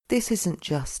This isn't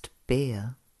just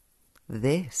beer.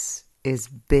 This is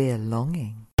beer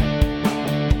longing.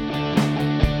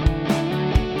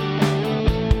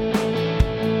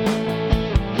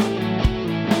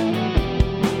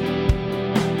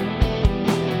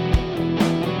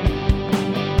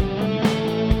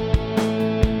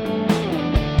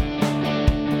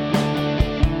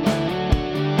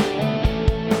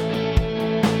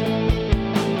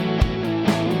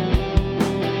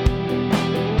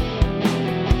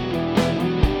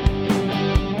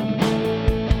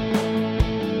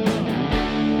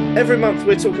 Every month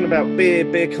we're talking about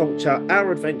beer culture,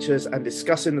 our adventures, and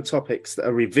discussing the topics that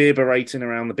are reverberating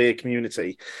around the beer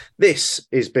community. This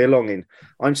is Beer Longing.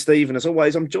 I'm Steve, and as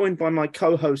always, I'm joined by my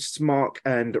co-hosts Mark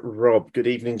and Rob. Good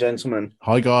evening, gentlemen.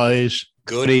 Hi, guys.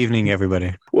 Good evening,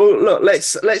 everybody. Well, look,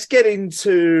 let's get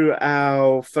into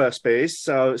our first beers.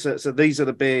 So these are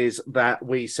the beers that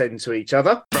we send to each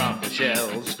other. From the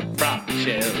shelves, from the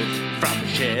shelves, from the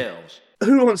shelves.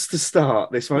 Who wants to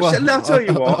start this one? Well, I'll tell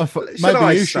you what. Should maybe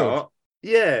I you start?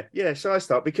 Yeah. Shall I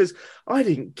start? Because I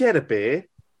didn't get a beer.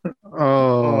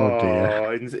 Oh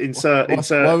dear. Insert Why was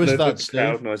that, the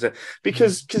crowd noise there.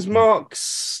 Because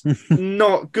Mark's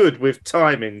not good with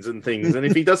timings and things, and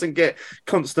if he doesn't get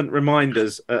constant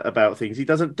reminders about things, he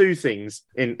doesn't do things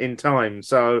in time.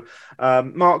 So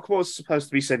Mark was supposed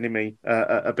to be sending me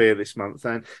a beer this month,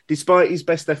 and despite his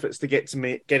best efforts to get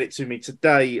it to me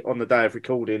today on the day of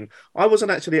recording, I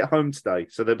wasn't actually at home today,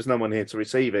 so there was no one here to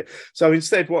receive it. So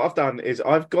instead, what I've done is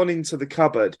I've gone into the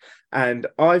cupboard and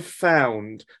I've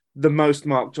found the most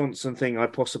Mark Johnson thing I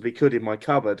possibly could in my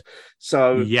cupboard.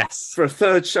 So yes, for a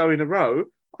third show in a row,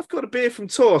 I've got a beer from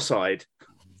Torside.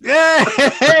 Yay!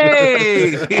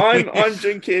 I'm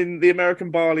drinking the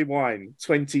American Barley Wine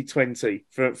 2020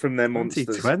 from their Monsters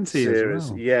 2020 series.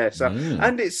 as well. Yeah, so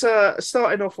and it's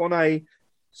starting off on a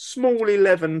small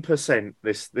 11%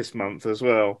 this month as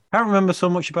well. I don't remember so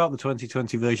much about the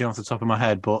 2020 version off the top of my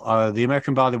head, but the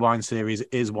American Barley Wine series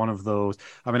is one of those.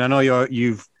 I mean, I know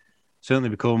you've certainly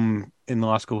become, in the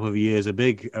last couple of years, a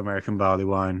big American Barley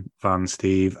Wine fan,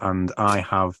 Steve, and I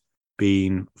have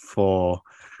been for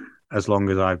as long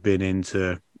as I've been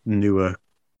into newer,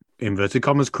 inverted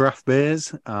commas, craft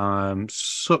beers.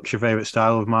 Such a favourite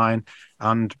style of mine,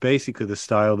 and basically the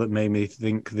style that made me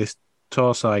think this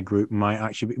Torside group might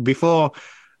actually be. Before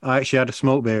I actually had a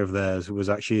smoke beer of theirs, was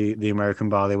actually the American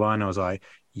Barley Wine. I was like,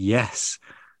 yes,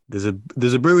 there's a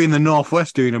brewery in the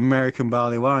Northwest doing American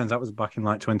Barley Wines. That was back in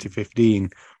like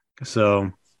 2015.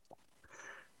 So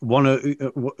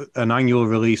an annual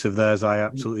release of theirs I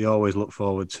absolutely always look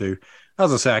forward to.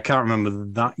 As I say, I can't remember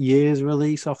that year's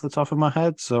release off the top of my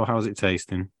head. So how's it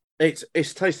tasting? It's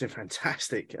tasting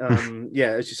fantastic.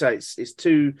 Yeah, as you say, it's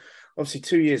 2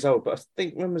 years old, but I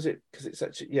think, when was it? Because it's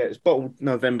actually, it's bottled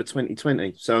November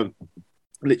 2020. So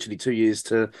literally 2 years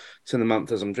to the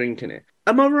month as I'm drinking it.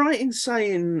 Am I right in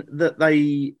saying that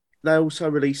they also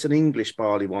release an English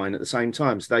barley wine at the same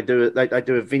time? So they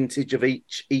do a vintage of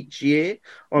each year,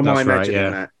 or am I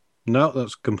imagining that? No,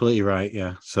 that's completely right.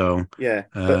 Yeah. So yeah,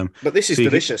 but this is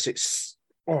delicious. It's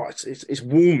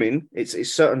warming.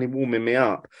 It's certainly warming me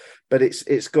up, but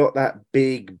it's got that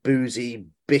big boozy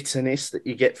bitterness that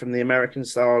you get from the American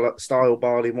style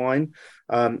barley wine.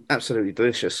 Absolutely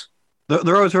delicious.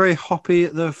 They're always very hoppy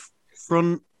at the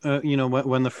front,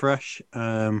 when they're fresh,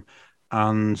 and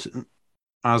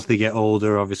as they get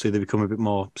older, obviously they become a bit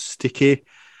more sticky.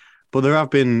 But there have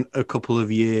been a couple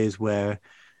of years where,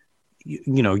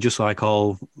 just like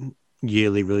all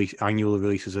annual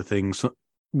releases of things,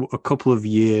 a couple of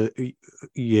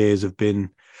years have been,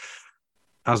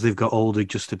 as they've got older,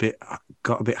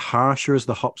 got a bit harsher as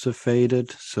the hops have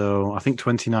faded. So I think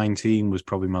 2019 was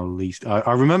probably my least.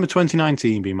 I remember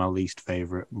 2019 being my least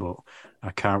favourite, but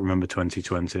I can't remember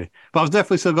 2020. But I've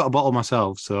definitely still got a bottle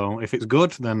myself. So if it's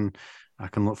good, then I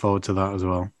can look forward to that as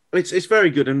well. It's very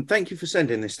good, and thank you for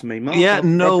sending this to me, Mark. Yeah,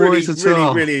 no worries at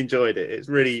all. Really enjoyed it. It's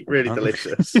really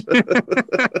delicious.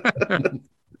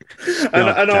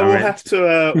 And I will have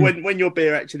to when your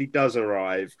beer actually does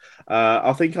arrive.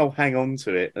 I think I'll hang on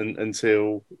to it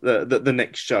until the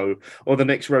next show or the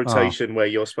next rotation where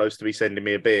you're supposed to be sending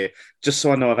me a beer, just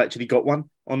so I know I've actually got one.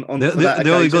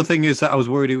 The only good thing is that I was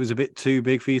worried it was a bit too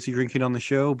big for you to drink it on the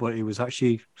show, but it was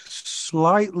actually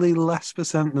slightly less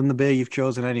percent than the beer you've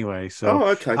chosen anyway. So,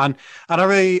 okay. And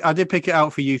I did pick it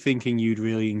out for you, thinking you'd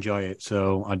really enjoy it.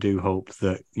 So I do hope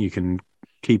that you can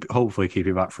hopefully keep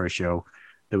it back for a show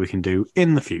that we can do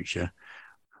in the future.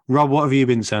 Rob, what have you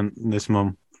been sent this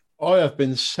month? I have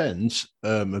been sent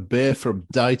a beer from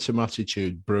Datum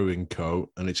Attitude Brewing Co.,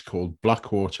 and it's called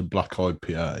Blackwater Black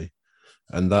IPA,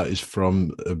 and that is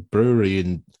from a brewery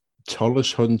in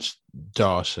Tollis Hunt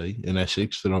Darcy in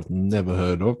Essex that I've never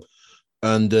heard of.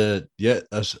 And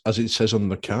as it says on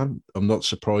the can, I'm not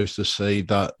surprised to see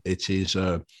that it is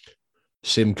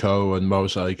Simcoe and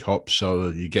Mosaic hops. So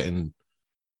you're getting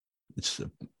it's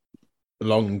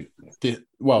long.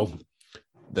 Well,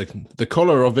 the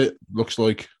color of it looks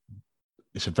like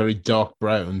it's a very dark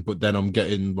brown, but then I'm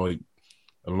getting like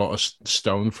a lot of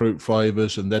stone fruit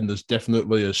flavors, and then there's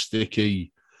definitely a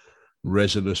sticky,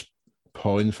 resinous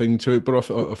pine thing to it.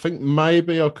 But I think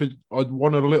maybe I'd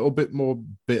want a little bit more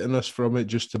bitterness from it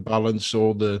just to balance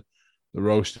all the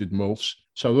roasted malts.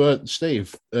 So,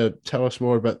 Steve, tell us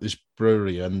more about this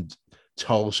brewery and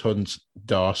Tollis Hunt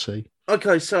Darcy.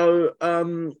 Okay, so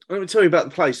let me tell you about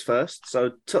the place first.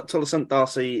 So Tollis Hunt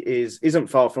Darcy isn't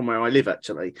far from where I live,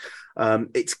 actually.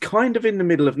 It's kind of in the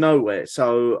middle of nowhere.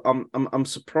 So I'm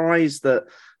surprised that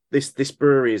this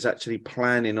brewery is actually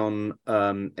planning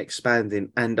on expanding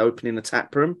and opening a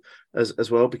tap room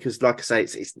as well, because, like I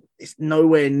say, it's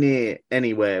nowhere near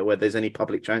anywhere where there's any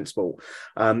public transport.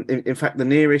 In fact, the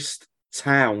nearest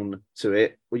town to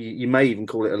it, or you may even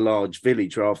call it a large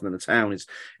village rather than a town, is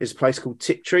a place called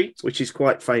Tiptree, which is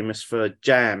quite famous for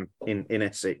jam in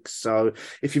Essex. So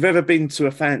if you've ever been to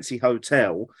a fancy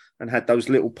hotel and had those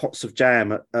little pots of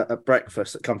jam at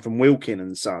breakfast that come from Wilkin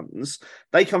and Sons,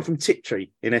 they come from Tiptree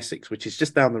in Essex, which is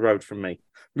just down the road from me.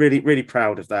 Really, really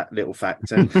proud of that little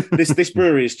fact. And this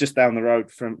brewery is just down the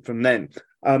road from them.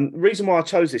 The reason why I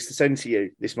chose this to send to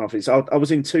you this month is I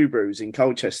was in Two Brews in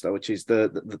Colchester, which is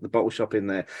the bottle shop in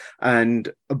there, and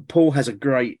Paul has a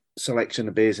great selection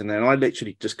of beers in there, and I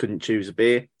literally just couldn't choose a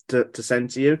beer to send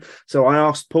to you, so I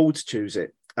asked Paul to choose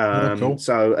it. Cool.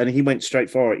 So, and he went straight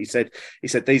for it. He said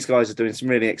these guys are doing some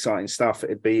really exciting stuff.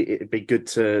 It'd be good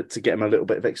to get them a little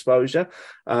bit of exposure.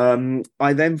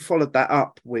 I then followed that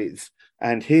up with,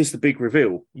 and here's the big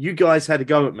reveal: you guys had a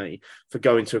go at me for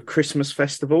going to a Christmas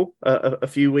festival a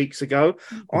few weeks ago.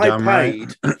 Damn I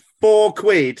paid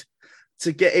 £4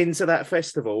 to get into that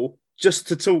festival just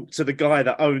to talk to the guy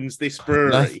that owns this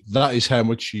brewery. That is how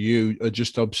much you are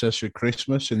just obsessed with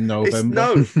Christmas in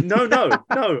November. No.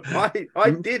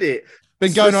 I did it.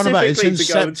 Been going on about it specifically since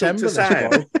to go and talk to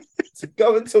September. Sam. To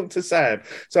go and talk to Sam.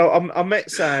 So I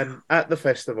met Sam at the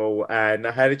festival and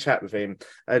I had a chat with him,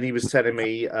 and he was telling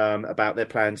me about their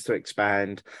plans to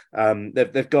expand.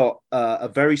 They've got a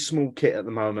very small kit at the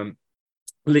moment.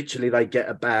 Literally, they get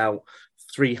about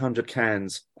 300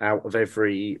 cans out of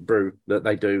every brew that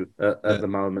they do at the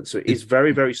moment. So it is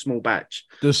very, very small batch.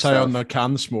 Does say on the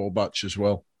can small batch as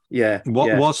well. Yeah.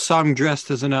 Was Sam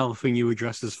dressed as an elf and you were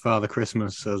dressed as Father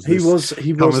Christmas? He was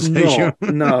not.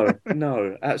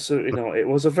 No, absolutely not. It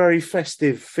was a very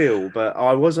festive feel, but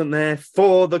I wasn't there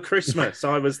for the Christmas.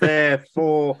 I was there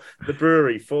for the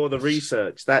brewery, for the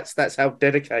research. That's how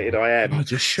dedicated I am. Oh,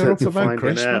 just shut up about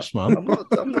Christmas, man.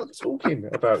 I'm not talking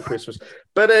about Christmas.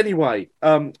 But anyway,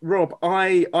 Rob,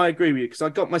 I agree with you, because I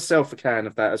got myself a can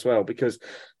of that as well, because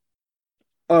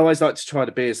I always like to try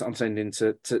the beers that I'm sending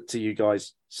to you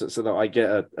guys, so that I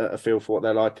get a feel for what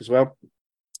they're like as well.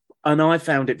 And I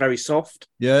found it very soft.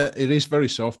 Yeah, it is very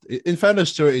soft. In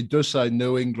fairness to it, it does say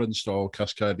New England style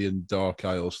Cascadian Dark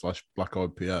Ale / Black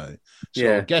IPA. So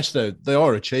yeah. I guess they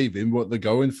are achieving what they're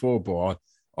going for, but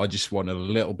I just want a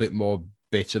little bit more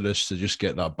bitterness to just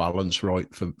get that balance right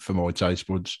for my taste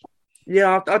buds.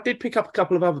 Yeah, I did pick up a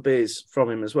couple of other beers from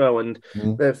him as well, and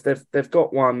they've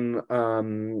got one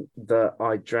that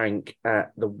I drank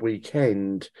at the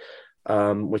weekend,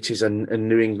 which is a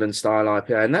New England style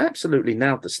IPA, and they absolutely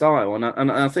nailed the style,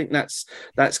 and I think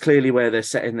that's clearly where they're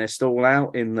setting their stall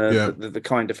out in the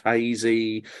kind of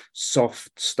hazy,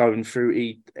 soft, stone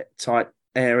fruity type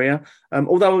area.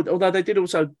 Although I did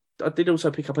also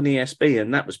pick up an ESB,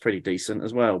 and that was pretty decent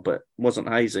as well, but wasn't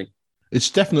hazy. It's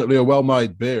definitely a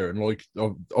well-made beer, and like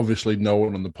obviously no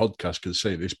one on the podcast can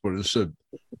see this, but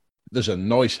there's a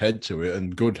nice head to it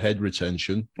and good head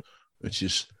retention, which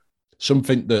is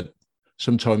something that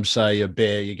sometimes say a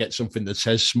beer, you get something that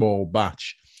says small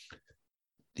batch,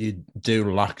 you do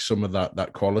lack some of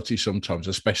that quality sometimes,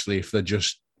 especially if they're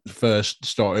just first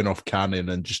starting off canning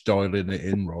and just dialing it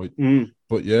in right.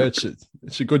 But yeah,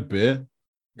 it's a good beer.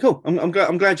 Cool. I'm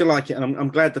glad you like it, and I'm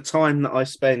glad the time that I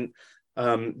spent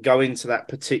going to that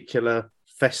particular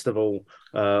festival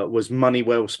was money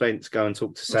well spent to go and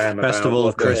talk to Sam about Festival of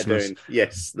what they're Christmas. doing.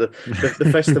 Yes, the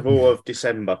Festival of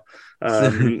December.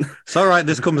 It's all right.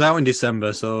 This comes out in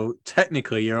December, so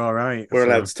technically you're all right. We're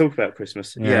allowed to talk about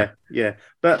Christmas. Yeah.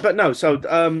 But no, so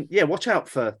yeah, watch out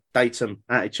for Datum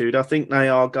Attitude. I think they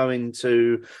are going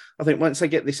to. I think once they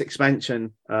get this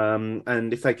expansion,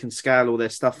 and if they can scale all their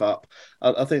stuff up,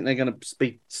 I think they're going to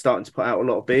be starting to put out a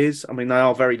lot of beers. I mean, they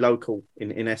are very local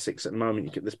in Essex at the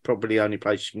moment. There's probably the only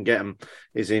place you can get them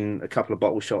is in a couple of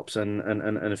bottle shops and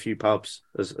a few pubs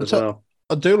as well.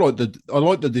 I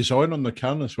like the design on the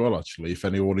can as well. Actually, if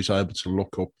anyone is able to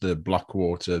look up the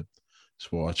Blackwater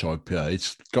Swatch IPA,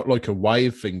 it's got like a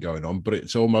wave thing going on, but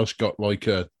it's almost got like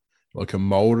a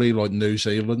Maori, like New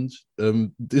Zealand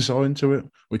design to it,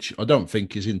 which I don't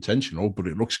think is intentional, but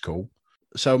it looks cool.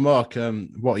 So, Mark,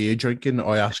 what are you drinking?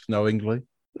 I ask knowingly.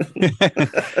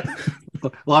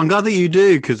 Well, I'm glad that you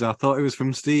do, because I thought it was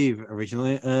from Steve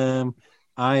originally.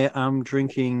 I am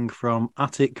drinking from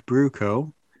Attic Brew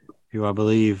Co., who I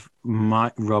believe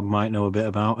Rob might know a bit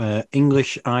about.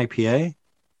 English IPA,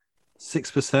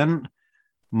 6%.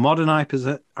 Modern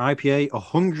IPA,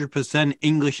 100%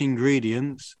 English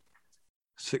ingredients.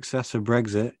 Success of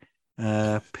Brexit.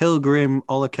 Pilgrim,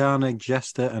 Olicana,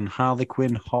 Jester, and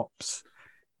Harlequin hops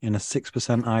in a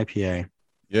 6% IPA.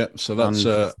 Yeah, so that's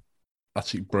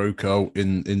Attic Brew Co.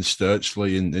 in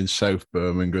Sturchley in South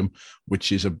Birmingham,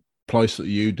 which is a place that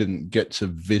you didn't get to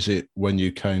visit when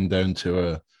you came down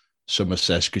to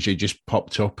Somerset, because you just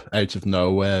popped up out of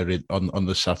nowhere on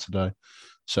the Saturday.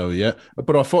 So, yeah.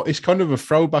 But I thought it's kind of a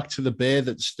throwback to the beer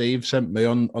that Steve sent me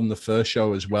on the first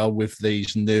show as well, with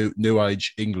these new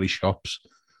age English hops.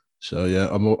 So, yeah,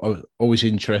 I'm always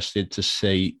interested to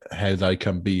see how they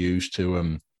can be used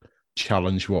to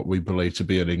challenge what we believe to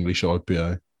be an English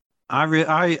IPA. I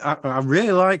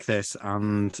really like this,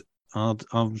 and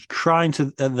I'm trying to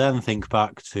then think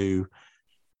back to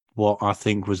what I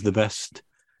think was the best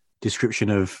description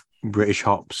of British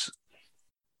hops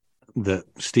that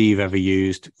Steve ever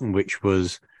used, which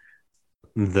was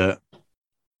that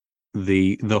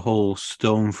the whole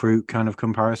stone fruit kind of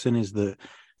comparison is that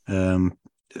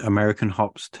American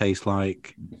hops taste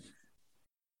like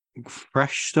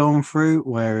fresh stone fruit,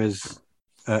 whereas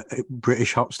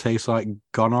British hops taste like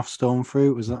gone off stone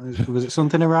fruit. Was it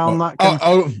something around that?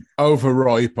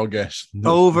 Overripe, I guess.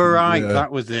 Overripe, yeah.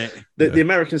 That was it. The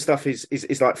American stuff is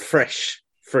like fresh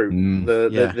fruit.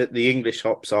 The English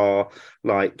hops are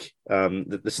like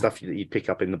the stuff that you pick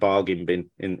up in the bargain bin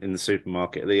in the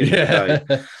supermarket at the end of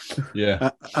the day.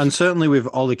 Yeah. And certainly with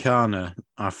Olicana,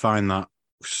 I find that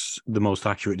the most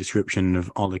accurate description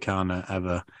of Olicana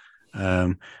ever.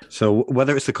 So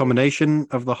whether it's the combination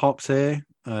of the hops here,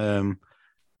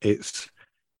 it's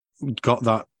got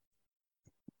that.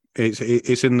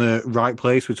 It's in the right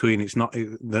place between. It's not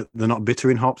they're not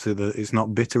bitter in hops. It's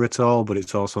not bitter at all, but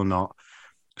it's also not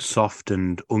soft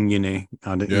and oniony.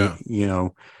 And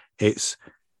it's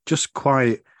just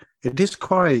quite. It is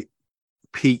quite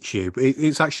peachy.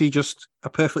 It's actually just a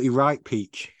perfectly ripe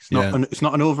peach. It's not. It's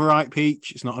not an overripe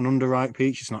peach. It's not an underripe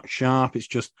peach. It's not sharp. It's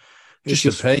just a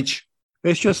peach.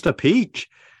 It's just a peach.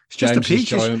 It's just a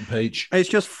peach. Giant peach. It's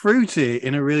just fruity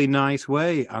in a really nice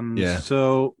way. And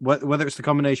so whether it's the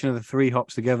combination of the three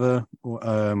hops together,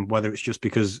 whether it's just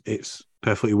because it's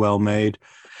perfectly well made,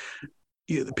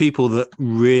 the people that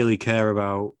really care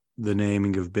about the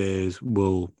naming of beers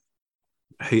will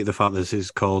hate the fact this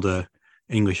is called a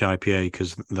English IPA,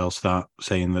 because they'll start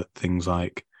saying that things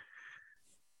like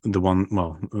the ones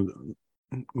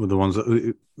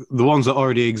that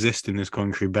already exist in this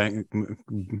country, Bengal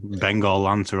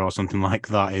Lanta or something like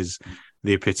that, is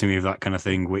the epitome of that kind of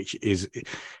thing, which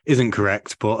isn't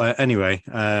correct. But anyway,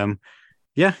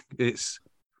 it's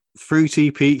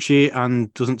fruity, peachy,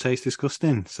 and doesn't taste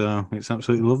disgusting. So it's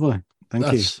absolutely lovely.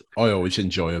 Thank you. I always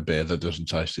enjoy a beer that doesn't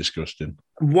taste disgusting.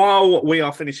 While we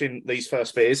are finishing these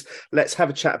first beers, let's have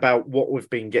a chat about what we've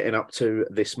been getting up to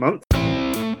this month.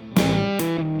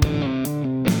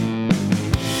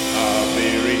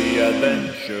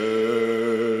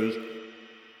 Adventures.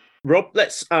 Rob,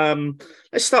 let's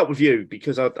start with you,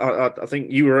 because I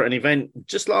think you were at an event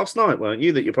just last night, weren't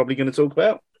you, that you're probably going to talk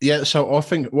about? Yeah, so I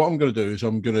think what I'm going to do is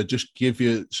I'm going to just give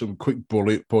you some quick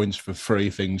bullet points for 3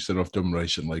 things that I've done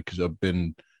recently, because I've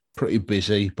been pretty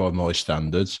busy by my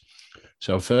standards.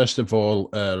 So first of all,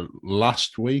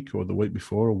 last week or the week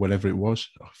before or whenever it was,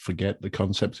 I forget the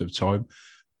concept of time,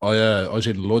 I was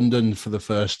in London for the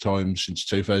first time since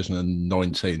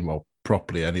 2019, well,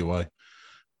 properly anyway.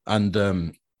 And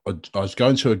I was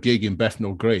going to a gig in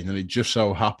Bethnal Green, and it just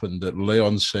so happened that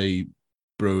Leon C.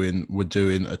 Brewing were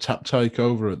doing a tap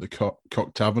takeover at the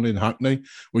Cock Tavern in Hackney,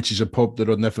 which is a pub that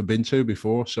I'd never been to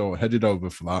before. So I headed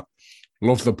over for that.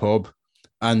 Love the pub.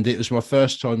 And it was my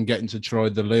first time getting to try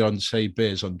the Leon C.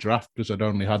 beers on draft, because I'd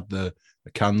only had the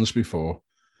cans before.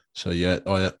 So, yeah,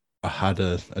 I had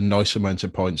a nice amount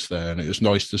of points there, and it was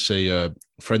nice to see a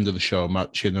friend of the show,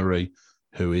 Matt Chinnery,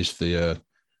 who is the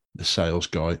sales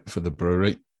guy for the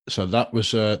brewery. So that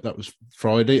was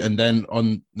Friday, and then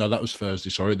that was Thursday.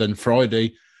 Sorry, then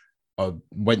Friday I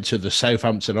went to the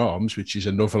Southampton Arms, which is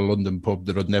another London pub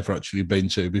that I'd never actually been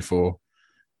to before,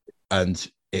 and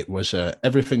it was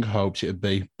everything I hoped it'd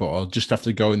be, but I'll just have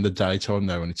to go in the daytime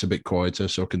now and it's a bit quieter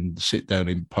so I can sit down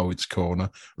in Poet's Corner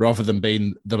rather than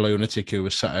being the lunatic who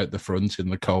was sat out the front in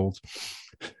the cold.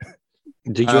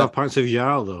 Did you have pints of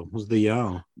Jarl, though? Was the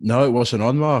Jarl? No, it wasn't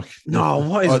on, Mark. No,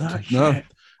 what is that? No. Shit.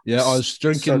 Yeah, I was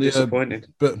drinking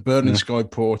disappointed. Burning Sky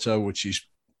Porter, which is,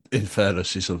 in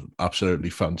fairness, is an absolutely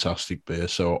fantastic beer.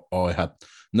 So I had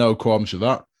no qualms with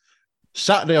that.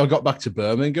 Saturday, I got back to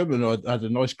Birmingham and I had a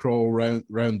nice crawl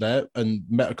round there and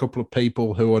met a couple of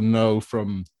people who I know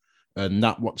from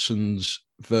Nat Watson's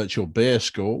virtual beer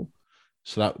school.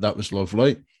 So that was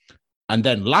lovely. And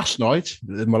then last night,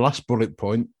 my last bullet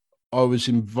point, I was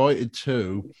invited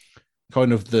to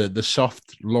kind of the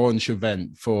soft launch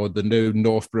event for the new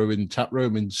North Brewing tap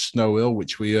room in Snow Hill,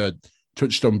 which we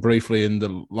touched on briefly in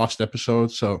the last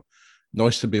episode. So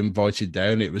nice to be invited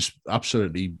down. It was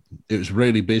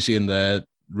really busy in there,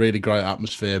 really great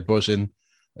atmosphere, buzzing.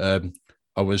 I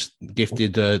was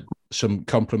gifted some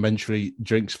complimentary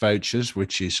drinks vouchers,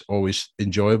 which is always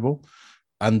enjoyable.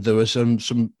 And there was some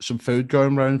food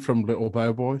going around from Little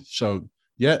Bow Boy. So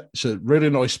yeah, it's a really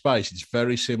nice space. It's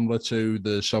very similar to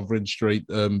the Sovereign Street.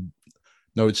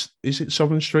 Is it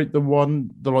Sovereign Street,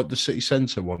 the city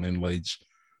centre one in Leeds?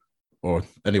 Or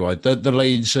anyway, the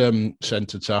Leeds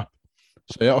centre tap.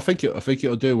 So yeah, I think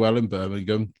it'll do well in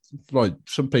Birmingham. Like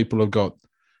some people have got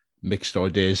mixed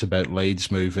ideas about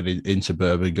Leeds moving into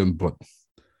Birmingham, but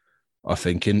I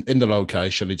think in the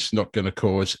location, it's not going to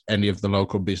cause any of the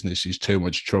local businesses too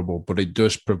much trouble. But it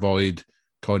does provide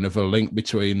kind of a link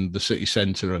between the city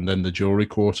centre and then the jewellery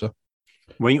quarter.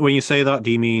 When you say that,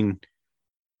 do you mean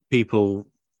people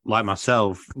like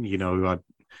myself, who had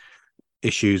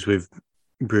issues with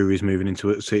breweries moving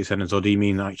into city centres, or do you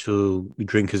mean actual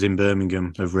drinkers in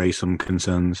Birmingham have raised some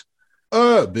concerns?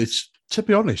 To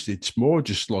be honest, it's more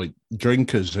just like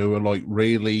drinkers who are like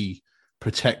really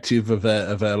protective of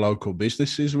their local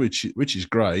businesses, which is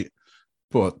great.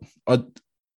 But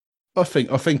I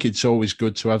think it's always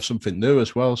good to have something new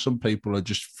as well. Some people are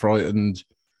just frightened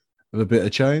of a bit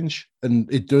of change,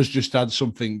 and it does just add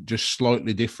something just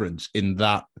slightly different in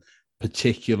that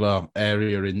particular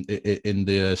area in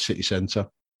the city centre.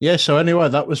 Yeah. So anyway,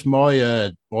 that was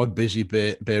my busy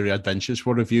beery adventures.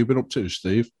 What have you been up to,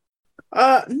 Steve?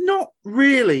 Not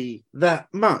really that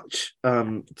much.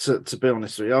 To be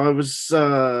honest with you, I was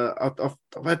I've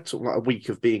had sort of like a week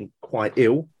of being quite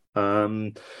ill.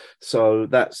 So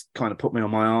that's kind of put me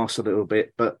on my arse a little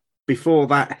bit. But before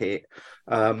that hit,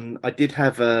 I did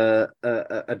have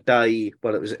a day.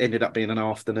 Well, ended up being an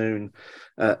afternoon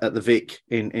at the Vic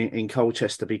in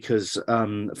Colchester because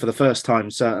for the first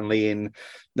time, certainly in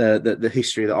the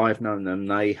history that I've known them,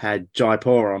 they had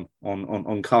Jaipur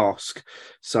on cask.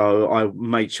 So I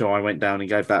made sure I went down and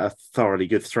gave that a thoroughly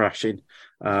good thrashing.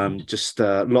 Just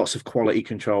lots of quality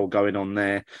control going on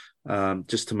there.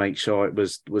 Just to make sure it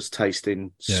was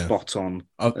tasting spot on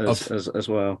as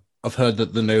well. I've heard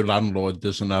that the new landlord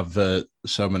doesn't have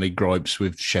so many gripes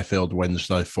with Sheffield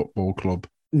Wednesday Football Club.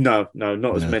 No,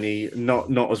 not as many,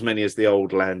 not as many as the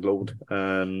old landlord.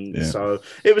 So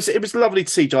it was lovely to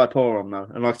see Jaipur on though,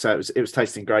 and like I say, it was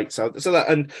tasting great. So that,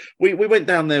 and we went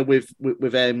down there with it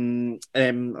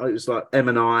was like Em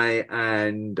and I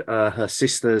and her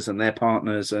sisters and their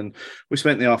partners, and we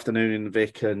spent the afternoon in the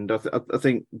Vic. And I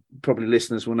think probably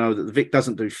listeners will know that the Vic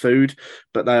doesn't do food,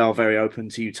 but they are very open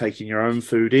to you taking your own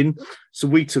food in. So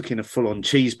we took in a full-on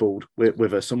cheese board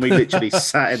with us, and we literally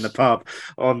sat in the pub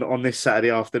on this Saturday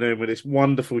afternoon with this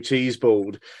wonderful cheese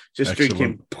board, just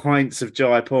drinking pints of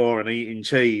Jaipur and eating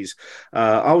cheese.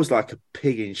 I was like a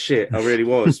pig in shit. I really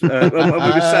was.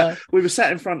 We were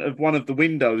sat in front of one of the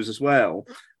windows as well.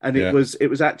 And it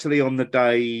was actually on the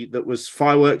day that was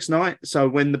fireworks night. So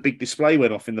when the big display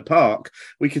went off in the park,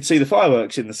 we could see the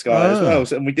fireworks in the sky as well.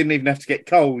 So, and we didn't even have to get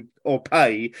cold or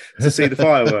pay to see the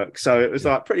fireworks. So it was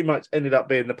like pretty much ended up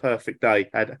being the perfect day.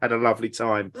 Had a lovely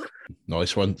time.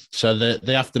 Nice one. So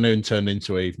the afternoon turned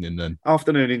into evening then?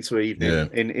 Afternoon into evening,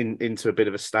 into a bit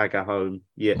of a stagger home.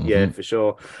 Yeah, for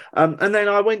sure. And then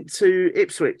I went to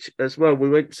Ipswich as well. We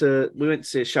went to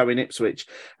see a show in Ipswich.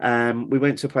 We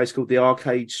went to a place called the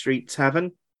Arcade Street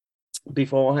Tavern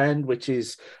beforehand, which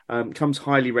is comes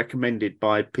highly recommended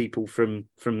by people from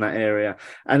that area,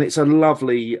 and it's a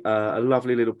lovely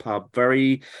little pub,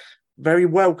 very very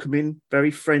welcoming,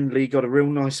 very friendly, got a real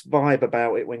nice vibe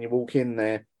about it when you walk in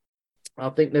there. I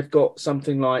think they've got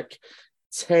something like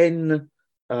 10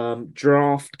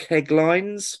 draft keg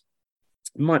lines,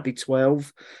 it might be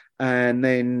 12, and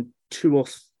then 2 or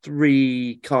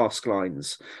 3 cask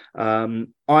lines.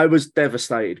 I was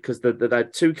devastated because they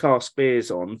had 2 cask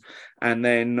beers on, and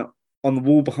then on the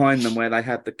wall behind them where they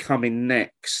had the coming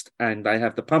next and they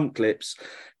have the pump clips,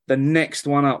 the next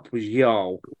one up was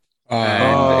Jarl.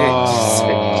 And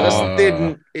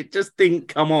it just didn't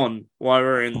come on while we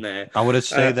were in there. I would have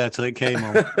stayed there till it came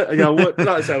on. Like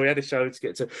I say, we had a show to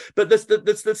get to. But there's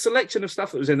the selection of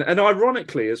stuff that was in there. And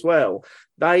ironically as well,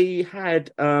 they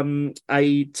had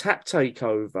a tap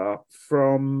takeover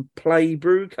from Play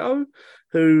Brew Co.,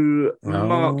 who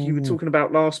Mark, you were talking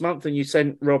about last month, and you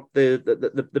sent Rob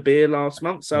the beer last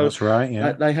month. So that's right,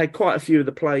 yeah. They had quite a few of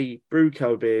the Play Brew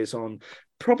Co. beers on.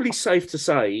 Probably safe to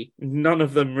say none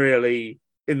of them really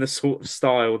in the sort of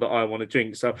style that I want to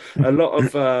drink. So a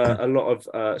lot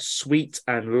of sweet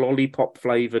and lollipop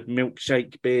flavored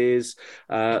milkshake beers.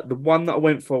 The one that I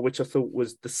went for, which I thought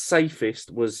was the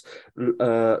safest, was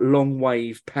Long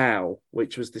Wave Pale,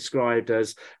 which was described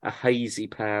as a hazy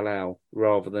pale ale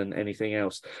rather than anything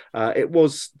else. It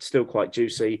was still quite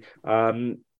juicy.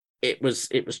 It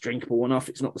was drinkable enough.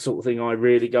 It's not the sort of thing I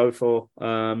really go for.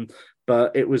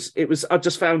 But it was. I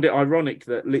just found it ironic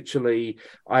that literally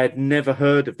I had never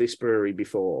heard of this brewery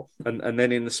before, and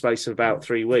then in the space of about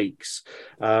 3 weeks,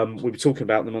 we were talking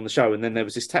about them on the show, and then there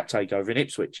was this tap takeover in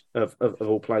Ipswich of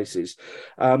all places.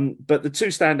 But the 2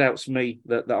 standouts for me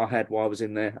that I had while I was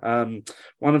in there,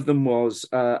 one of them was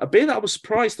a beer that I was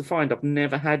surprised to find I've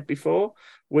never had before,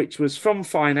 which was from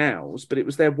Fine Owls, but it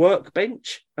was their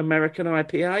Workbench American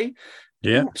IPA.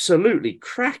 Yeah, absolutely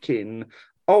cracking,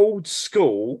 old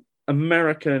school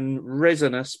American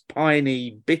resinous,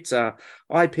 piney, bitter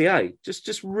IPA.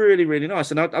 Just really, really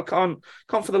nice. And I can't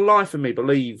for the life of me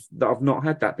believe that I've not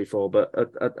had that before, but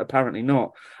apparently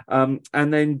not. And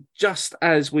then just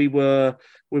as we were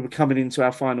coming into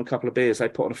our final couple of beers, they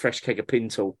put on a fresh keg of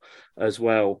Pintle as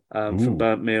well, from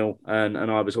Burnt Mill, and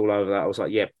I was all over that. I was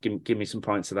like, yeah, give me some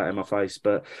pints of that in my face.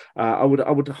 But I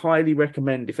would highly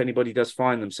recommend, if anybody does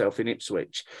find themselves in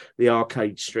Ipswich, the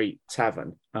Arcade Street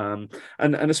Tavern, and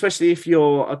especially if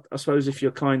you're, I suppose, if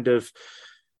you're kind of,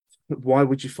 why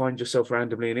would you find yourself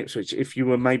randomly in Ipswich? If you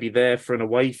were maybe there for an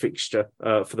away fixture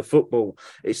for the football,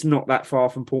 it's not that far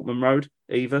from Portman Road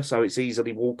either, so it's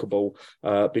easily walkable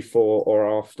before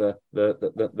or after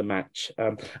the match.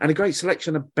 And a great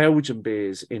selection of Belgian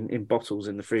beers in bottles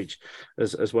in the fridge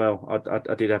as well.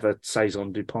 I did have a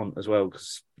Saison Dupont as well,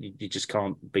 because you just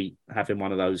can't beat having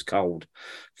one of those cold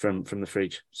from the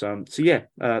fridge. So yeah,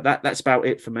 that's about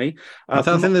it for me. I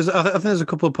think there's a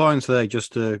couple of points there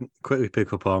just to quickly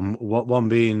pick up on. One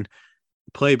being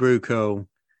Play Brew Co.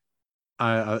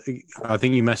 I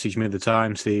think you messaged me at the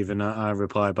time, Steve, and I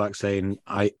replied back saying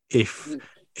if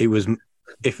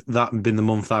that had been the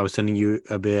month I was sending you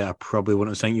a beer, I probably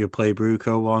wouldn't have sent you a Play Brew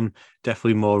Co. one.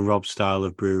 Definitely more Rob style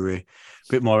of brewery,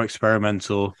 a bit more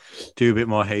experimental, do a bit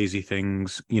more hazy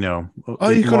things, you know.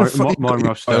 You got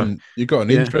Rob style. You got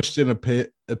an interesting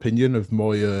opinion of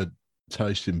my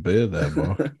tasting beer there,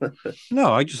 Mark.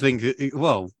 No, I just think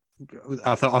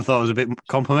I thought it was a bit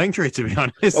complimentary, to be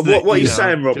honest. What he's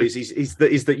saying, Rob, is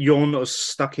that you're not as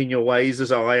stuck in your ways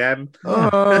as I am.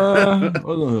 I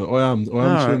am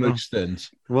to an extent.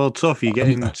 Well, tough. You're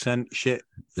getting sent shit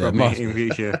from me in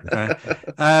future.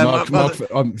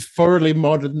 I'm thoroughly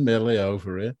modern Millie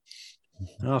over here.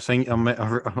 I'll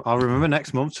remember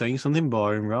next month saying something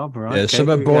boring, Rob. Right? Yeah,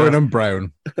 something boring and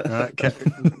brown. Right,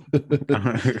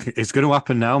 it's going to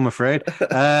happen now, I'm afraid.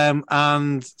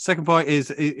 And second point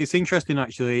is, it's interesting,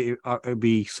 actually. It'd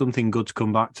be something good to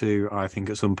come back to, I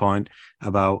think, at some point,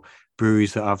 about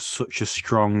breweries that have such a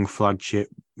strong flagship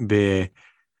beer.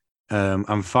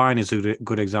 And Fine is a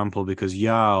good example, because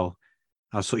Jarl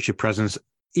has such a presence,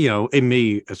 you know, in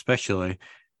me especially.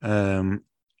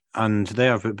 And they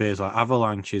have beers like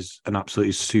Avalanche is an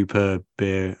absolutely superb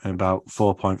beer, about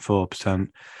 4.4%.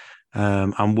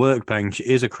 And Workbench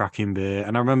is a cracking beer.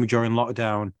 And I remember during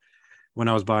lockdown, when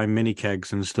I was buying mini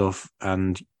kegs and stuff,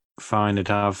 and Fine would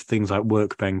have things like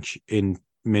Workbench in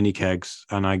mini kegs,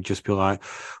 and I'd just be like,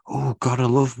 "Oh God, I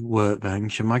love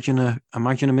Workbench. Imagine a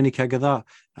mini keg of that."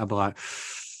 I'd be like,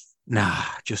 "Nah,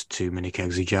 just 2 mini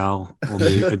kegs of Jarl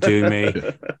will do me."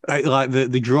 Like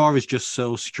the draw is just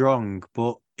so strong.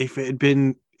 But if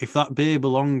that beer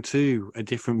belonged to a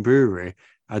different brewery,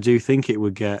 I do think it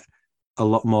would get a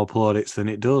lot more plaudits than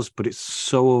it does. But it's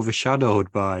so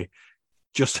overshadowed by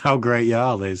just how great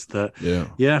Jarl is that.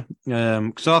 Yeah.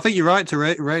 So I think you're right to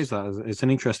raise that. It's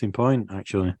an interesting point,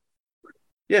 actually.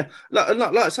 Yeah, like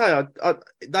I say,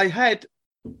 they had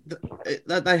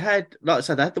They had, like I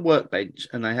said, they had the workbench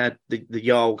and they had the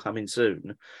Jarl coming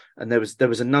soon, and there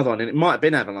was another one, and it might have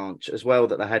been Avalanche as well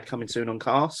that they had coming soon on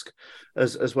cask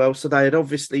as well. So they had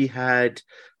obviously had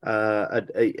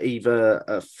either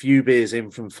a few beers in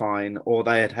from Fine, or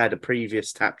they had a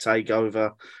previous tap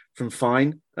takeover from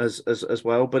Fine as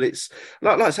well. But it's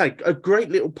like I say, a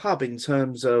great little pub in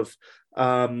terms of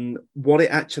what it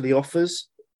actually offers.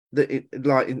 That it,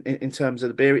 like in terms of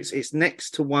the beer, it's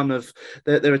next to one of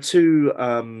there are two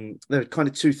there are kind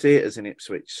of two theatres in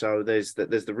Ipswich. So there's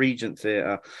the Regent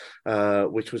Theatre,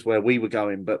 which was where we were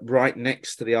going, but right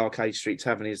next to the Arcade Street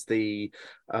Tavern is the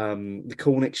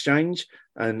Corn Exchange,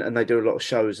 and they do a lot of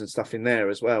shows and stuff in there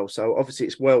as well. So obviously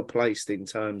it's well placed in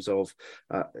terms of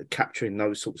capturing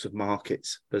those sorts of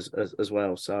markets as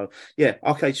well. So yeah,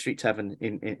 Arcade Street Tavern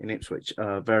in Ipswich,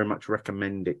 very much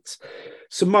recommend it.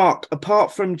 So Mark,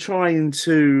 apart from trying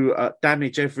to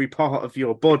damage every part of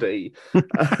your body,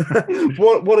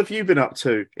 what have you been up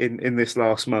to in this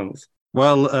last month?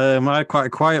 Well, I had quite a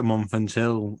quiet month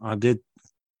until I did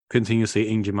continuously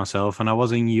injure myself, and I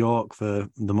was in York for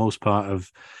the most part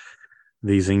of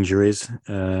these injuries.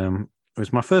 It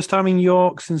was my first time in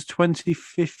York since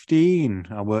 2015.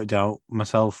 I worked out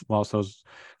myself whilst I was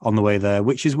on the way there,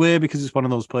 which is weird because it's one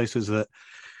of those places that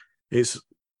it's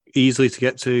easy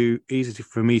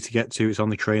for me to get to. It's on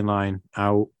the train line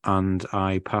out, and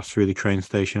I pass through the train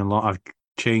station a lot. I've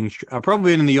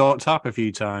probably been in the York Tap a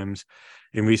few times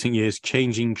in recent years,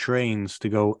 changing trains to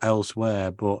go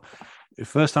elsewhere. But the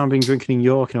first time I've been drinking in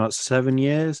York in about 7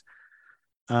 years,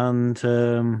 and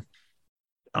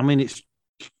I mean it's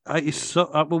so.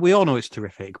 Well, we all know it's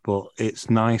terrific, but it's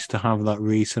nice to have that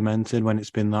re-cemented when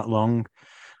it's been that long.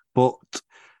 But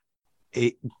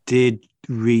it did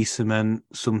re-cement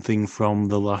something from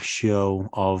the last show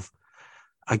of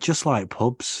I just like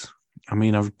pubs. I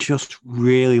mean, I've just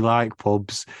really like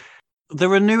pubs.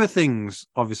 There are newer things,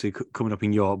 obviously, coming up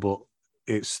in York, but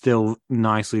it's still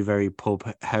nicely very pub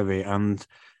heavy. And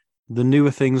the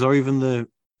newer things, or even the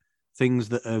things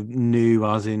that are new,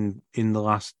 as in the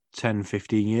last 10,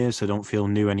 15 years, so don't feel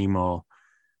new anymore,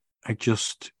 they're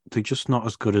just not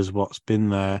as good as what's been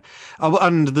there.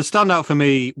 And the standout for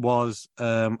me was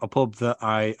a pub that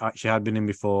I actually had been in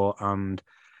before, and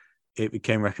it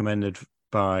became recommended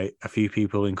by a few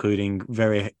people, including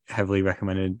very heavily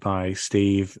recommended by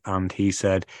Steve. And he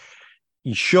said,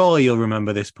 surely you'll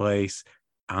remember this place.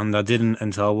 And I didn't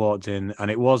until I walked in,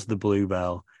 and it was the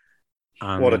Bluebell.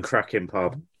 And what a cracking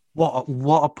pub.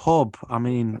 What a pub. I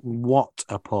mean, what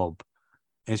a pub.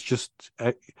 It's just...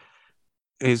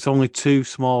 It's only 2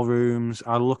 small rooms.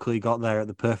 I luckily got there at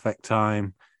the perfect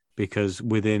time because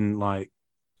within like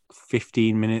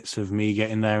 15 minutes of me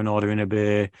getting there and ordering a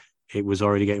beer, it was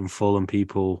already getting full and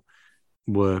people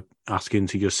were asking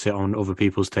to just sit on other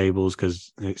people's tables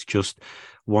because it's just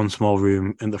one small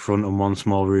room in the front and one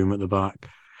small room at the back.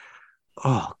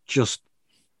 Oh, it's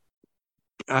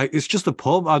just a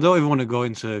pub. I don't even want to go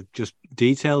into just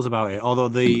details about it. Although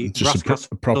the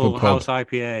Rathcastle House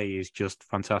IPA is just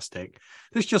fantastic.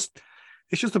 It's just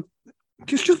a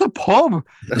pub.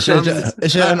 Is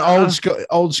it an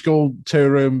old school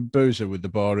 2-room boozer with the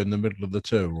bar in the middle of the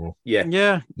 2? Or?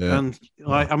 Yeah. And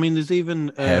I mean, there's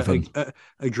even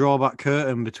a drawback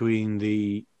curtain between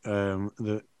the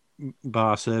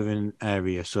bar serving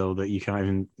area so that you can't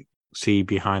even see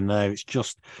behind there. It's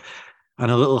just. And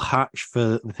a little hatch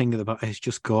for the thing at the back. It's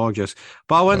just gorgeous.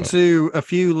 But I went to a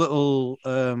few little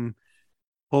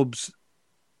pubs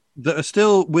that are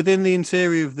still within the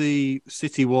interior of the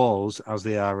city walls, as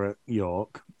they are at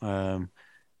York. And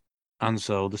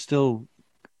so they're still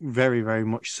very, very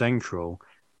much central,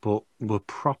 but were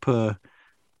proper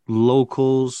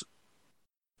locals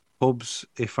pubs,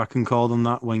 if I can call them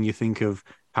that, when you think of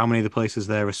how many of the places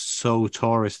there are so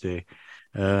touristy.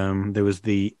 There was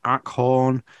the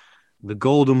Ackhorn, the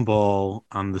Golden Ball,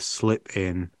 and the Slip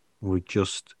Inn were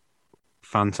just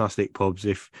fantastic pubs.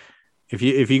 If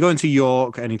you go into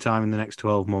York anytime in the next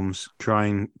 12 months, try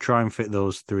and fit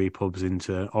those 3 pubs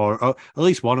into, or at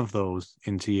least one of those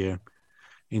into your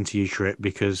trip,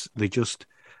 because they just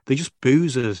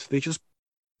boozers. They just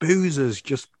boozers,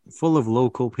 just full of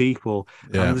local people.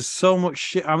 Yeah. And there's so much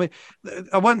shit. I mean,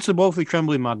 I went to both the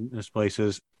Trembling Madness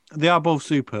places. They are both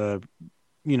superb.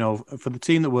 You know, for the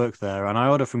team that work there, and I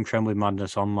order from Trembling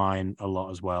Madness online a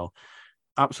lot as well.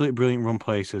 Absolutely brilliant run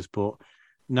places, but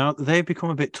now they've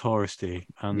become a bit touristy.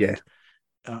 And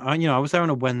I was there on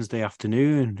a Wednesday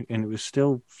afternoon, and it was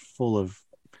still full of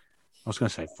I was going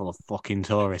to say full of fucking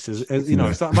tourists. You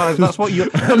know, that's what you.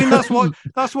 I mean, that's what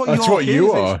That's York what you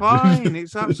is. are. It's fine.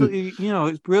 It's absolutely,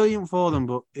 it's brilliant for them.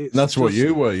 But That's what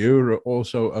you were. You were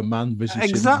also a man visiting.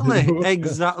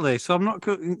 Exactly. So I'm not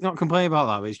complaining about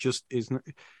that. But it's not.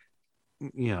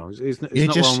 It's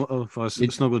not one for us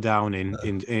to snuggle down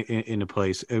in a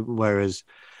place. Whereas,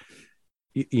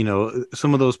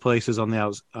 some of those places on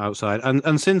the outside,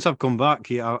 and since I've come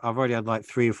back, I've already had like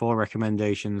 3 or 4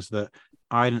 recommendations that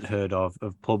I hadn't heard of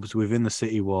pubs within the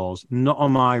city walls, not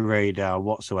on my radar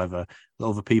whatsoever, that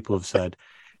other people have said.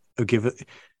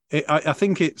 I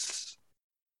think it's.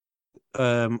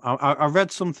 I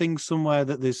read something somewhere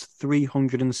that there's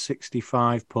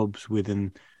 365 pubs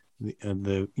within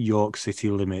the York City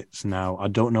limits now. I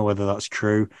don't know whether that's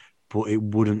true, but it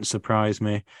wouldn't surprise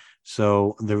me.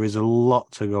 So there is a lot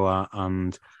to go at,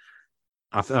 and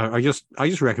I just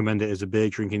recommend it as a beer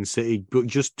drinking city, but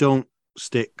just don't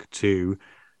stick to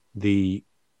the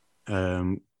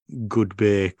good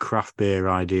beer, craft beer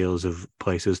ideals of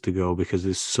places to go, because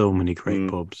there's so many great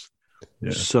pubs.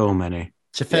 Yeah. So many.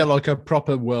 To feel like a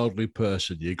proper worldly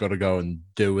person, you got to go and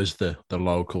do as the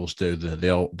locals do,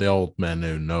 the old men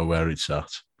who know where it's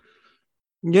at.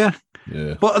 Yeah.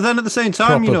 But then at the same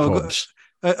time, proper pubs.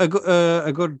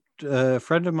 a good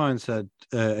friend of mine said,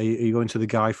 "Are you going to the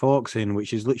Guy Fawkes Inn,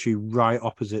 which is literally right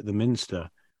opposite the Minster?"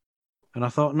 And I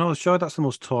thought, no, sure, that's the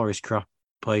most tourist crap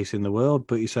place in the world.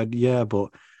 But he said, yeah, but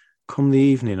come the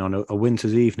evening, on a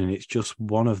winter's evening, it's just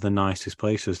one of the nicest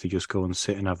places to just go and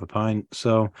sit and have a pint.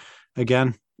 So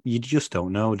again, you just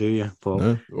don't know, do you? But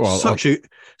No. Well,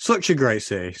 such a great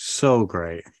city, so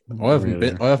great. I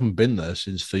haven't been there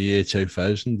since the year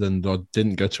 2000, and I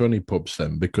didn't go to any pubs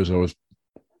then because I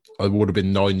would have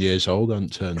been 9 years old. I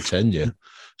hadn't turned 10 yet.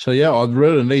 So yeah, I'd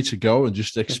really need to go and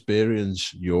just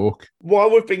experience York. While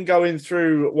we've been going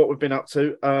through what we've been up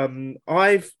to,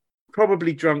 I've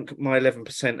probably drunk my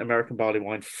 11% American barley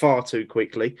wine far too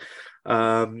quickly.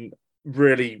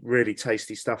 Really, really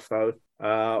tasty stuff, though.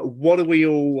 What are we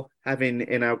all having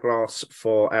in our glass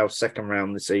for our second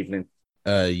round this evening?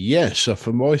 So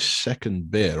for my second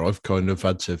beer, I've kind of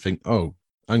had to think, oh,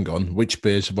 hang on, which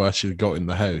beers have I actually got in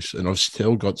the house? And I've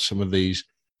still got some of these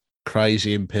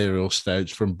crazy imperial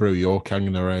stouts from Brew York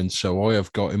hanging around. So I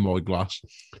have got in my glass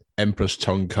Empress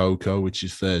Tongue Cocoa, which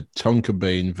is their tonka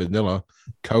bean, vanilla,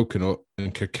 coconut,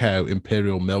 and cacao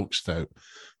imperial milk stout.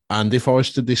 And if I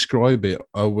was to describe it,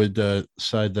 I would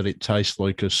say that it tastes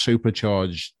like a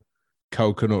supercharged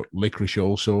coconut licorice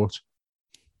all sort.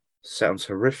 Sounds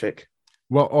horrific.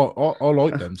 Well, I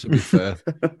like them, to be fair.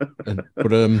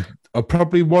 But I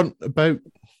probably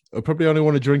only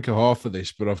want to drink a half of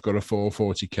this, but I've got a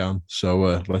 440 can.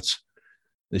 So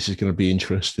this is going to be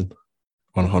interesting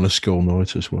on a school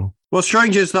night as well. Well,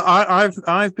 strange is that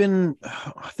I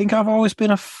think I've always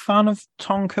been a fan of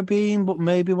tonka bean, but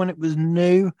maybe when it was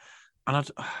new, and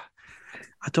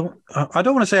I don't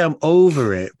want to say I'm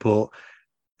over it, but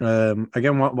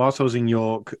again, whilst I was in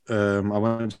York, I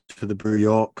went to the Brew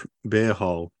York beer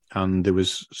hall, and there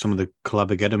was some of the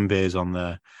Collabogeddon beers on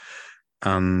there,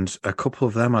 and a couple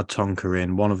of them had tonka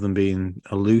in. One of them being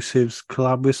Elusive's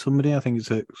collab with somebody. I think it's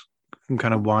some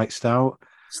kind of white stout.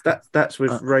 That's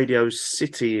with Radio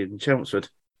City in Chelmsford.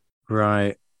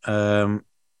 Right.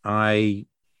 I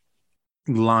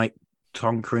like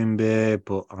tonka in beer,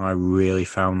 but I really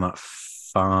found that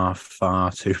far,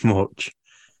 far too much.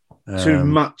 Too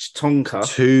much tonka.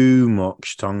 Too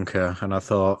much tonka. And I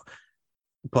thought,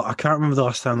 but I can't remember the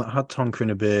last time that I had tonka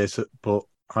in a beer. But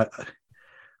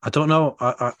I don't know.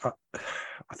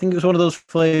 I think it was one of those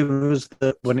flavors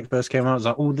that when it first came out, I was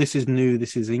like, oh, this is new,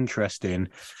 this is interesting.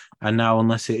 And now,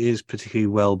 unless it is particularly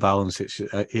well balanced, it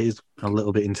is a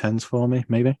little bit intense for me,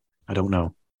 maybe. I don't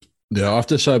know. Yeah, I have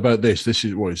to say about this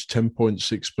is what it's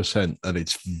 10.6%, and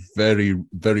it's very,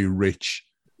 very rich.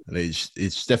 And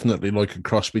it's definitely like a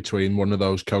cross between one of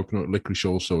those coconut licorice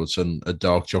all sorts and a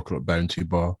dark chocolate Bounty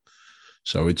bar.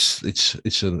 So it's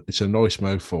a nice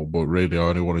mouthful, but really I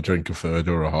only want to drink a third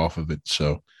or a half of it.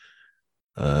 So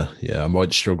I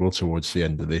might struggle towards the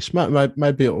end of this.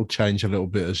 Maybe it'll change a little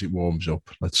bit as it warms up.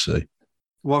 Let's see.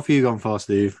 What have you gone for,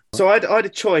 Steve? So I had a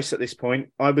choice at this point.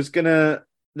 I was gonna.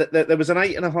 There was an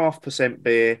 8.5%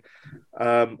 beer,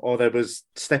 or there was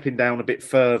stepping down a bit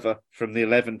further from the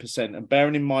 11%. And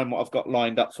bearing in mind what I've got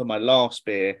lined up for my last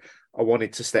beer, I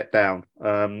wanted to step down.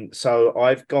 So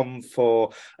I've gone for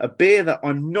a beer that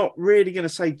I'm not really going to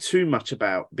say too much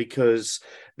about, because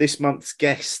this month's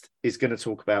guest is going to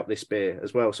talk about this beer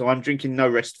as well. So I'm drinking No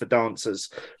Rest for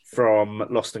Dancers from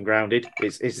Lost and Grounded.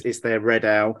 It's their red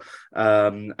ale,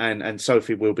 and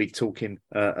Sophie will be talking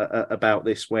about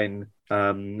this when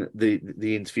the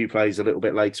interview plays a little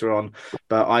bit later on.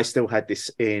 But I still had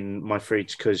this in my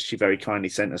fridge because she very kindly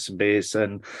sent us some beers,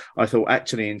 and I thought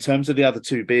actually in terms of the other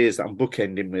two beers that I'm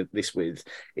bookending with,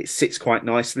 it sits quite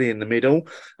nicely in the middle.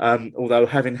 Although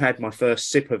having had my first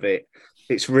sip of it,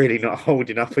 it's really not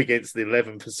holding up against the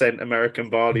 11% American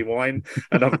barley wine,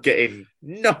 and I'm getting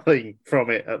nothing from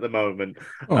it at the moment.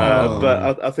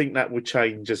 But I think that would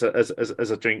change as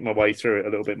I drink my way through it a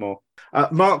little bit more.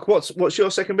 Mark, what's your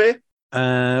second beer?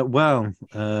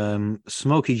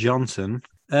 Smokey Johnson.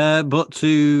 But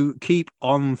to keep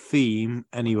on theme,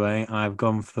 anyway, I've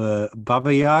gone for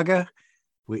Baba Yaga,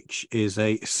 which is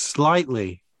a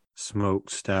slightly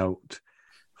smoked stout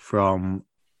from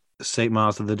St.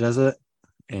 Mars of the Desert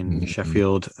in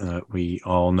Sheffield. We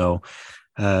all know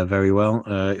very well.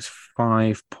 It's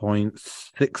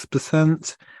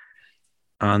 5.6%,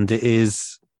 and it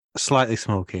is slightly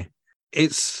smoky.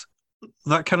 It's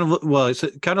that kind of it's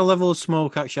a kind of level of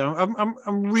smoke. Actually,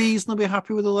 I'm reasonably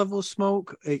happy with the level of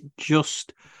smoke. It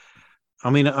just,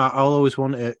 I'll always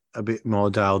want it a bit more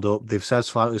dialed up. They've said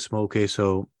slightly smoky,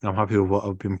 so I'm happy with what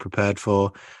I've been prepared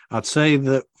for. I'd say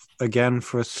that again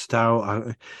for a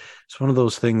stout, it's one of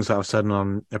those things that I've said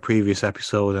on a previous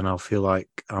episode, and I'll feel like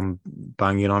I'm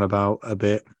banging on about a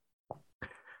bit.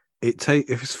 If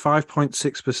it's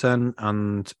 5.6%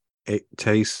 and it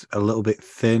tastes a little bit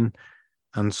thin,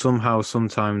 and somehow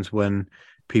sometimes when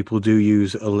people do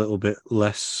use a little bit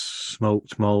less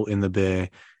smoked malt in the beer,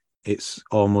 it's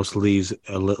almost leaves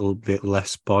a little bit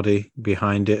less body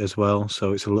behind it as well.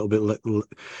 So it's a little bit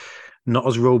not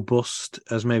as robust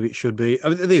as maybe it should be. I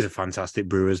mean, these are fantastic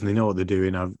brewers and they know what they're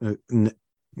doing. I've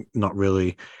can't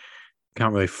really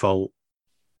fault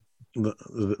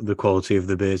the quality of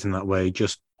the beers in that way.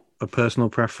 Just a personal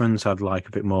preference. I'd like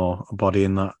a bit more body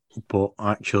in that, but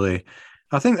actually,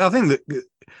 I think that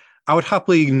I would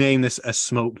happily name this a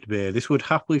smoked beer. This would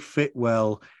happily fit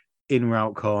well in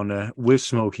Route Corner with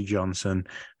Smokey Johnson.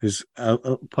 There's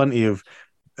plenty of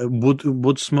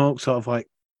wood smoke, sort of like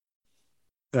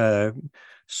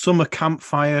summer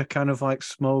campfire kind of like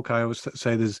smoke. I always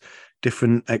say there's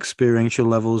different experiential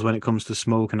levels when it comes to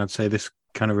smoke, and I'd say this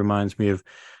kind of reminds me of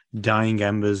dying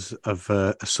embers of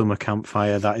a summer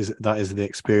campfire. That is the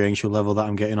experiential level that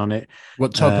I'm getting on it.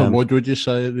 What type of wood would you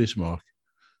say it is, Mark?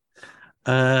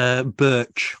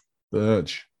 Birch.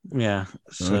 Yeah,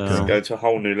 so okay. Go to a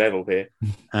whole new level here.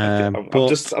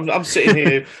 I'm sitting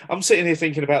here. I'm sitting here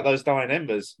thinking about those dying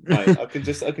embers, mate. I can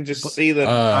just see them.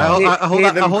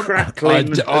 Hear them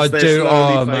crackling. I do.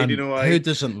 Oh man, fading away. who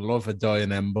doesn't love a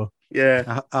dying ember?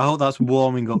 Yeah, I hope that's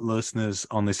warming up listeners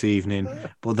on this evening.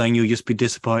 But then you'll just be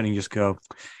disappointed and just go,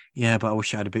 yeah, but I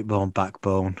wish I had a bit more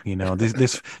backbone. You know,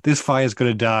 this fire's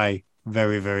gonna die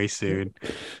very, very soon.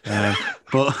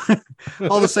 But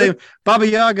all the same, Baba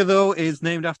Yaga, though, is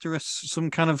named after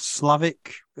some kind of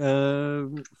Slavic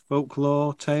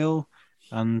folklore tale.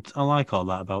 And I like all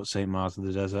that about St. Mars of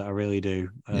the Desert. I really do.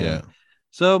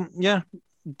 So, yeah,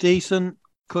 decent.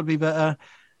 Could be better.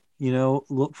 You know,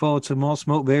 look forward to more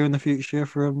smoked beer in the future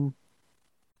from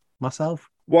myself.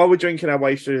 While we're drinking our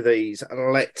way through these,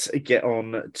 let's get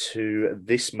on to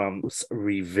this month's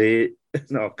Reverberations.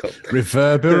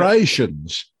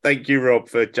 Thank you, Rob,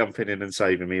 for jumping in and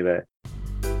saving me there.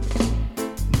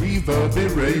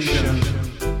 Reverberation.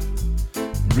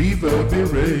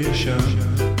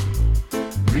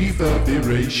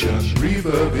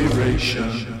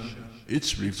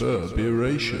 It's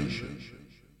reverberation.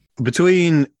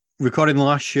 Between recording the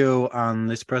last show and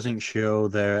this present show,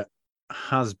 there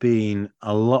has been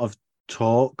a lot of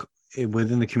talk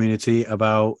within the community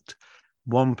about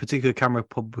one particular camera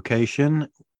publication,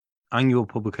 annual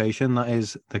publication, that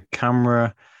is the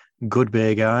Camera Good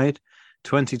Beer Guide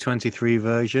 2023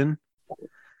 version.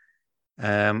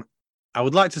 I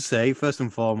would like to say, first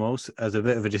and foremost, as a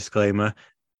bit of a disclaimer,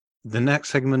 the next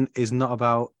segment is not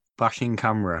about bashing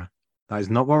camera. That is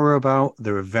not what we're about.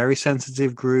 They're a very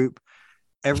sensitive group.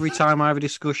 Every time I have a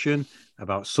discussion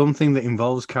about something that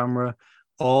involves camera,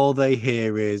 all they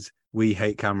hear is, we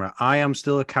hate camera. I am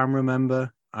still a camera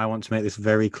member. I want to make this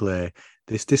very clear.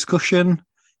 This discussion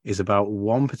is about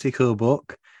one particular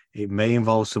book. It may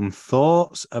involve some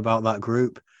thoughts about that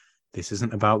group. This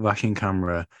isn't about bashing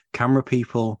camera. Camera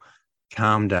people,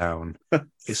 calm down.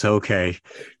 It's okay.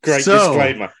 Great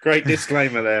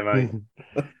disclaimer there, mate.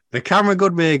 The Camera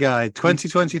Good Beer Guide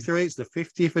 2023. It's the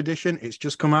 50th edition. It's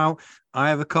just come out. I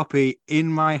have a copy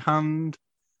in my hand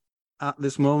at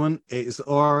this moment. It's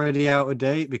already out of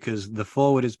date because the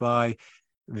forward is by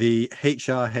the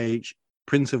HRH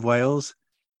Prince of Wales,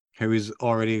 who is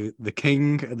already the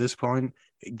king at this point.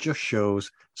 It just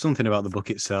shows something about the book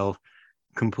itself,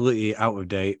 completely out of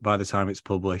date by the time it's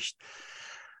published.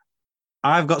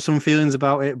 I've got some feelings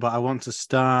about it, but I want to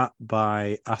start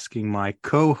by asking my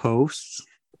co-hosts,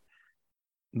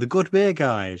 the Good Beer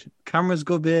Guide, Cameron's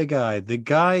Good Beer Guide, the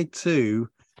guide to,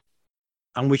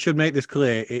 and we should make this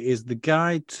clear, it is the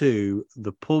guide to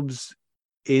the pubs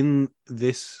in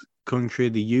this country,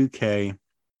 the UK,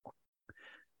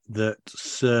 that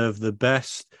serve the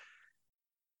best,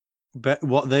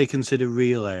 what they consider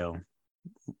real ale,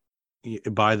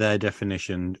 by their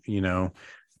definition,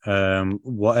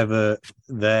 whatever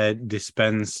their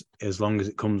dispense, as long as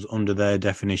it comes under their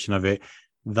definition of it,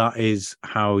 that is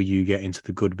how you get into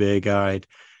the Good Beer Guide.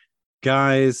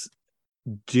 Guys,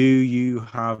 do you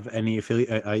have any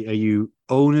affiliate? Are you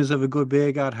owners of a Good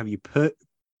Beer Guide? Have you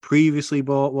previously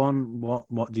bought one?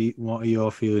 What are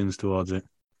your feelings towards it?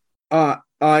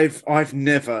 I've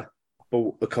never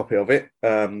bought a copy of it.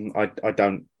 I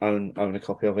don't own a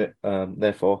copy of it.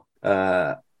 Therefore,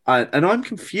 and I'm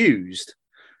confused.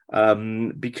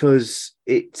 Because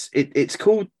it's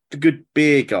called the Good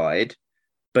Beer Guide,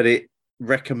 but it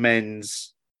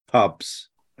recommends pubs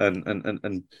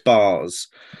and bars.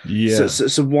 Yeah.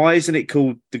 So why isn't it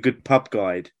called the Good Pub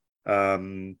Guide?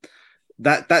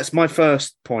 That's my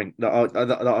first point that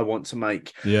I want to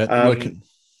make. Yeah.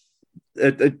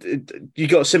 You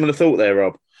got a similar thought there,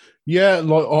 Rob? Yeah,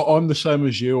 like I'm the same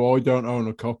as you. I don't own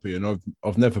a copy, and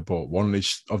I've never bought one.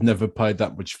 I've never paid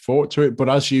that much thought to it. But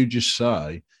as you just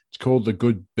say, it's called the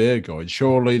Good Beer Guide.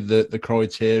 Surely the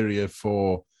criteria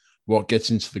for what gets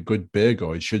into the Good Beer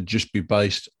Guide should just be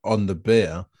based on the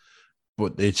beer.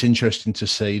 But it's interesting to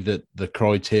see that the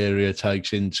criteria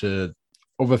takes into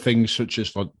other things such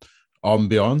as like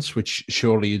ambiance, which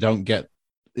surely you don't get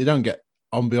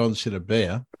ambiance in a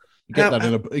beer. You get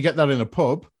that in a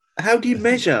pub. How do you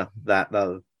measure that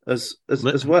though? As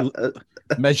well,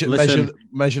 measure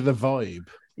the vibe.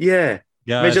 Yeah,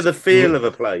 guys, measure the feel of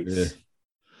a place. Yeah.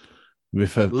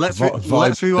 With a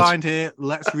let's rewind here.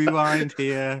 Let's rewind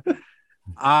here.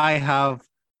 I have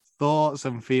thoughts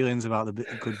and feelings about the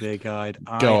Good Beer Guide.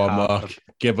 Go on, Mark.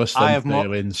 Give us some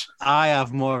feelings. I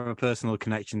have more of a personal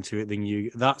connection to it than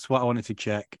you. That's what I wanted to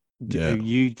check. Yeah.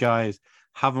 You guys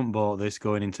haven't bought this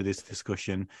going into this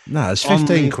discussion. Nah, it's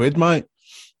 15 quid, mate.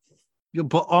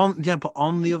 But on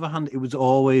the other hand, it was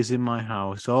always in my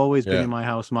house. Always been in my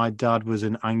house. My dad was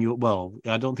an annual. Well,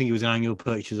 I don't think he was an annual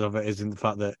purchase of it, as in the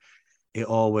fact that it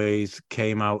always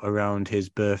came out around his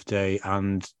birthday,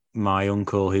 and my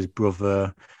uncle, his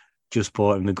brother, just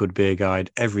bought him the Good Beer Guide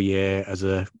every year as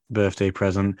a birthday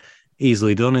present.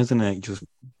 Easily done, isn't it? Just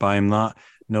buy him that,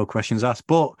 no questions asked.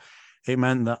 But it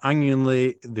meant that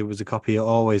annually there was a copy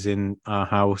always in our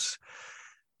house,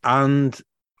 and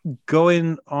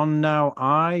going on now,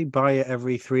 I buy it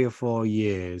every 3 or 4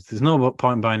 years. There's no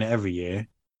point buying it every year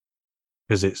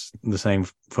because it's the same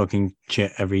fucking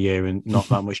shit every year and not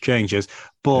that much changes.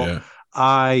 But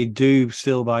I do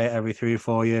still buy it every 3 or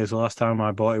 4 years. The last time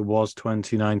I bought it was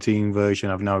 2019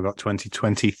 version. I've now got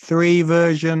 2023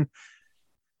 version.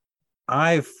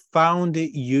 I've found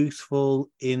it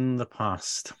useful in the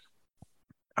past.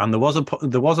 And there was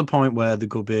a point where the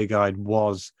Good Beer Guide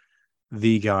was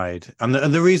the guide, and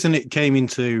the reason it came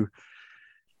into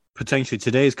potentially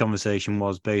today's conversation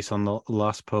was based on the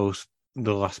last podcast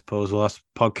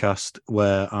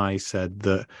where I said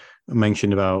that I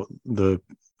mentioned about the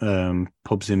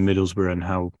pubs in Middlesbrough and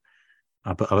how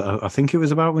I think it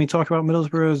was about when you talk about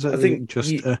Middlesbrough. I think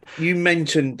you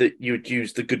mentioned that you would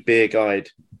use the Good Beer Guide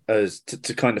as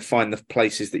to kind of find the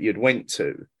places that you'd went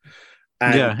to.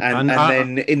 And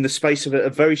then in the space of a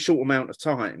very short amount of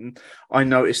time, I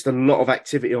noticed a lot of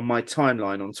activity on my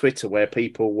timeline on Twitter where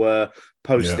people were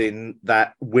posting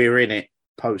that "We're in it"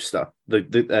 poster,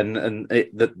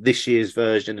 that this year's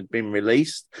version had been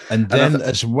released. And then,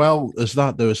 as well as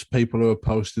that, there was people who were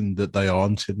posting that they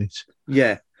aren't in it.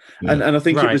 Yeah. And I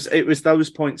think it was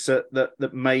those points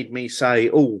that made me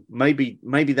say, oh, maybe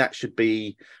that should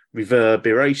be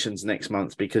reverberations next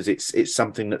month because it's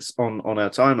something that's on our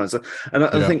timelines. And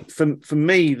I think for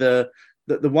me the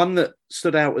one that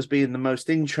stood out as being the most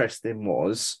interesting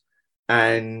was,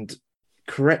 and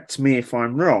correct me if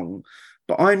I'm wrong,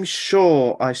 but I'm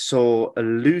sure I saw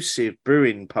Elusive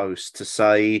Brewing post to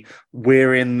say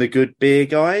we're in the Good Beer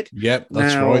Guide. Yep,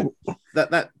 that's right.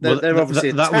 They're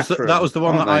obviously that was the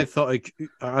one that I thought.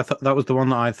 I thought that was the one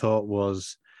that I thought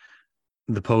was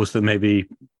the post that maybe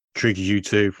triggered you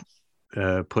to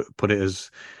put it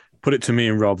to me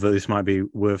and Rob that this might be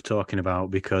worth talking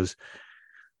about, because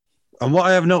And what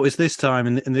I have noticed this time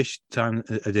in this time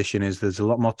edition is there's a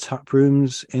lot more tap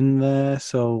rooms in there.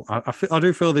 So I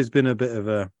do feel there's been a bit of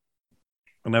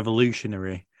an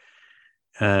evolutionary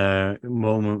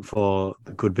moment for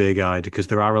the Good Beer Guide, because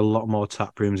there are a lot more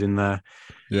tap rooms in there.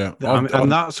 Yeah,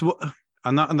 And that's what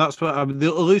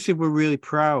the Elusive were really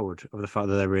proud of the fact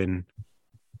that they're in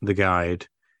the guide,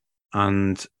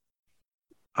 and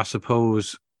I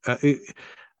suppose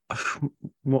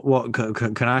what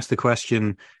can I ask the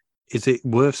question? Is it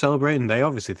worth celebrating? They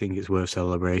obviously think it's worth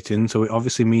celebrating, so it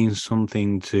obviously means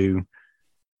something to.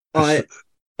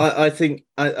 I think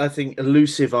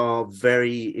Elusive are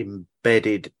very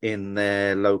embedded in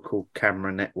their local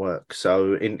camera network.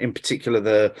 So in particular,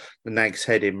 the Nag's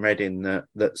Head in Reading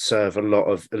that serve a lot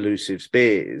of Elusive's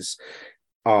beers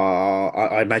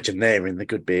are, I imagine they're in the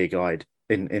Good Beer Guide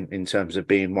in terms of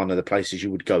being one of the places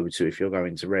you would go to if you're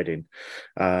going to Reading,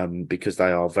 because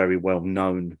they are very well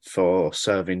known for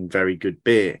serving very good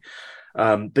beer.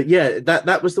 But yeah,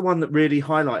 that was the one that really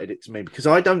highlighted it to me, because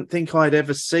I don't think I'd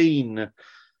ever seen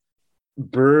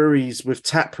breweries with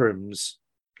tap rooms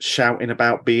shouting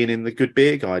about being in the Good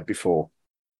Beer Guide before.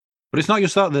 But it's not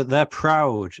just that they're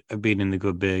proud of being in the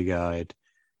Good Beer Guide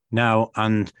now.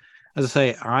 And as I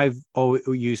say, I've always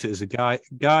used it as a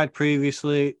guide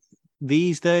previously.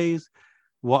 These days,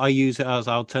 what I use it as,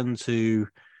 I'll tend to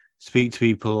speak to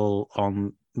people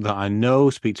on that I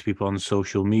know, speak to people on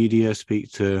social media,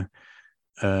 speak to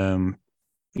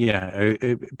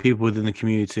people within the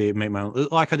community, make my own,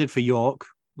 like I did for York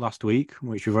last week,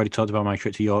 which we've already talked about, my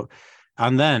trip to York.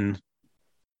 And then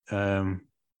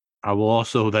I will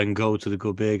also then go to the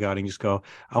Good Beer Guide and just go,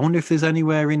 I wonder if there's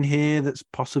anywhere in here that's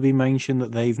possibly mentioned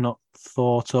that they've not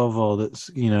thought of, or that's,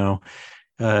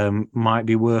 might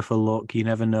be worth a look. You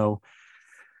never know.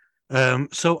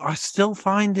 So I still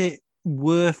find it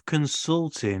worth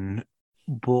consulting,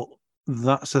 but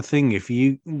that's the thing. If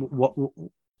you,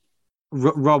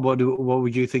 Rob, what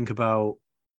would you think about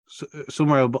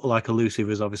somewhere like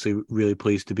Elusive? Is obviously really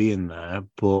pleased to be in there,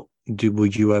 but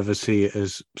would you ever see it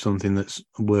as something that's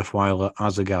worthwhile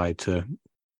as a guide to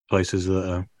places that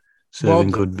are serving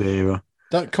good beer?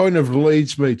 That kind of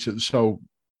leads me to, so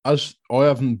as I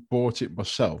haven't bought it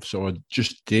myself, so I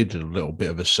just did a little bit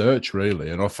of a search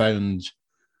really, and I found,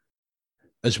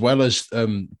 as well as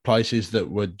places that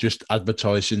were just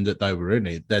advertising that they were in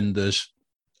it, then there's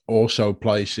also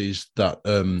places that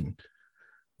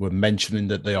were mentioning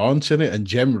that they aren't in it, and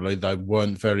generally they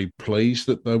weren't very pleased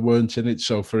that they weren't in it.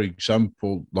 So, for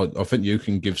example, like, I think you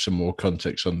can give some more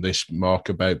context on this, Mark,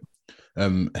 about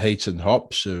Heaton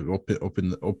Hops up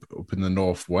in the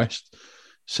northwest.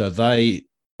 So they,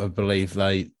 I believe,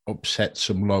 they upset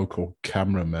some local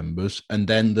camera members, and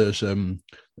then there's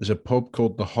a pub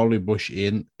called the Hollybush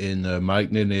Inn in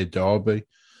Magney near Derby,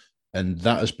 and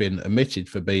that has been omitted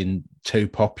for being too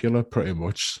popular. Pretty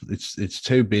much, it's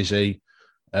too busy.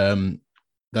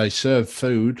 They serve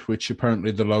food, which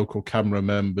apparently the local camera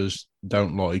members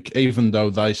don't like, even though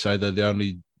they say that they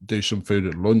only do some food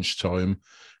at lunchtime,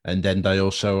 and then they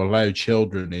also allow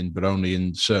children in, but only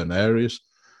in certain areas.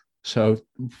 So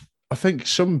I think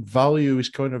some value is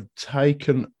kind of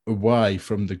taken away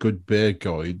from the Good Beer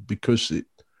Guide, because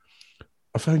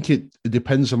I think it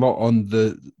depends a lot on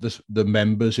the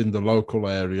members in the local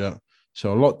area.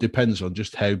 So a lot depends on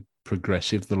just how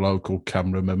progressive the local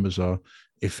camera members are.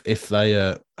 If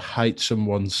they hate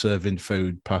someone serving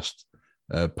food past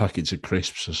packets of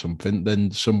crisps or something,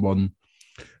 then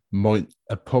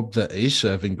a pub that is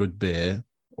serving good beer,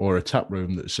 or a tap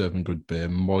room that's serving good beer,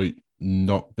 might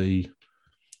not be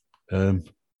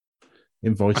invited.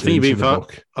 I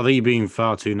think you're being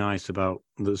far too nice about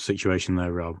the situation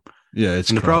there, Rob. Yeah,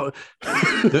 it's I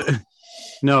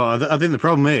think the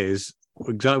problem is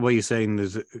exactly what you're saying.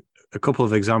 There's a couple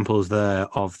of examples there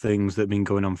of things that have been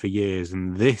going on for years,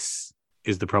 and this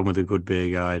is the problem with the Good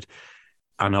Beer Guide,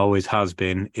 and always has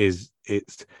been. It's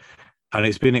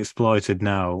been exploited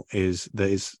now. Is that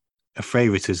it's a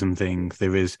favoritism thing.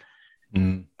 There is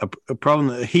a problem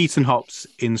that Heaton Hops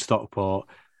in Stockport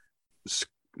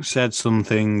said some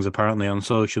things apparently on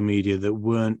social media that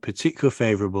weren't particularly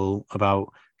favourable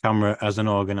about camera as an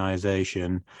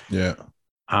organisation. Yeah,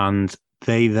 and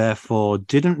they therefore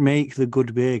didn't make the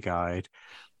Good Beer Guide.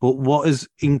 But what is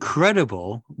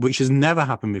incredible, which has never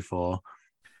happened before,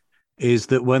 is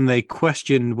that when they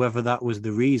questioned whether that was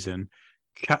the reason,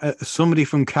 somebody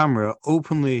from camera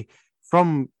openly,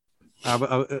 from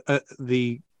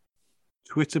the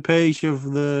Twitter page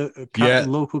of the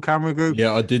local camera group,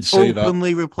 I did see that,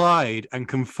 openly replied and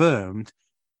confirmed,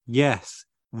 yes,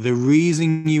 the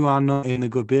reason you are not in the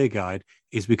Good Beer Guide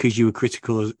is because you were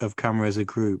critical of camera as a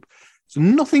group. So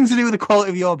nothing to do with the quality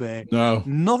of your beer. No.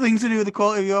 Nothing to do with the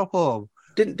quality of your pub.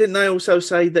 Didn't they also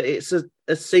say that it's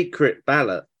a secret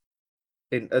ballot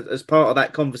as part of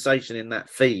that conversation in that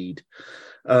feed?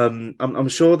 I'm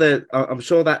sure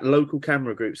that local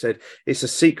camera group said it's a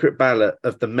secret ballot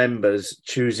of the members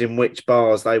choosing which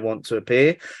bars they want to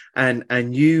appear,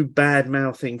 and you bad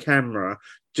mouthing camera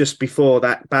just before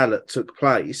that ballot took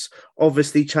place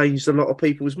obviously changed a lot of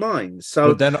people's minds. So,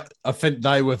 but then I think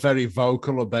they were very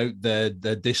vocal about their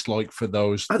dislike for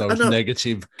those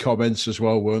negative comments as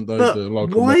well, weren't they? But the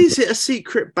local why members. is it a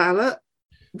secret ballot?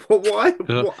 Why?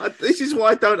 This is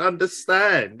what I don't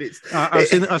understand. I've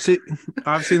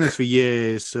seen this for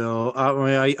years. So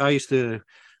I used to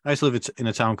live in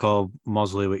a town called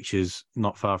Mosley, which is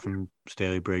not far from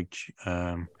Staley Bridge,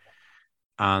 and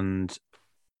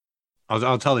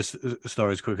I'll tell this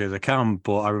story as quickly as I can.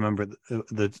 But I remember at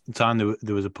the time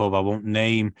there was a pub. I won't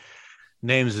name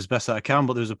names as best that I can,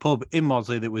 but there was a pub in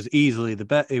Mosley that was easily the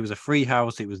best. It was a free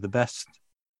house. It was the best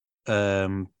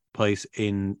place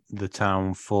in the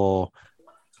town for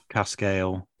cask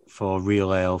ale, for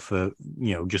real ale, for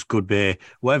just good beer,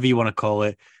 whatever you want to call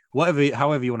it,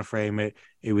 however you want to frame it.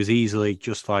 It was easily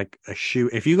just like a shoe.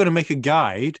 If you're going to make a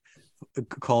guide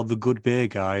called the Good Beer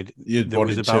Guide, You'd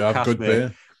want it to have good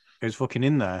beer. It was fucking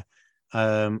in there,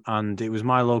 and it was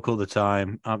my local at the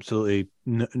time. Absolutely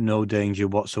no danger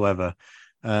whatsoever,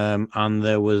 and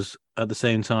there was at the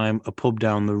same time a pub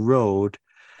down the road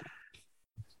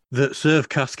that served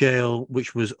cask ale,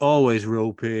 which was always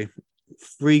ropey,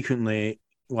 frequently.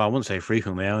 Well, I wouldn't say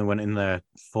frequently. I only went in there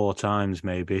 4 times,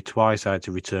 maybe. Twice I had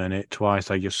to return it.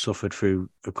 Twice I just suffered through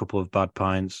a couple of bad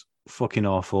pints. Fucking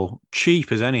awful.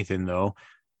 Cheap as anything, though.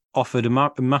 Offered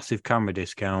a massive camera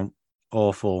discount.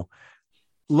 Awful.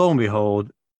 Lo and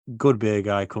behold, Good Beer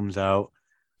Guy comes out.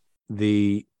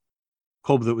 The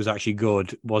pub that was actually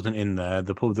good wasn't in there.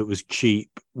 The pub that was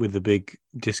cheap with the big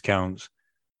discounts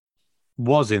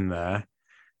was in there.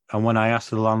 And when I asked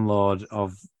the landlord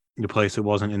of the place that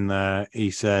wasn't in there,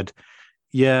 he said,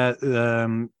 yeah,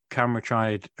 camera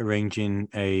tried arranging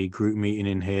a group meeting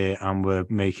in here and we're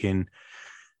making,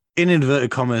 in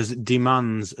inverted commas,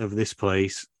 demands of this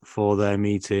place for their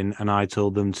meeting, and I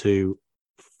told them to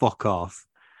fuck off.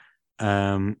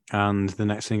 And the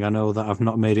next thing I know, that I've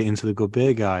not made it into the Good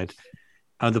Beer Guide.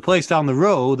 And the place down the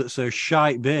road that serves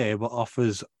shite beer but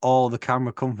offers all the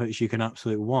camera comforts you can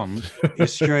absolutely want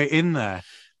is straight in there.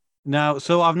 Now,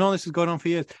 so I've known this is going on for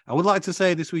years. I would like to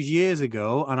say this was years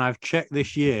ago, and I've checked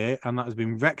this year, and that has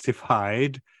been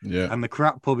rectified. Yeah. And the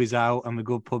crap pub is out, and the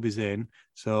good pub is in.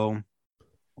 So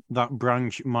that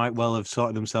branch might well have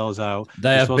sorted themselves out.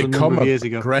 They have become a years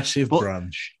ago. Progressive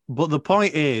branch. But the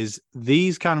point is,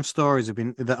 these kind of stories have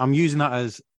been. That I'm using that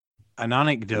as an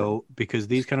anecdote because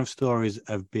these kind of stories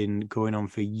have been going on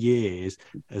for years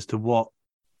as to what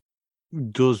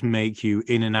does make you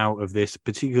in and out of this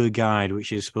particular guide,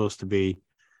 which is supposed to be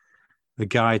the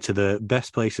guide to the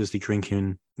best places to drink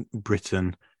in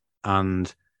Britain,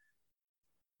 and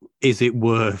is it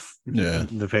worth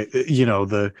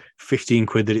the 15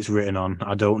 quid that it's written on?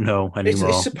 I don't know anymore.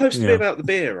 It's supposed to be about the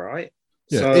beer, right?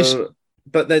 Yeah,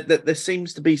 but there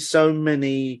seems to be so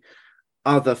many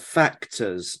other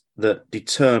factors that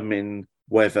determine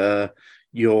whether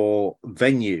your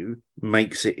venue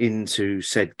makes it into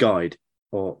said guide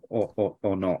or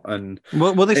not. And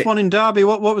well, this one in Derby,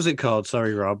 what was it called?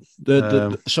 Sorry, Rob.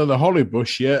 So the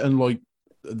Hollybush, yeah, and like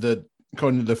the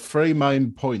kind of the 3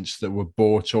 main points that were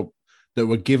brought up that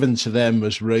were given to them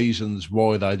as reasons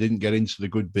why they didn't get into the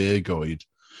Good Beer Guide.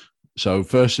 So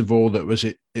first of all, it was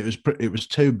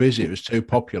too busy, it was too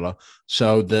popular.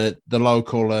 So the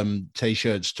local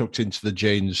t-shirts tucked into the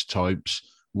jeans types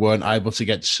weren't able to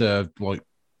get served like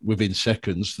within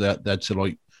seconds. They had to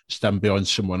like stand behind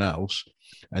someone else.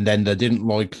 And then they didn't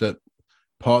like that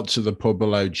parts of the pub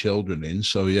allowed children in.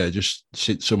 So yeah, just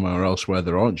sit somewhere else where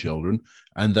there aren't children.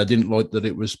 And they didn't like that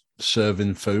it was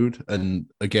serving food. And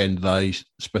again, they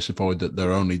specified that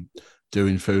they're only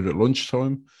doing food at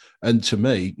lunchtime. And to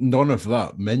me, none of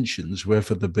that mentions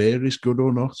whether the beer is good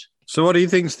or not. So what do you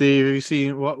think, Steve? Have you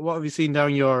seen what have you seen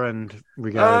down your end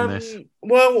regarding this?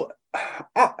 Well,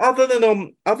 other than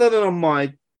on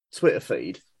my Twitter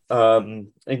feed,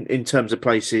 in terms of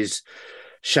places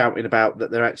shouting about that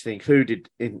they're actually included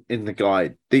in the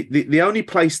guide, the only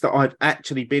place that I've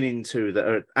actually been into that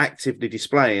are actively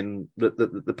displaying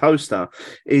the poster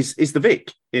is the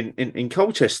Vic in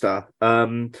Colchester. I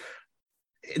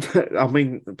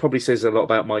mean, it probably says a lot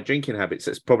about my drinking habits.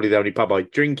 It's probably the only pub I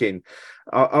drink in.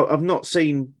 I've not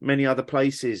seen many other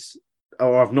places,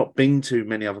 or I've not been to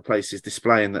many other places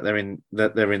displaying that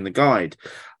they're in the guide.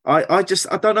 I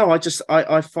don't know.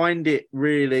 I find it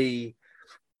really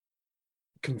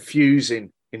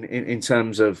confusing in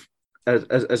terms of,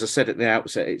 as I said at the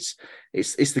outset,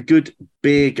 it's the good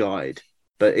beer guide,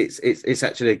 but it's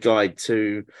actually a guide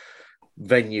to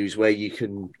venues where you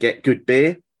can get good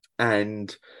beer,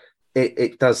 and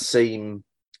it does seem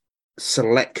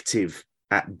selective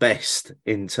at best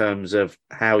in terms of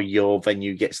how your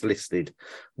venue gets listed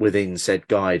within said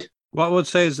guide. What I would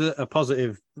say is a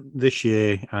positive this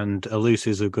year, and Eluse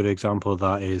is a good example of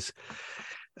that, is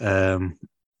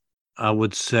I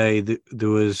would say that there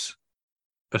was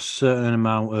a certain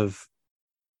amount of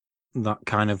that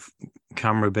kind of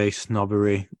camera-based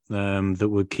snobbery that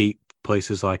would keep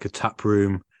places like a tap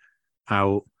room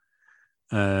out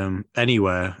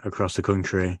anywhere across the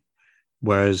country.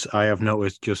 Whereas I have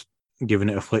noticed, just giving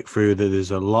it a flick through, that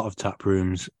there's a lot of tap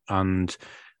rooms and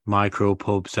micro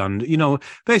pubs and,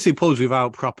 basically pubs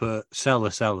without proper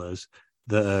cellars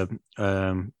that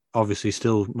are obviously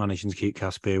still managing to keep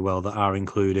cask beer well, that are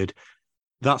included.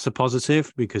 That's a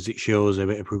positive because it shows a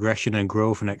bit of progression and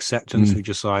growth and acceptance of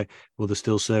just like, well, they're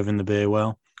still serving the beer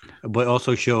well. But it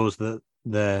also shows that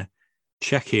they're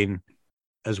checking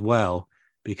as well,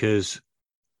 because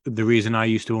the reason I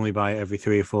used to only buy it every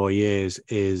 3 or 4 years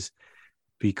is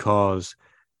because,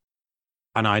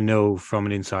 and I know from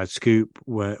an inside scoop,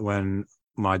 when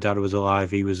my dad was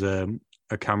alive, he was a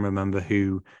camera member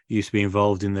who used to be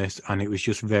involved in this, and it was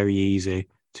just very easy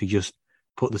to just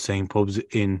put the same pubs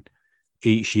in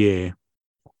each year.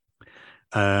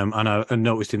 And I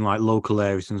noticed in like local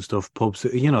areas and stuff, pubs,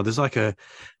 there's like a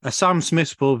Sam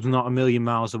Smith's pub's not a million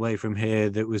miles away from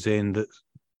here that was in that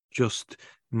just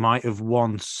might have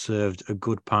once served a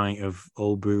good pint of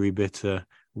Old Brewery bitter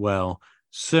well.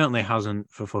 Certainly hasn't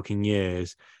for fucking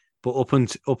years, but up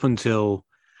until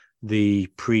the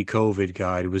pre-COVID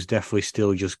guide was definitely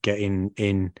still just getting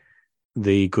in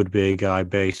the good beer guide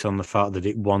based on the fact that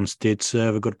it once did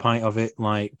serve a good pint of it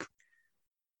like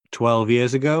 12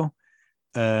 years ago.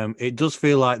 It does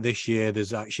feel like this year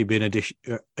there's actually been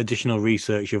additional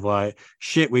research of like,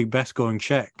 shit, we best go and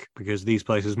check because these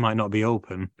places might not be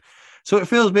open. So it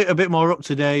feels a bit more up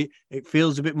to date. It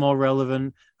feels a bit more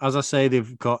relevant. As I say,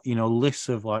 they've got, lists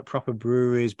of like proper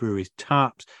breweries,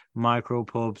 taps, micro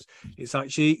pubs. It's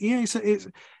actually,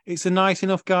 it's a nice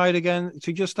enough guide again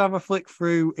to just have a flick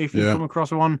through if you come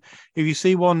across one. If you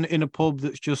see one in a pub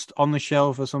that's just on the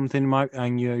shelf or something,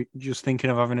 and you're just thinking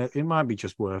of having it might be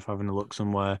just worth having a look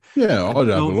somewhere. Yeah, I'd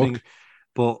have a look.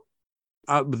 But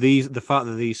the fact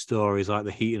that these stories, like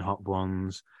the Heat and Hop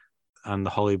ones and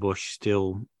the Hollybush,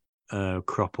 still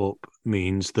crop up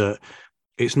means that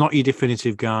it's not your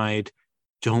definitive guide.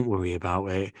 Don't worry about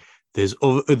it. There's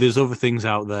other things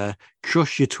out there.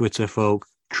 Trust your Twitter folk.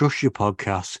 Trust your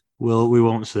podcasts. We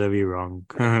won't serve you wrong.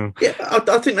 Yeah,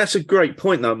 I think that's a great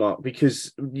point, though, Mark,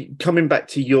 because coming back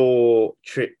to your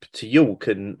trip to York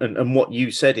and what you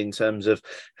said in terms of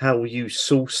how you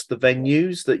sourced the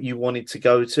venues that you wanted to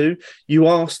go to, you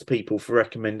asked people for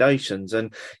recommendations.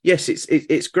 And yes,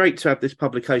 it's great to have this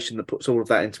publication that puts all of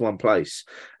that into one place.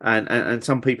 And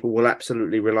some people will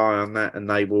absolutely rely on that, and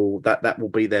that will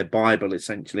be their Bible,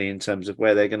 essentially, in terms of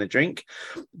where they're going to drink.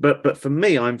 But for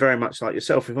me, I'm very much like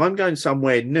yourself. If I'm going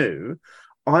somewhere new,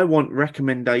 I want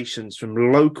recommendations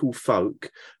from local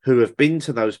folk who have been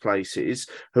to those places,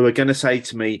 who are going to say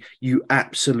to me, you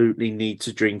absolutely need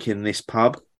to drink in this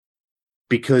pub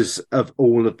because of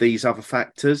all of these other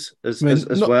factors as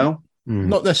well.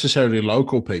 Not necessarily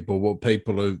local people,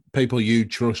 but people you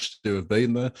trust who have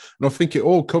been there. And I think it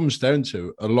all comes down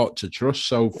to a lot to trust.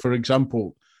 So, for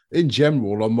example, in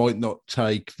general, I might not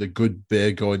take the good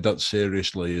beer guide that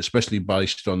seriously, especially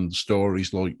based on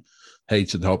stories like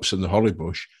Heat and Hops and the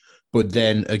Hollybush. But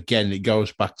then again, it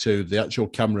goes back to the actual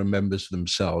camera members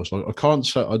themselves. Like, I can't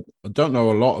say I don't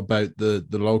know a lot about the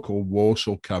local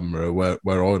Walsall camera where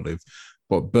I live,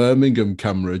 but Birmingham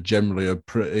camera generally a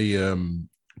pretty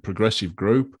progressive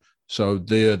group. So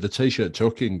the T-shirt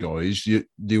tucking guys, you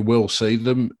will see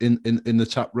them in the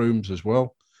tap rooms as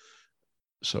well.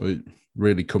 So it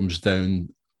really comes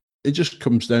down. It just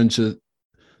comes down to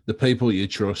the people you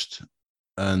trust,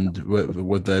 and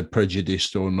whether they're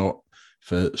prejudiced or not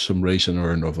for some reason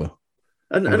or another.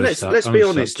 And let's be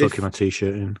honest. Tucking my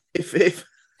T-shirt in.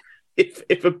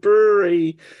 If a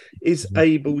brewery is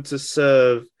able to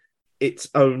serve its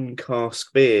own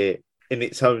cask beer in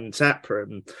its own tap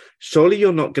room, surely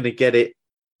you're not going to get it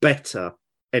better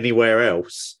anywhere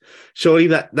else. Surely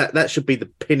that should be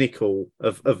the pinnacle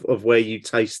of where you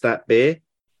taste that beer.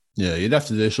 Yeah, you'd have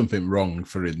to do something wrong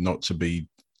for it not to be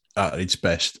at its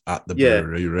best at the Yeah.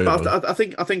 brewery. Really, But I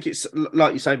think it's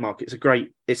like you say, Mark. It's a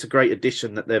great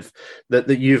addition that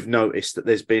that you've noticed that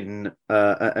there's been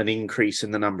an increase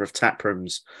in the number of tap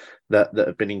rooms that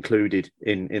have been included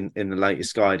in the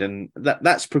latest guide, and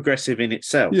that's progressive in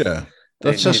itself. yeah,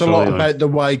 that says a absolutely. lot about the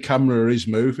way camera is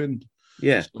moving.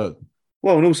 Yeah. So,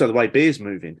 Well, and also the way beer's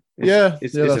moving. that's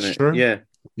isn't it? true. Yeah.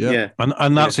 Yeah. Yeah.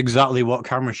 And that's exactly what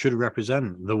camera should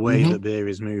represent, the way that beer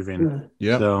is moving.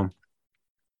 Yeah. So,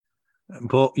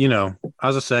 but, you know,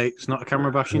 as I say, it's not a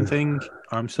camera bashing thing.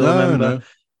 I'm still a member. No.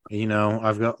 You know,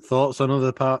 I've got thoughts on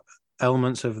other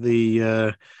elements of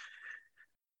the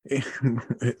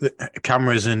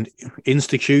cameras and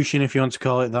institution, if you want to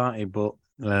call it that. But,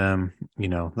 you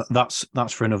know,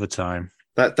 that's for another time.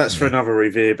 That's for another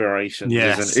reverberation,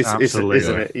 Yes, isn't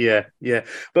it? Yeah.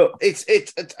 But it's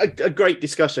a great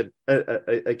discussion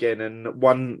again, and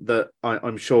one that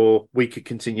I'm sure we could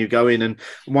continue going, and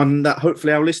one that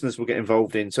hopefully our listeners will get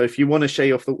involved in. So if you want to share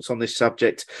your thoughts on this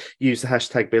subject, use the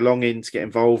hashtag belonging to get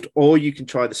involved, or you can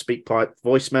try the SpeakPipe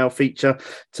voicemail feature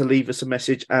to leave us a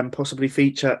message and possibly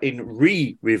feature in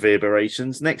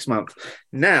reverberations next month.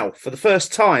 Now, for the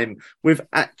first time, we've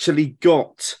actually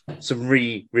got some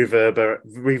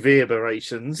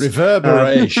reverberations.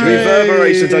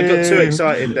 Reverberations. I got too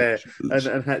excited there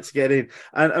and had to get in.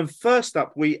 And first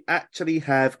up, we actually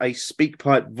have a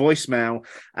SpeakPipe voicemail,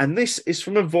 and this is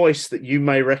from a voice that you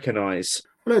may recognise.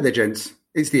 Hello there, gents.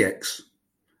 It's the X.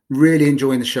 Really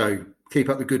enjoying the show. Keep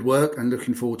up the good work and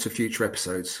looking forward to future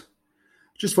episodes.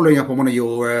 Just following up on one of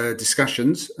your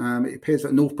discussions, it appears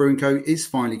that North Brewing Co. is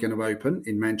finally going to open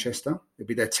in Manchester. It'll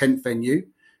be their 10th venue.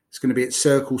 It's going to be at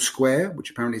Circle Square, which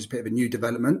apparently is a bit of a new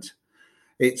development.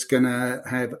 It's going to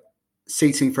have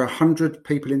seating for 100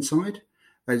 people inside,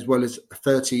 as well as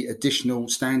 30 additional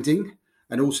standing.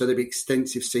 And also there'll be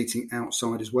extensive seating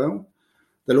outside as well.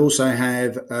 They'll also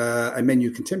have a menu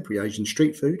of contemporary Asian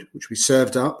street food, which will be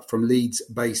served up from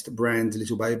Leeds-based brand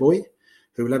Little Bay Boy,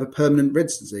 who will have a permanent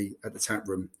residency at the tap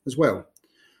room as well.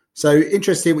 So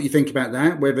interested to hear what you think about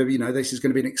that, whether, you know, this is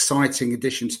going to be an exciting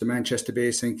addition to the Manchester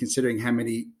beer scene, considering how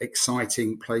many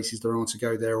exciting places there are to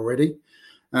go there already.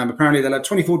 Apparently they'll have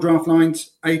 24 draft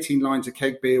lines, 18 lines of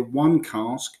keg beer, 1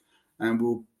 cask, and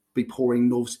we'll be pouring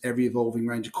North's ever-evolving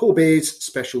range of core beers,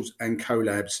 specials and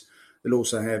collabs. They'll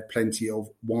also have plenty of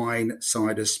wine,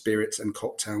 cider, spirits and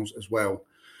cocktails as well.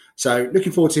 So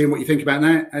looking forward to hearing what you think about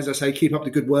that. As I say, keep up the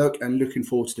good work and looking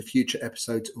forward to the future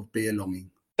episodes of Beer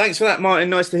Longing. Thanks for that, Martin.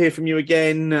 Nice to hear from you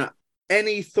again.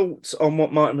 Any thoughts on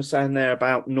what Martin was saying there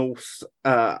about North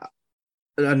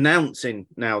announcing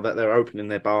now that they're opening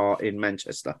their bar in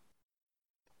Manchester?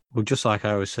 Well, just like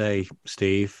I always say,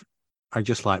 Steve, I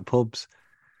just like pubs.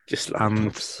 Just like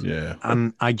pubs. Yeah.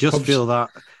 And I just Pubs. feel that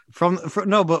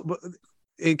but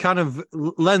it kind of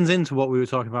lends into what we were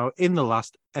talking about in the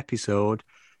last episode,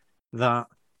 that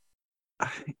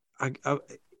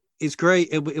it's great.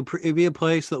 It'll be a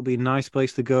place that'll be a nice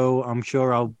place to go. I'm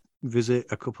sure I'll visit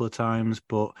a couple of times,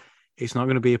 but it's not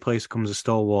going to be a place that comes a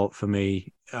stalwart for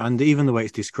me. And even the way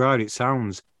it's described, it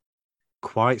sounds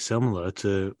quite similar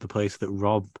to the place that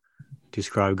Rob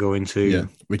described going to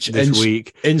which this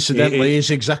week. Incidentally, is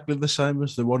exactly the same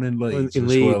as the one in Leeds.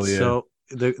 Well, yeah. So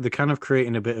they're kind of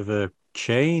creating a bit of a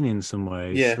chain in some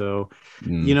ways. Yeah. So,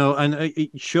 you know, and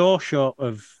short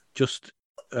of just,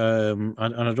 and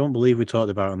I don't believe we talked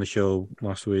about it on the show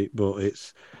last week, but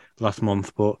it's last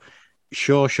month, but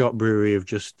Sure Shot Brewery have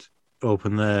just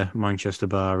opened their Manchester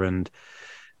bar, and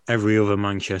every other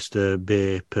Manchester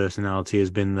beer personality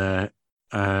has been there.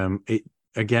 It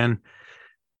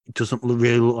doesn't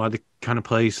really look like the kind of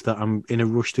place that I'm in a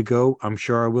rush to go. I'm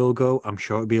sure I will go. I'm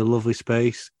sure it'll be a lovely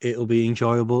space. It'll be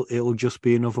enjoyable. It'll just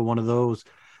be another one of those.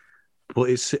 But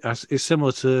it's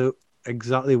similar to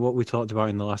exactly what we talked about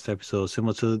in the last episode,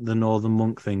 similar to the Northern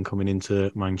Monk thing coming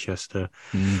into Manchester.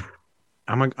 Am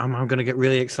I going to get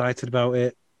really excited about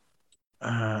it?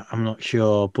 I'm not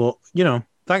sure. But, you know,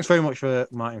 thanks very much for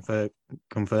Martin for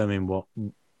confirming what...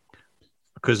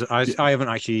 Because I haven't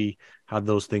actually had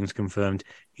those things confirmed.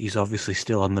 He's obviously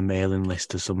still on the mailing list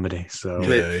to somebody. So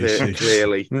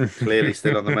Clearly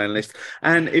still on the mailing list.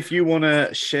 And if you want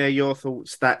to share your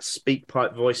thoughts, that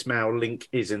SpeakPipe voicemail link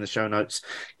is in the show notes.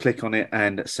 Click on it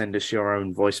and send us your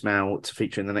own voicemail to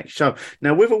feature in the next show.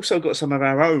 Now, we've also got some of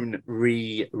our own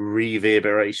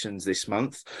reverberations this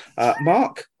month.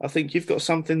 Mark, I think you've got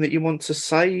something that you want to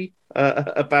say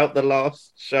about the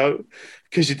last show,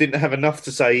 because you didn't have enough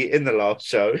to say in the last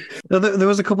show. There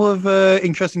was a couple of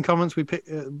interesting comments we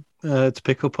to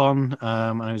pick up on,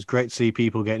 and it was great to see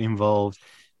people getting involved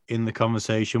in the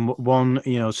conversation. One,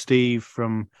 you know, Steve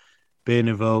from Beer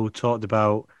Nouveau talked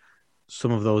about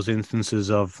some of those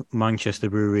instances of Manchester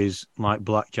breweries like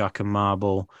Blackjack and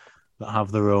Marble that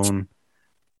have their own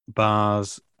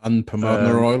bars. And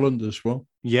Pomona Island as well.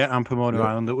 Yeah, and Pomona Yeah.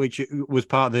 Island, which was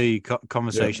part of the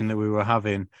conversation that we were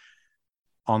having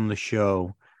on the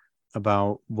show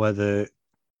about whether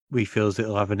we feels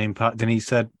it'll have an impact. And he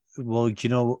said, well, do you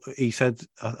know, he said...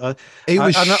 He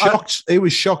was shocked. He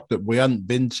was shocked that we hadn't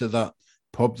been to that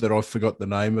pub that I forgot the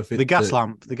name of it. The gas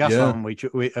lamp, which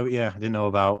I didn't know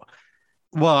about.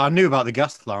 Well, I knew about the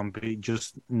gas lamp, but it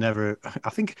just never. I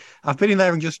think I've been in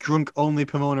there and just drunk only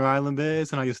Pomona Island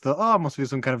beers, and I just thought, oh, it must be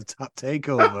some kind of tap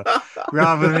takeover,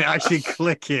 rather than it actually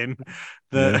clicking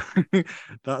that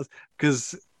that's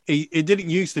because it didn't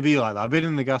used to be like that. I've been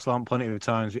in the gas lamp plenty of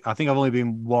times. I think I've only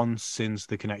been once since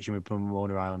the connection with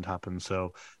Pomona Island happened,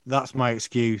 so that's my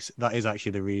excuse. That is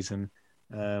actually the reason.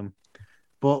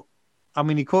 But I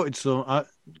mean, he quoted some. I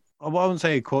wouldn't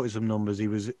say he quoted some numbers. He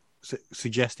was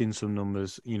suggesting some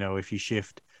numbers. You know, if you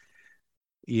shift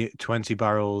 20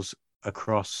 barrels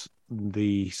across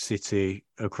the city,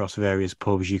 across various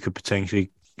pubs, you could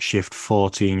potentially shift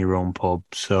 40 in your own pub.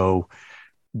 So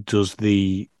does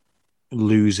the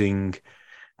losing,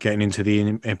 getting into the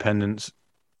independents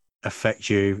affect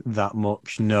you that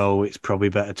much? No, it's probably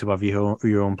better to have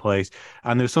your own place.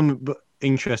 And there's some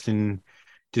interesting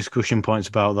discussion points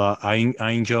about that. I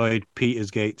enjoyed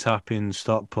Petersgate Tap in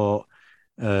Stockport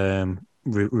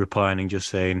replying and just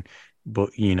saying,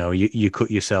 but you know, you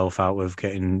cut yourself out of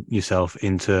getting yourself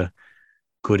into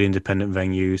good independent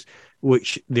venues,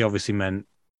 which they obviously meant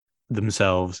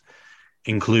themselves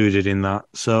included in that.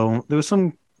 So there was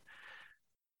some.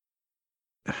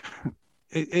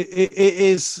 It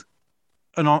is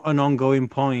an ongoing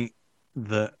point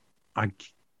that I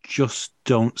just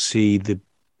don't see the.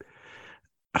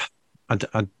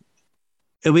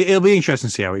 It'll be interesting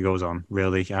to see how it goes on.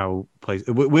 Really, how plays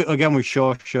again with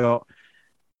Short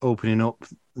opening up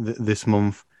this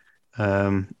month.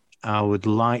 I would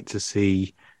like to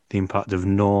see the impact of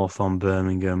North on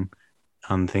Birmingham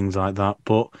and things like that,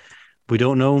 but we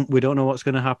don't know. We don't know what's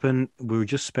going to happen. We were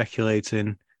just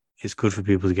speculating. It's good for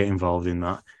people to get involved in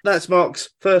that. That's Mark's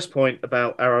first point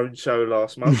about our own show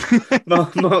last month.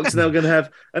 Mark's now going to have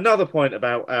another point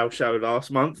about our show last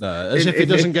month. As if he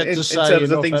doesn't get to say in terms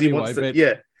of things anyway, he wants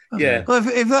to. Yeah. Well,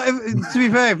 if to be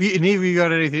fair, if neither of you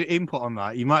got anything input on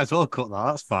that, you might as well cut that.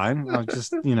 That's fine. I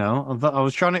just, I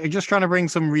was trying to bring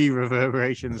some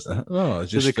reverberations to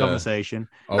the conversation.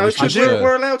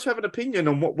 We're allowed to have an opinion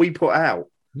on what we put out.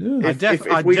 Yeah.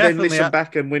 If we then listen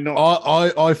back and we're not,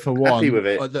 I for one, happy with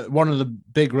it. One of the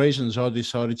big reasons I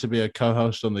decided to be a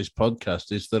co-host on this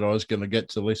podcast is that I was going to get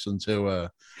to listen to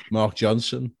Mark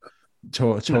Johnson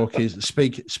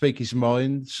speak his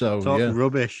mind. So talk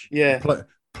rubbish. Yeah.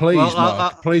 Please,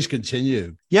 Mark, please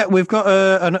continue. Yeah, we've got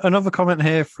another comment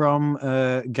here from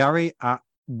Gary at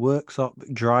Workshop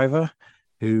Driver,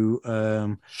 who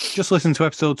just listened to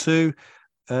episode 2.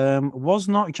 Was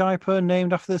not Jaipur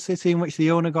named after the city in which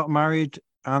the owner got married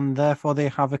and therefore they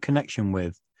have a connection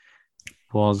with?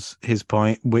 Was his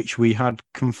point, which we had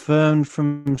confirmed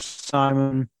from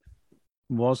Simon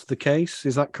was the case.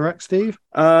 Is that correct, Steve?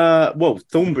 Well,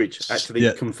 Thornbridge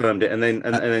actually confirmed it, and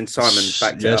then Simon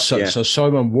backed it up. So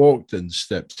Simon walked and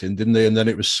stepped in, didn't they? And then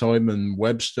it was Simon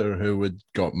Webster who had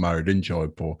got married in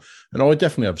Jaipur. And I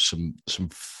definitely have some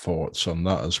thoughts on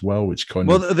that as well, which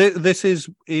this is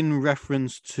in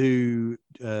reference to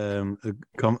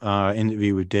our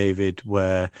interview with David,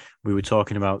 where we were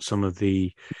talking about some of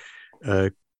the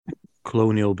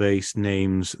colonial-based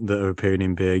names that are appearing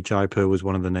in beer. Jaipur was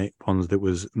one of the ones that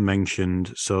was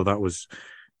mentioned, so that was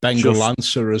Bengal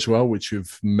Lancer as well, which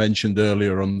you've mentioned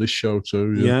earlier on this show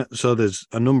too. Yeah, so there's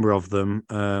a number of them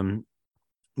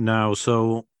now.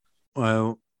 So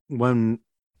we've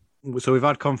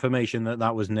had confirmation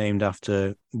that was named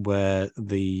after where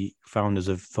the founders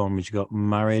of Thornbridge got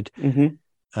married.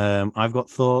 Mm-hmm. I've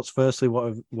got thoughts. Firstly,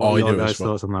 what are your guys'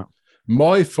 thoughts on that?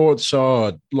 My thoughts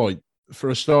are, like, for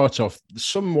a start off,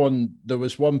 there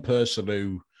was one person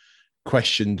who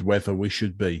questioned whether we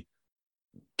should be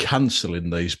cancelling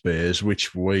these beers, which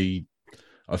I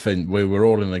think we were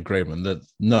all in agreement that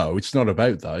no, it's not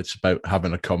about that. It's about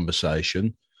having a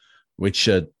conversation, which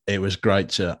it was great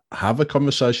to have a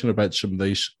conversation about some of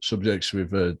these subjects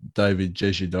with David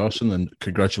J.G. Dawson, and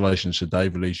congratulations to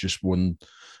David. He's just won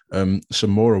some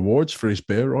more awards for his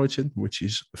beer writing, which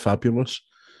is fabulous.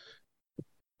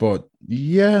 But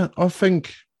yeah, I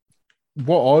think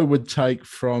what I would take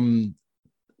from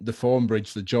the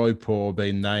Thornbridge, the Jaipur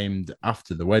being named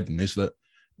after the wedding, is that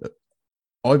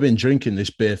I've been drinking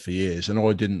this beer for years and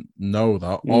I didn't know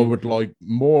that. I would like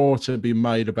more to be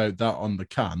made about that on the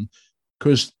can,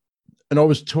 because And I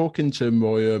was talking to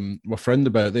my friend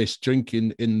about this,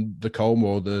 drinking in the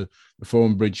Colmore, the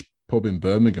Thornbridge pub in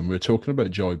Birmingham. We were talking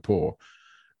about Jaipur,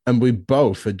 and we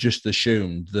both had just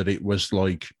assumed that it was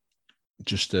like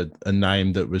just a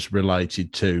name that was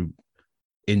related to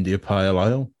India Pale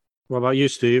Ale. What about you,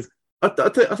 Steve? I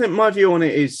think my view on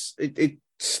it is it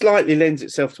slightly lends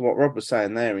itself to what Rob was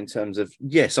saying there in terms of,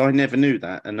 yes, I never knew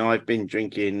that. And I've been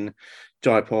drinking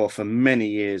Jaipur for many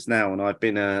years now, and I've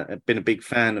been a big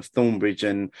fan of Thornbridge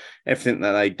and everything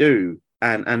that they do.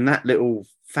 And that little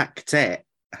factet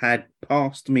had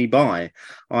passed me by.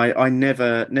 I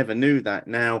never knew that.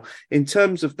 Now, in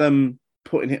terms of them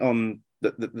putting it on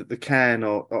the can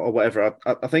or whatever,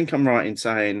 I think I'm right in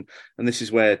saying, and this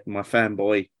is where my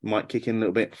fanboy might kick in a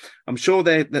little bit, I'm sure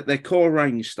their core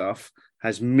range stuff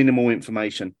has minimal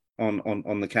information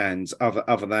on the cans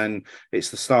other than it's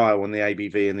the style and the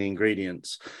ABV and the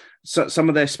ingredients. So some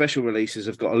of their special releases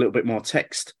have got a little bit more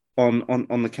text on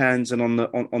the cans and on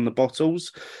the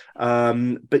bottles.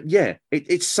 But yeah,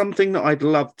 it's something that I'd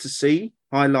love to see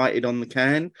highlighted on the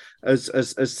can as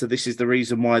to this is the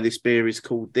reason why this beer is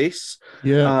called this.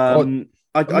 Yeah.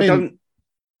 I don't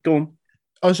go on.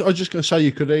 I was just going to say,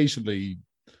 you could easily,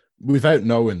 without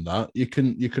knowing that, you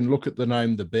can look at the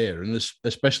name of the beer, and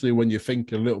especially when you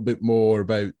think a little bit more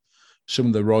about some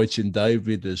of the writing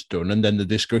David has done, and then the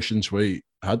discussions we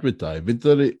had with David,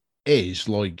 that it is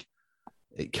like,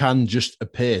 it can just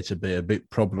appear to be a bit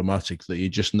problematic that you're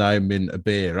just naming a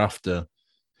beer after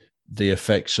the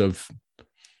effects of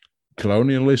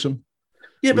colonialism.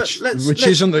 Yeah, which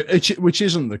isn't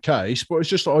the case, but it's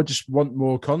just I just want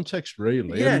more context,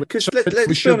 really. Yeah, because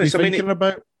let's be honest.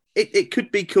 About it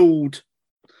could be called,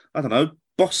 I don't know,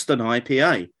 Boston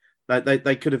IPA.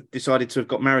 They could have decided to have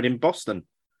got married in Boston,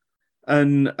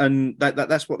 and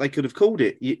that's what they could have called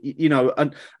it. You know,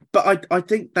 but I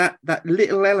think that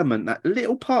little element, that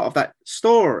little part of that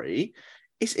story,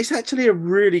 it's actually a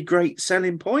really great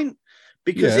selling point,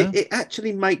 because it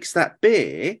actually makes that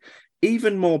beer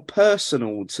even more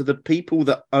personal to the people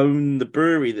that own the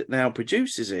brewery that now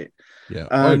produces it. Yeah,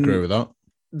 I agree with that.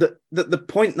 The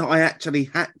point that I actually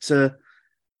had to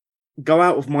go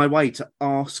out of my way to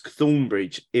ask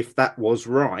Thornbridge if that was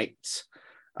right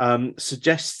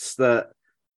suggests that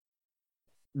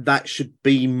should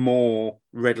be more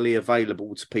readily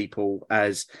available to people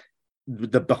as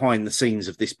the behind the scenes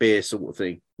of this beer sort of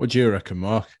thing. What do you reckon,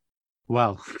 Mark?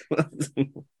 Well,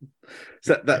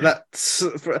 so that's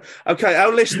okay.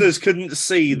 Our listeners couldn't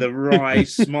see the wry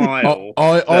smile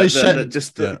that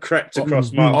just crept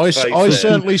across Mark's face. I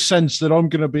certainly sense that I'm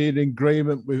going to be in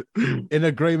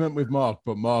agreement with Mark,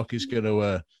 but Mark is going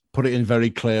to put it in very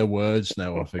clear words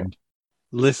now, I think.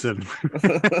 Listen.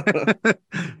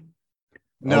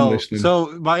 No,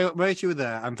 so my issue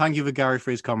there, and thank you for Gary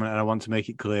for his comment, and I want to make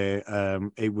it clear,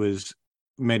 it was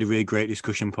made a really great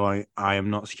discussion point. I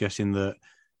am not suggesting that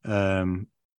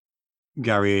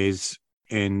Gary is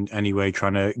in any way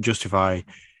trying to justify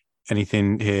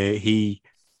anything here. He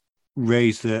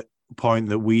raised the point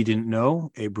that we didn't know.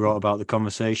 It brought about the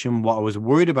conversation. What I was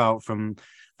worried about from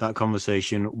that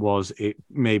conversation was it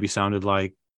maybe sounded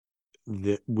like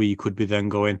that we could be then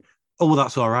going, oh, well,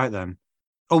 that's all right then.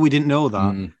 Oh, we didn't know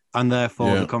that. And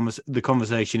therefore the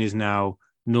conversation is now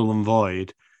null and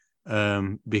void.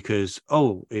 Because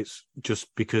it's just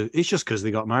because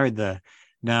they got married there.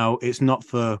 Now it's not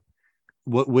for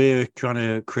what we're trying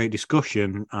to create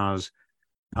discussion as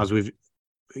we've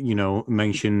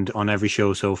mentioned on every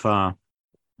show so far,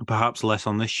 perhaps less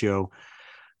on this show,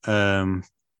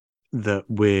 that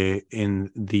we're in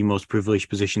the most privileged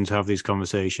position to have these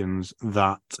conversations,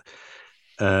 that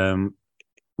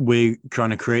we're trying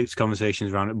to create these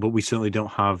conversations around it, but we certainly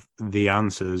don't have the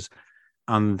answers.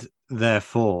 And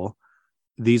therefore,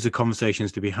 these are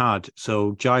conversations to be had.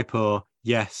 So Jaipur,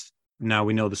 yes, now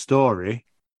we know the story.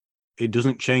 It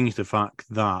doesn't change the fact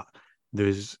that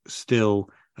there's still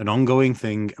an ongoing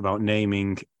thing about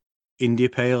naming India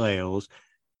Pale Ales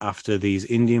after these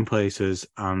Indian places,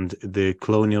 and the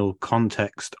colonial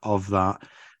context of that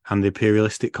and the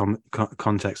imperialistic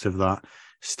context of that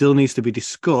still needs to be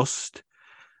discussed.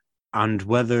 And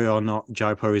whether or not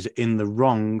Jaipur is in the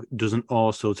wrong doesn't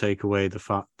also take away the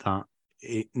fact that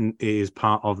it is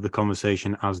part of the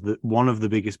conversation as one of the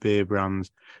biggest beer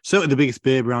brands, certainly the biggest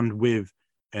beer brand with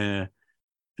a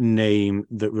name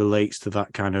that relates to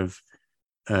that kind of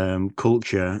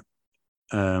culture.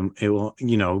 It will,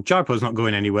 Jaipur's not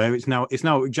going anywhere. It's now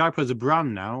Jaipur's a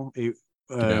brand now.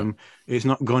 It's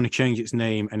not going to change its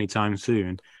name anytime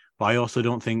soon. But I also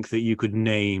don't think that you could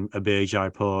name a beer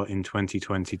Jaipur in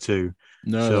 2022.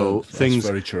 No, things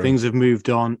have moved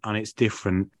on and it's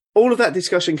different. all of that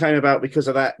discussion came about because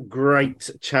of that great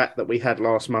chat that we had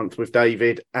last month with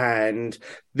David. And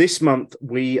this month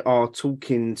we are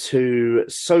talking to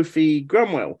Sophie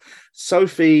Grunwell.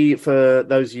 Sophie, for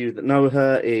those of you that know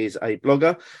her, is a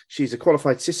blogger. She's a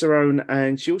qualified Cicerone,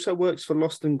 and she also works for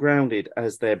Lost and Grounded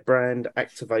as their brand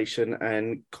activation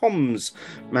and comms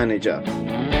manager.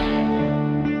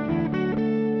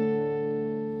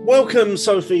 Welcome,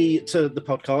 Sophie, to the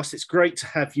podcast. It's great to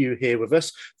have you here with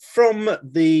us from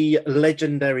the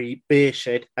legendary beer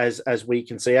shed, as we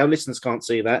can see. Our listeners can't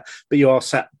see that, but you are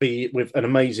sat with an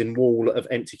amazing wall of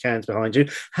empty cans behind you.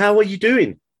 How are you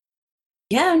doing?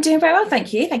 Yeah, I'm doing very well,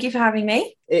 thank you. Thank you for having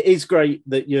me. It is great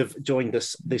that you've joined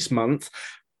us this month.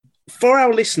 For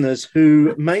our listeners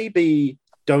who maybe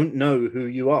don't know who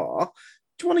you are,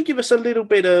 do you want to give us a little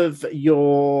bit of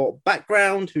your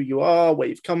background, who you are, where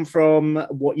you've come from,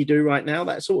 what you do right now,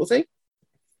 that sort of thing?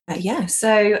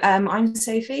 So I'm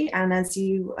Sophie, and as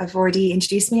you have already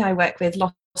introduced me, I work with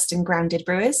Lost and Grounded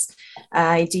Brewers.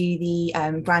 I do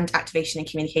the brand activation and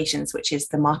communications, which is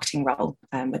the marketing role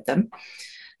with them,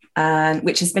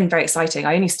 which has been very exciting.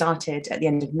 I only started at the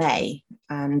end of May,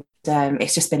 and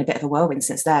it's just been a bit of a whirlwind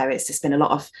since there. It's just been a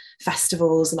lot of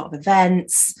festivals, a lot of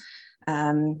events,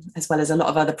 as well as a lot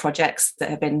of other projects that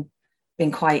have been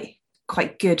quite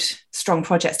good, strong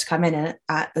projects to come in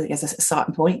at as a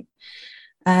starting point.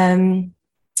 And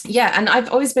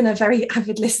I've always been a very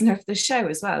avid listener of the show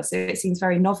as well, so it seems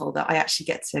very novel that I actually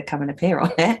get to come and appear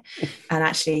on it and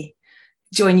actually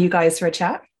join you guys for a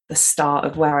chat. The start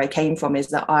of where I came from is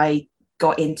that I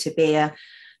got into beer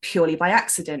purely by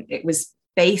accident. It was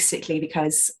basically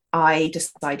because I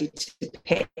decided to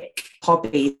pick a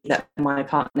hobby that my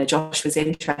partner Josh was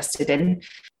interested in.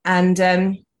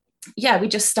 And we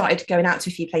just started going out to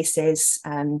a few places,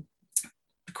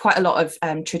 quite a lot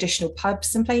of traditional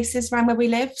pubs and places around where we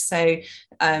live. So,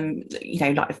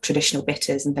 like traditional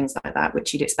bitters and things like that,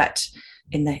 which you'd expect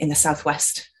in the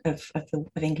southwest of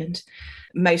England.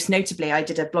 Most notably, I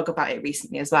did a blog about it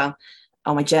recently as well.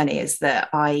 On my journey is that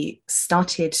I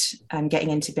started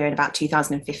getting into beer in about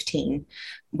 2015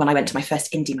 when I went to my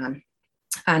first Indie Man.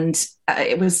 And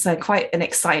it was quite an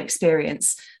exciting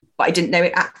experience, but I didn't know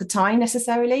it at the time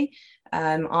necessarily.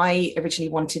 I originally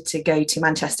wanted to go to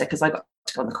Manchester because I got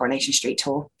to go on the Coronation Street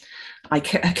tour. I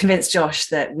convinced Josh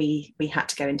that we had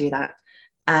to go and do that.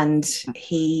 And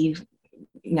he,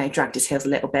 dragged his heels a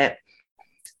little bit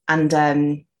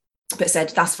and but said,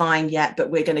 that's fine, yeah, but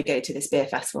we're going to go to this beer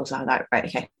festival. So I was like, right,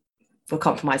 okay, we'll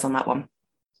compromise on that one.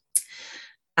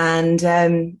 And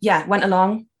went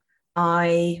along.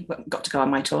 I got to go on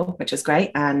my tour, which was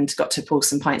great, and got to pour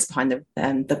some pints behind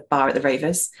the bar at the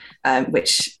Rovers,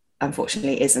 which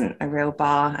unfortunately isn't a real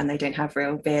bar, and they don't have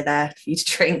real beer there for you to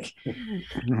drink.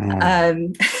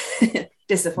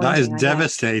 Disappointing. That is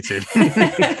devastating.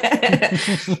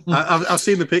 I've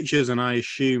seen the pictures, and I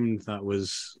assumed that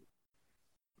was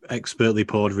expertly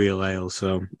poured real ale,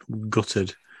 so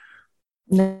gutted.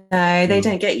 No, they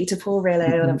don't get you to pour real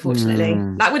ale, unfortunately.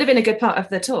 That would have been a good part of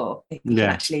the tour if you could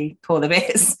actually pour the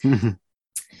beers.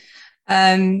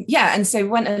 And so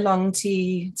went along to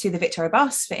the Victoria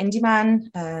Bus for Indie Man.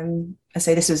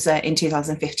 So this was in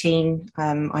 2015.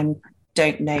 I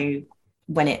don't know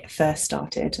when it first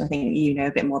started. I think you know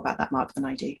a bit more about that, Mark, than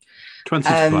I do.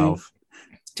 2012.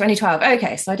 2012.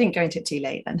 Okay, so I didn't go into it too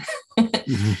late then.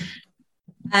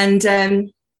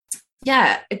 And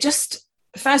just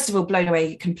first of all, blown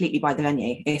away completely by the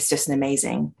venue. It's just an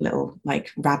amazing little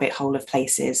rabbit hole of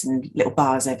places and little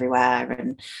bars everywhere.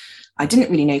 And I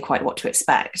didn't really know quite what to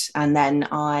expect. And then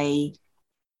I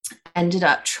ended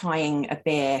up trying a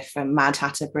beer from Mad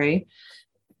Hatter Brew,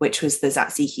 which was the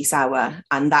Tzatziki Sour.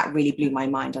 And that really blew my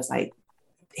mind. I was like,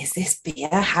 is this beer?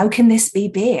 How can this be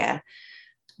beer?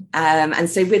 And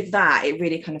so with that, it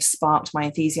really kind of sparked my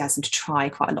enthusiasm to try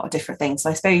quite a lot of different things.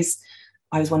 So I suppose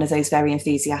I was one of those very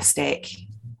enthusiastic,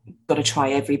 got to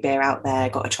try every beer out there,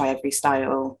 got to try every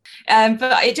style.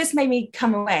 But it just made me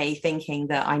come away thinking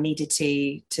that I needed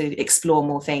to explore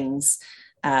more things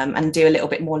and do a little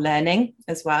bit more learning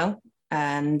as well.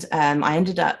 And I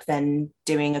ended up then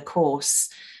doing a course,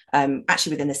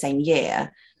 actually within the same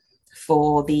year,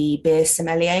 for the beer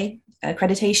sommelier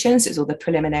accreditations. It was all the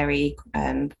preliminary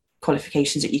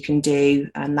qualifications that you can do,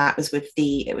 and that was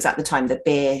it was at the time the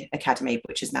Beer Academy,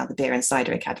 which is now the Beer and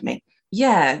Cider Academy.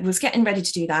 Was getting ready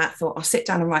to do that. Thought I'll sit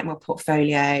down and write my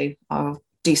portfolio, I'll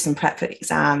do some prep for the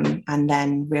exam, and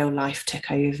then real life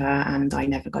took over and I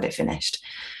never got it finished,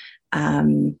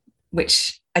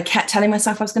 which I kept telling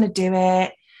myself I was going to do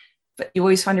it, but you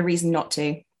always find a reason not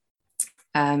to.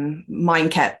 Mine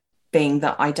kept being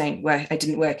that I didn't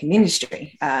work in the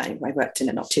industry. I worked in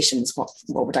an optician's. What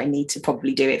would I need to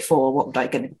probably do it for?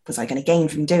 Was I going to gain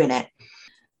from doing it?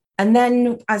 And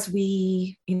then as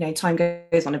time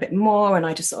goes on a bit more, and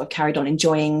I just sort of carried on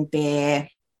enjoying beer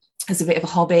as a bit of a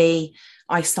hobby,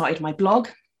 I started my blog,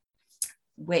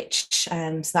 which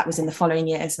so that was in the following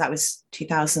year. So that was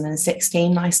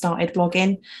 2016. I started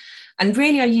blogging. And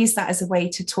really, I used that as a way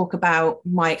to talk about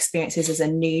my experiences as a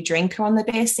new drinker on the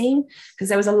beer scene, because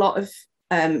there was a lot of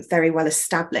very well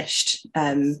established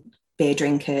beer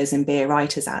drinkers and beer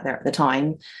writers out there at the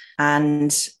time.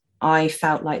 And I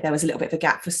felt like there was a little bit of a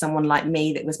gap for someone like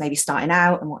me that was maybe starting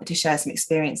out and wanted to share some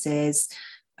experiences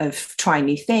of trying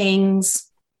new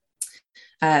things.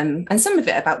 And some of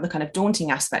it about the kind of daunting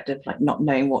aspect of like not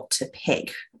knowing what to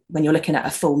pick when you're looking at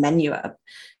a full menu at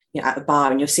a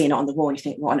bar and you're seeing it on the wall and you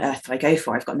think, what on earth do I go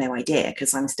for? I've got no idea,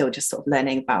 because I'm still just sort of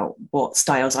learning about what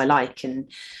styles I like, and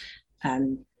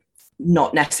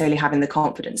not necessarily having the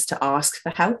confidence to ask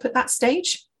for help at that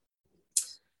stage.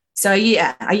 So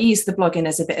yeah, I use the blogging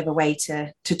as a bit of a way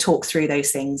to talk through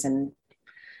those things, and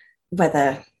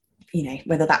whether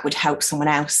that would help someone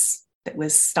else that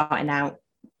was starting out.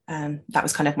 That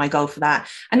was kind of my goal for that.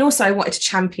 And also I wanted to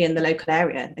champion the local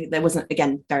area. There wasn't,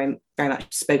 again, very, very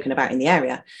much spoken about in the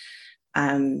area.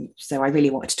 So I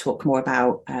really wanted to talk more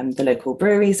about the local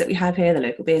breweries that we have here, the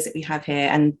local beers that we have here,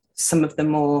 and some of the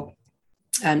more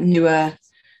newer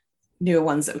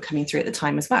ones that were coming through at the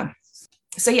time as well.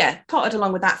 So yeah, potted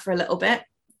along with that for a little bit.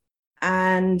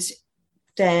 And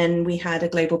then we had a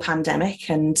global pandemic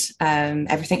and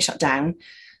everything shut down.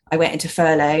 I went into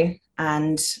furlough,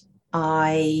 and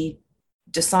I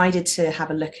decided to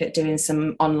have a look at doing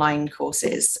some online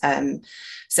courses.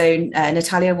 So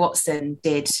Natalia Watson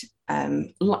did,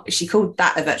 she called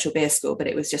that a virtual beer school, but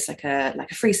it was just like a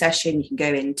free session you can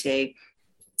go into.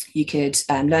 You could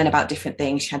learn about different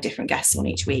things. She had different guests on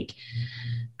each week.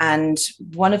 And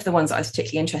one of the ones that I was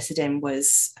particularly interested in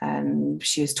was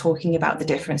she was talking about the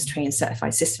difference between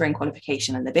certified cicerone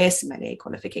qualification and the beer sommelier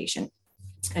qualification.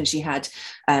 And she had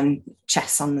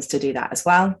chess sons to do that as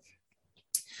well,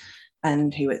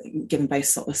 and who were given both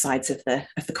sort of sides of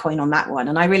the coin on that one.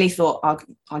 And I really thought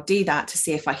I'll do that to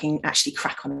see if I can actually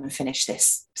crack on and finish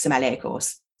this sommelier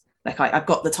course. Like I've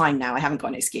got the time now. I haven't got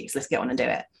an excuse. Let's get on and do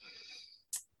it.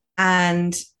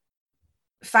 And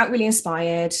felt really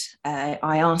inspired.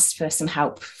 I asked for some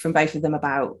help from both of them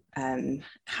about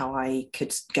how I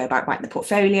could go about writing the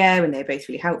portfolio, and they were both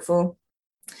really helpful.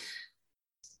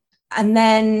 And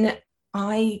then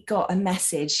I got a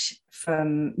message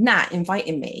from Nat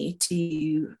inviting me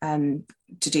to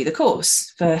do the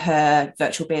course for her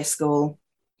virtual beer school,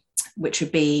 which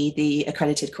would be the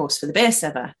accredited course for the beer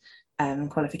server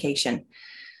qualification.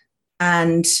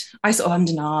 And I sort of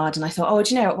ummed and I thought, oh,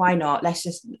 do you know what? Why not?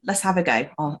 Let's have a go.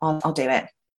 I'll do it.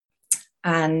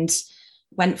 And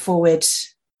went forward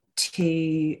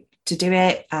to do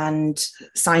it and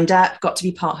signed up, got to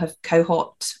be part of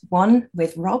cohort 1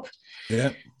 with Rob.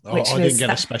 Yeah. I didn't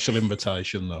get a special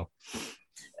invitation though.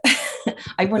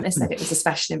 I wouldn't have said it was a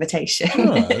special invitation.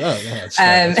 That's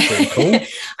pretty cool.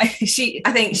 I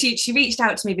think she reached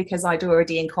out to me because I'd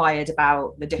already inquired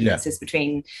about the differences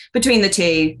between the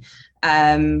two,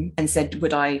 and said,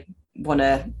 would I want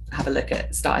to have a look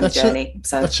at starting the journey?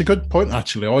 So that's a good point,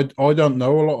 actually. I don't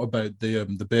know a lot about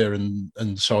the beer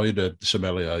and cider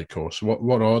sommelier course.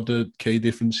 What are the key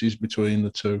differences between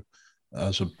the two,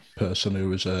 as a person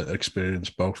who has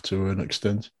experienced both to an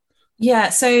extent? Yeah,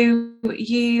 so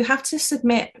you have to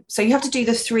submit. So you have to do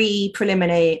the 3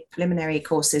 preliminary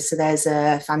courses. So there's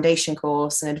a foundation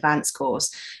course, an advanced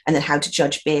course, and then how to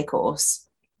judge beer course.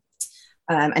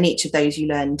 And each of those you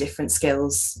learn different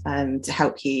skills to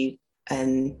help you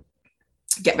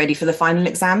get ready for the final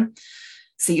exam.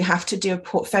 So you have to do a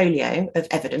portfolio of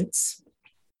evidence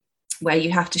where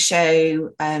you have to show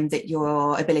that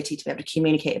your ability to be able to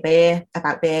communicate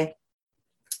about beer,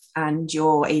 and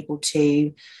you're able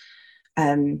to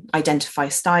identify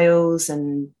styles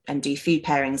and do food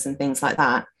pairings and things like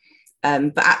that.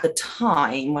 But at the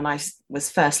time when I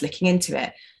was first looking into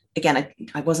it, again,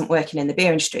 I wasn't working in the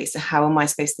beer industry. So how am I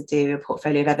supposed to do a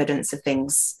portfolio of evidence of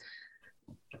things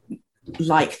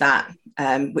like that?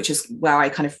 Which is where I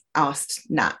kind of asked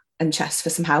Nat and Chess for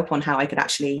some help on how I could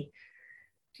actually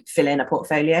fill in a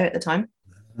portfolio at the time.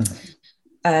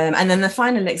 And then the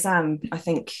final exam, I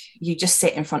think you just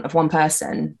sit in front of one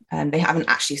person, and they haven't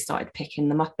actually started picking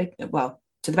them up. Well,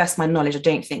 to the best of my knowledge, I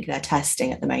don't think they're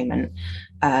testing at the moment,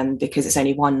 because it's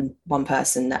only one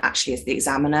person that actually is the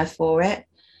examiner for it.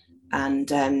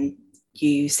 And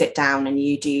you sit down and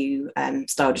you do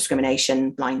style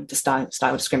discrimination, blind to style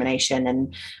discrimination,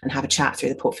 and have a chat through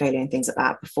the portfolio and things like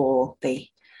that before they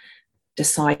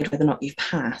decide whether or not you've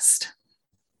passed.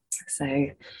 So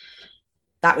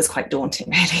that was quite daunting,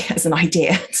 really, as an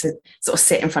idea, to sort of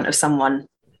sit in front of someone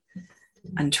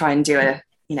and try and do a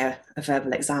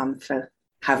verbal exam for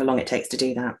however long it takes to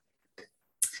do that.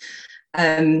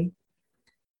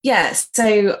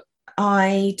 So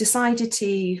I decided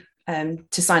to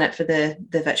sign up for the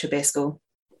virtual beer school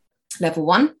level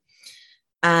 1,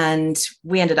 and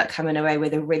we ended up coming away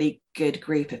with a really good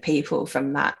group of people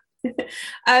from that.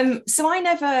 So I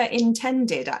never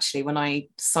intended, actually, when I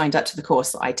signed up to the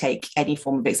course, that I take any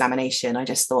form of examination. I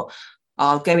just thought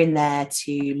I'll go in there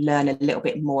to learn a little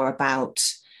bit more about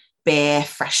beer,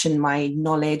 freshen my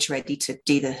knowledge, ready to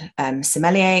do the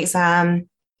sommelier exam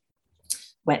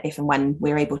if and when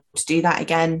we're able to do that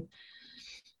again.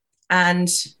 And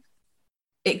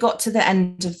it got to the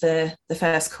end of the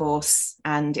first course,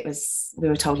 and we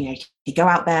were told, you go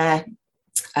out there,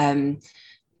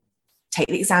 take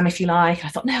the exam if you like. And I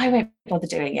thought, no, I won't bother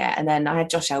doing it. And then I had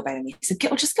Josh elbowing me. He said,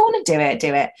 just go on and do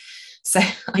it. So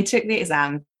I took the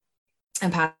exam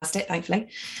and passed it, thankfully,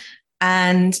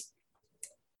 and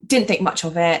didn't think much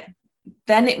of it.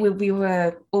 Then we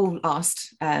were all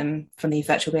asked from the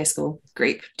virtual beer school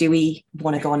group, do we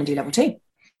want to go on and do level 2?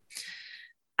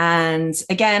 And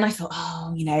again, I thought,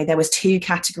 there was 2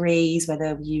 categories,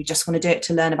 whether you just want to do it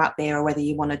to learn about beer or whether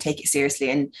you want to take it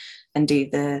seriously and do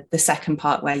the second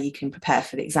part where you can prepare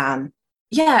for the exam.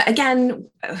 Yeah, again,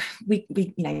 we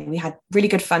had really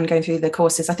good fun going through the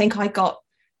courses. I think I got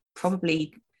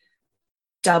probably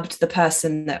dubbed the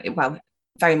person that,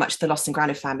 very much the Lost and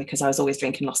Grounded fan, because I was always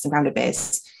drinking Lost and Grounded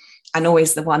beers, and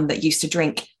always the one that used to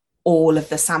drink all of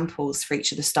the samples for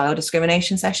each of the style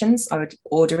discrimination sessions. I would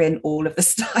order in all of the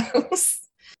styles.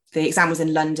 The exam was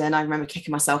in London. I remember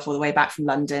kicking myself all the way back from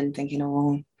London thinking,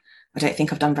 I don't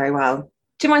think I've done very well.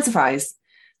 To my surprise,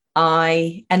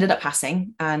 I ended up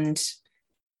passing, and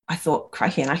I thought,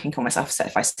 crikey, and I can call myself a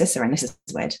certified Cicerone. This is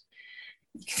weird.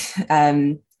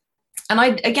 And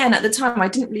again, at the time, I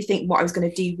didn't really think what I was going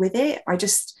to do with it. I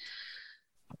just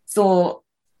thought,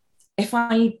 if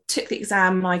I took the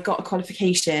exam and I got a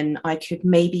qualification, I could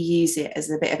maybe use it as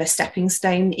a bit of a stepping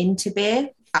stone into beer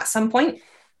at some point.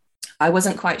 I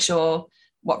wasn't quite sure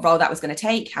what role that was going to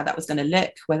take, how that was going to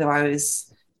look, whether I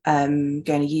was going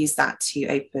to use that to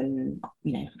open,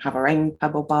 have our own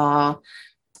pub or bar,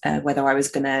 whether I was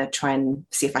going to try and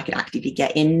see if I could actively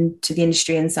get into the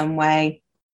industry in some way.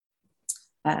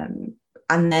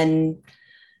 And then,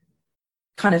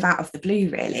 kind of out of the blue,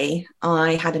 really,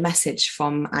 I had a message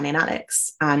from Annie and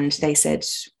Alex, and they said,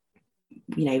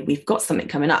 we've got something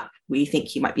coming up. We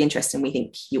think you might be interested, and we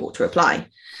think you ought to apply.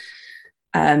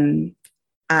 And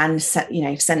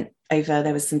sent over,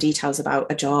 there was some details about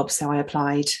a job, so I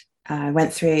applied.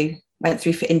 Went through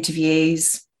for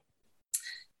interviews,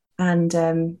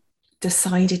 and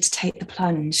decided to take the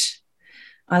plunge.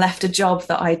 I left a job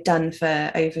that I'd done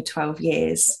for over 12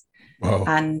 years. Wow.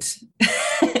 And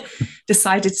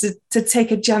decided to take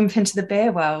a jump into the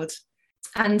beer world,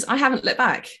 and I haven't looked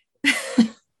back.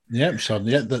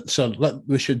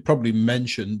 We should probably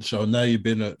mention. So now you've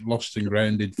been at Lost and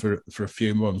Grounded for a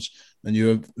few months, and you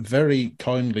have very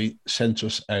kindly sent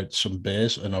us out some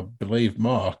beers, and I believe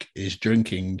Mark is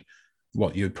drinking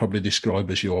what you'd probably describe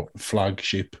as your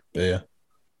flagship beer.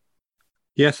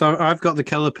 Yes, I've got the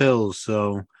Keller Pills,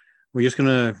 so we're just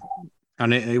gonna.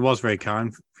 And it was very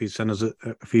kind for you to send us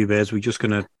a few beers. We're just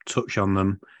going to touch on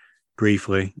them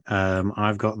briefly.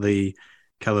 I've got the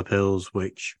Keller Pills,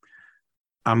 which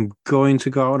I'm going to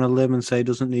go out on a limb and say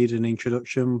doesn't need an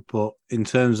introduction. But in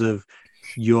terms of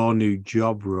your new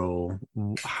job role,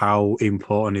 how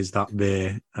important is that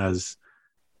beer as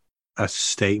a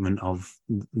statement of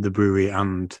the brewery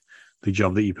and the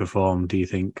job that you perform, do you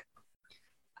think?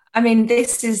 I mean,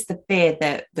 this is the beer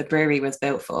that the brewery was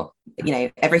built for.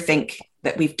 Everything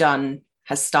that we've done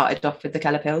has started off with the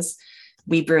Keller Pills.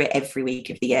 We brew it every week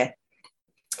of the year.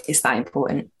 It's that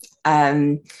important.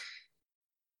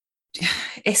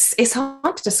 It's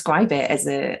hard to describe it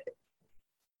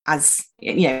as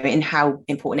in how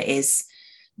important it is.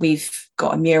 We've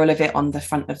got a mural of it on the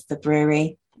front of the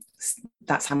brewery.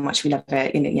 That's how much we love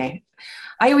it.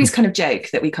 I always kind of joke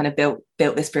that we kind of built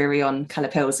this brewery on Keller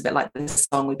Pills, a bit like the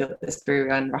song "We Built This Brewery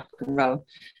on Rock and Roll."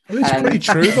 Well, it's pretty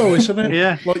true, though, isn't it?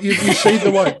 Yeah. Like you see the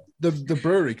way the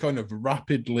brewery kind of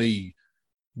rapidly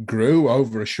grew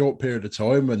over a short period of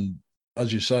time, and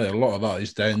as you say, a lot of that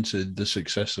is down to the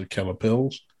success of Keller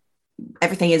Pills.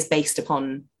 Everything is based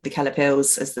upon the Keller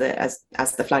Pills as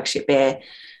the flagship beer.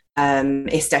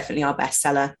 It's definitely our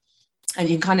bestseller. And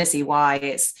you can kind of see why.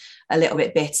 It's a little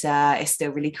bit bitter. It's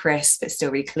still really crisp. It's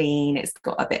still really clean. It's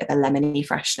got a bit of a lemony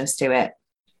freshness to it.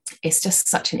 It's just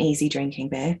such an easy drinking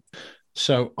beer.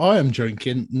 So I am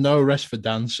drinking No Rest for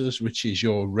Dancers, which is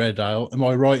your red ale. Am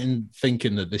I right in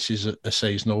thinking that this is a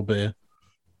seasonal beer?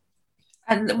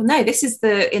 And no, this is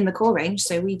in the core range,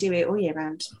 so we do it all year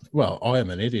round. Well, I am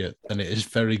an idiot, and it is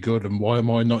very good. And why am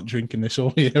I not drinking this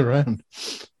all year round?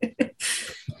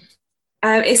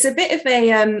 It's a bit of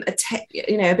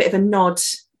a bit of a nod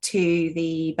to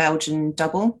the Belgian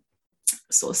double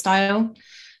sort of style,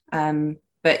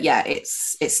 but yeah,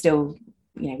 it's still,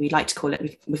 we like to call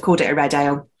it. We've called it a red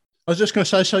ale. I was just going to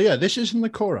say, so yeah, this is in the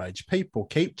core age. People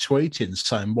keep tweeting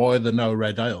saying, why are there no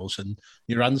red ales? And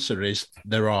your answer is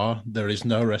there is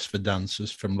No Rest for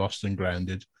Dancers from Lost and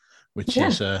Grounded, which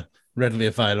is readily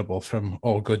available from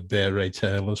all good beer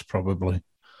retailers, probably.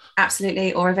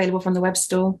 Absolutely, or available from the web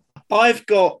store. I've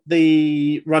got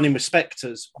the Running with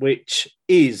Spectres, which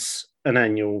is an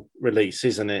annual release,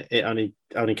 isn't it? It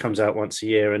only comes out once a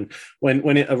year. And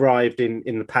when it arrived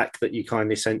in the pack that you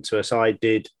kindly sent to us, I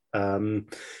did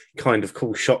kind of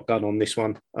call shotgun on this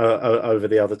one over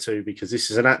the other two, because this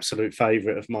is an absolute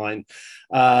favourite of mine.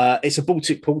 It's a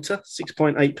Baltic Porter,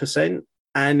 6.8%,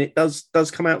 and it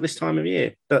does come out this time of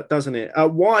year, doesn't it?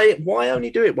 Why only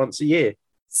do it once a year?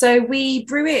 So we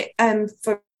brew it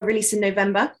for release in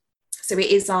November. So it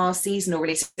is our seasonal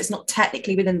release. It's not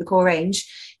technically within the core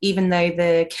range, even though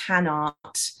the can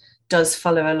art does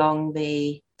follow along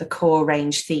the core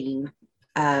range theme.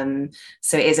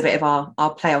 So it is a bit of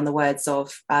our play on the words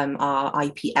of our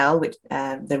IPL, which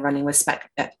the Running with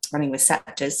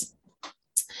Spectres.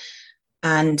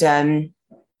 And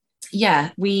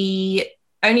we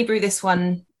only brew this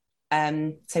one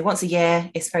so once a year.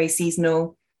 It's very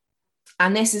seasonal.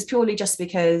 And this is purely just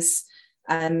because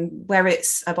where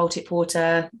it's a Baltic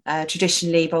Porter,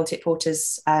 traditionally Baltic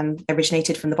Porters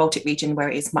originated from the Baltic region, where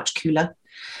it is much cooler.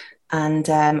 And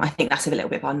I think that's a little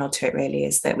bit of our nod to it, really,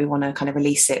 is that we want to kind of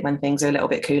release it when things are a little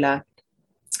bit cooler,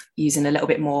 using a little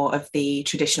bit more of the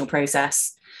traditional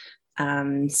process.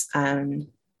 And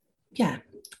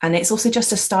it's also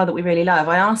just a style that we really love.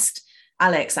 I asked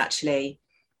Alex, actually,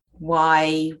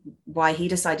 why he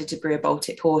decided to brew a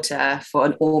Baltic Porter for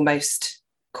an almost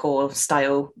core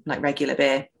style, like regular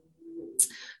beer,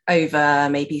 over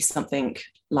maybe something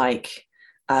like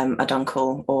a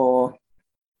Dunkel or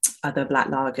other black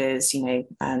lagers,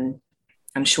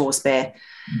 and Shaw's beer.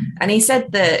 And he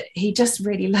said that he just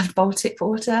really loved Baltic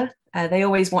Porter. They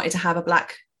always wanted to have a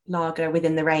black lager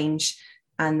within the range,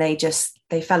 and they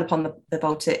fell upon the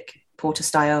Baltic Porter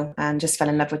style and just fell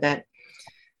in love with it.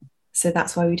 So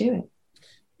that's why we do it.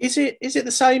 Is it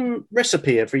the same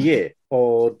recipe every year,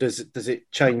 or does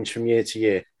it change from year to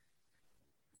year?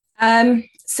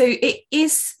 So it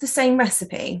is the same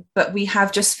recipe, but we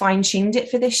have just fine-tuned it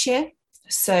for this year.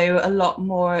 So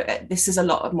this is a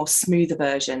lot more smoother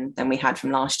version than we had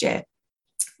from last year,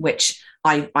 which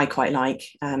I quite like.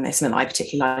 It's something that I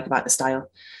particularly like about the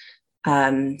style.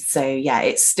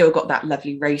 It's still got that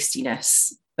lovely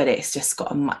roastiness, but it's just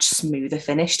got a much smoother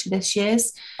finish to this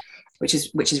year's, which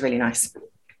is really nice.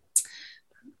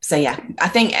 So yeah, I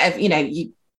think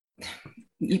you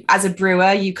as a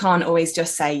brewer, you can't always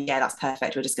just say, yeah, that's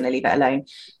perfect, we're just going to leave it alone.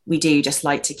 We do just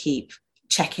like to keep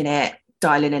checking it,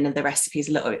 dialing in the recipes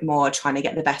a little bit more, trying to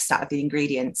get the best out of the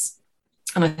ingredients.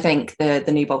 And I think the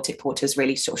new Baltic Porter has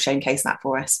really sort of showcased that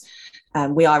for us.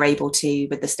 We are able to,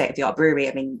 with the state-of-the-art brewery,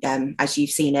 I mean, as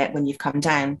you've seen it when you've come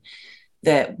down,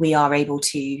 that we are able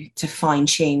to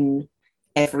fine-tune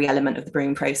every element of the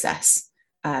brewing process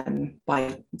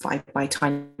by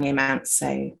tiny amounts.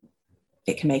 So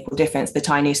it can make all difference. The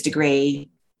tiniest degree,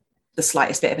 the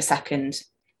slightest bit of a second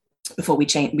before we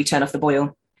turn off the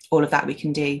boil, all of that we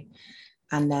can do.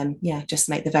 And just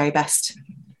make the very best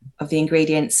of the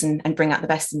ingredients and bring out the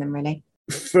best in them, really.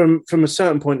 From a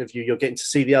certain point of view, you're getting to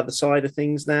see the other side of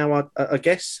things now, I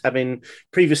guess, having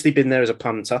previously been there as a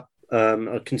punter,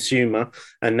 a consumer,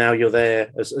 and now you're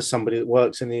there as somebody that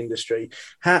works in the industry.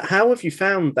 How have you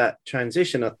found that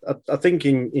transition? I think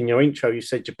in your intro you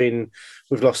said you've been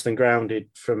with Lost and Grounded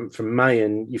from May,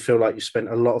 and you feel like you spent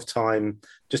a lot of time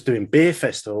just doing beer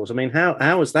festivals. I mean, how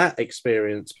has that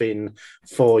experience been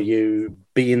for you,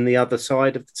 being the other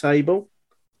side of the table?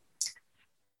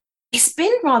 It's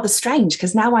been rather strange,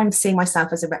 because now I'm seeing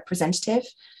myself as a representative,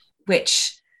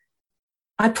 which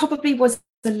I probably was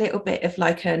a little bit of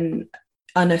like an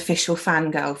unofficial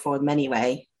fangirl for them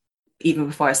anyway, even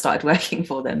before I started working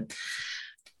for them.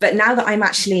 But now that I'm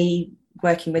actually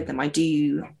working with them, I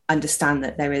do understand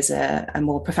that there is a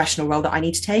more professional role that I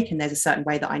need to take, and there's a certain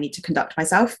way that I need to conduct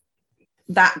myself.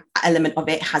 That element of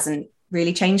it hasn't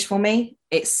really changed for me.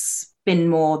 It's been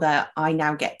more that I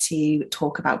now get to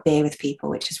talk about beer with people,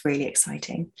 which is really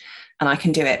exciting. And I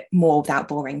can do it more without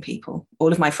boring people.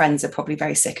 All of my friends are probably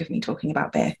very sick of me talking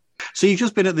about beer. So you've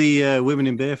just been at the Women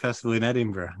in Beer Festival in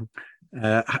Edinburgh.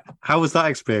 How was that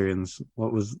experience?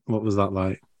 What was that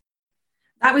like?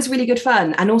 That was really good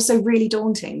fun and also really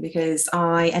daunting, because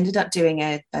I ended up doing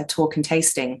a talk and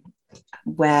tasting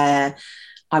where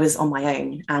I was on my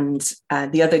own, and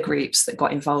the other groups that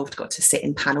got involved got to sit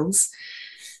in panels.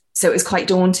 So it was quite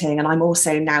daunting. And I'm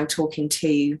also now talking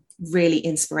to really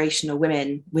inspirational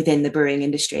women within the brewing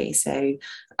industry. So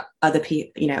other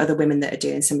people, other women that are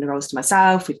doing similar roles to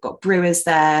myself. We've got brewers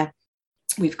there.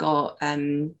 We've got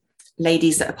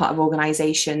ladies that are part of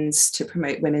organizations to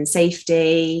promote women's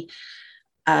safety.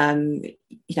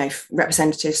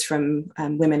 Representatives from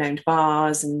women-owned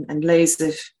bars, and loads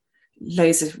of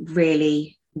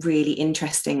really, really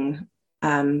interesting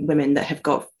women that have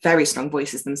got very strong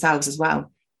voices themselves as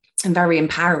well, and very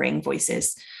empowering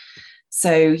voices.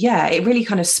 So yeah, it really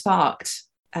kind of sparked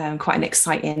quite an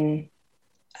exciting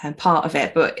part of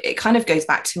it. But it kind of goes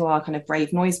back to our kind of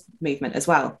Brave Noise movement as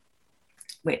well,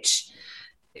 which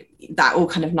that all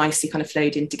kind of nicely kind of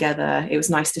flowed in together. It was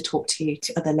nice to talk to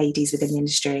other ladies within the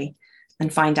industry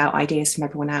and find out ideas from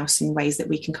everyone else and ways that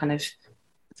we can kind of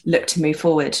look to move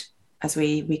forward as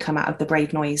we come out of the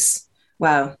Brave Noise.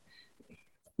 Well,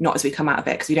 not as we come out of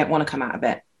it, because we don't want to come out of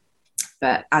it,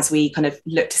 but as we kind of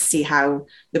look to see how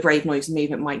the Brave Noise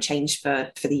movement might change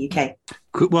for the UK.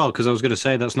 Well, because I was going to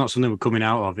say that's not something we're coming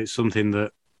out of. It's something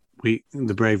that the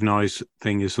Brave Noise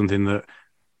thing is something that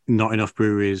not enough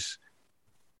breweries,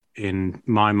 in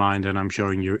my mind, and I'm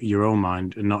sure in your own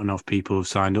mind, and not enough people have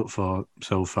signed up for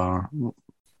so far.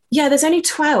 Yeah, there's only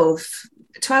 12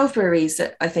 breweries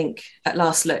that I think at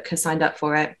last look has signed up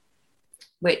for it,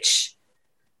 which,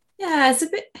 yeah, it's a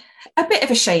bit of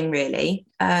a shame, really.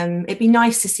 It'd be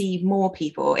nice to see more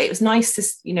people. It was nice to,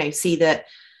 see that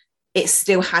it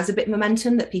still has a bit of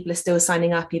momentum, that people are still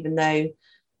signing up, even though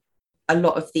a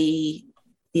lot of the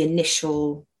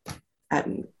initial,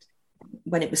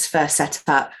 when it was first set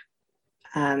up,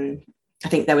 I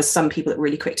think there was some people that were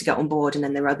really quick to get on board, and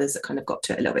then there were others that kind of got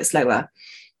to it a little bit slower.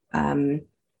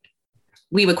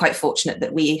 We were quite fortunate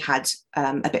that we had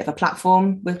a bit of a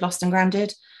platform with Lost and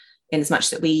Grounded, in as much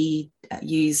that we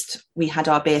had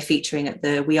our beer featuring at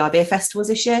the We Are Beer festivals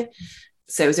this year.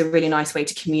 So it was a really nice way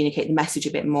to communicate the message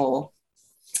a bit more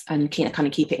and kind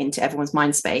of keep it into everyone's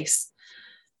mind space.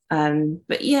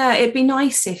 But yeah, it'd be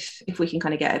nice if we can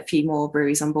kind of get a few more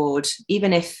breweries on board,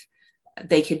 even if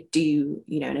they could do,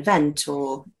 an event,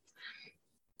 or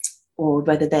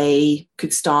whether they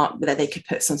could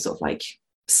put some sort of like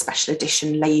special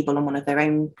edition label on one of their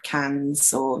own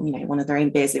cans, or, one of their own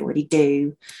beers they already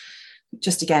do.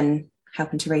 Just again,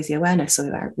 helping to raise the awareness of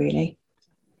it, really.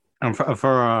 And for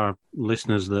our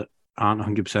listeners that aren't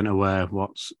 100% aware,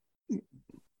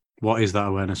 what is that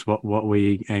awareness? What are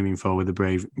we aiming for with the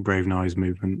Brave Noise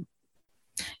movement?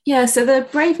 Yeah, so the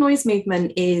Brave Noise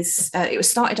movement is, it was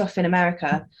started off in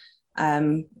America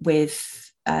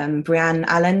with Brianne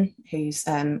Allen, who's,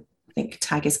 I think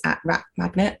tag is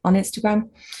 @RapMagnet on Instagram.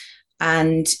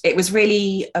 And it was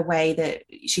really a way that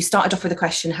she started off with a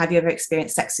question: have you ever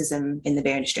experienced sexism in the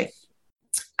beer industry?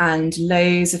 And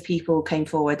loads of people came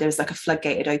forward. There was like a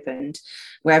floodgate had opened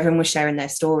where everyone was sharing their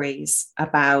stories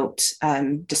about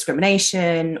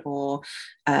discrimination or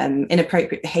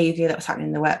inappropriate behaviour that was happening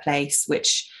in the workplace,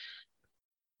 which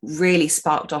really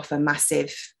sparked off a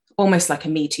massive, almost like a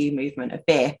Me Too movement of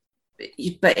beer.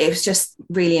 But it was just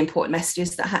really important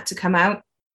messages that had to come out.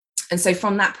 And so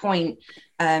from that point,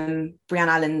 Brianne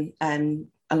Allen,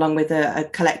 along with a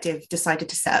collective, decided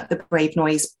to set up the Brave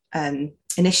Noise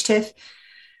initiative,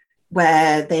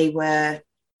 where they were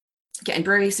getting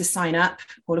breweries to sign up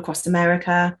all across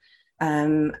America.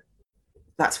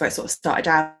 That's where it sort of started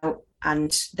out.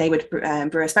 And they would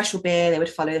brew a special beer. They would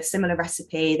follow a similar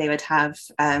recipe. They would have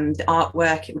the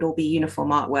artwork. It would all be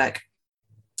uniform artwork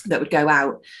that would go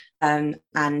out. And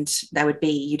there would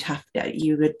be,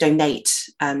 you would donate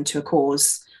to a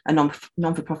cause, a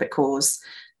non-for-profit cause,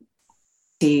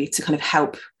 to kind of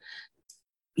help,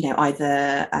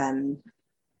 either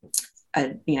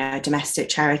a domestic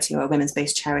charity or a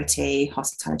women's-based charity,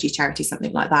 hospitality charity,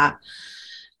 something like that.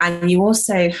 And you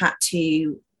also had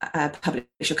to publish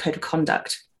your code of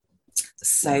conduct.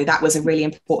 So that was a really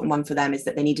important one for them, is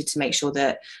that they needed to make sure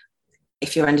that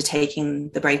if you're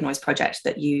undertaking the Brave Noise project,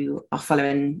 that you are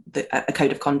following a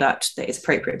code of conduct that is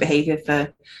appropriate behaviour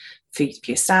for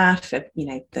your staff, for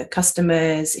the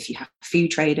customers, if you have food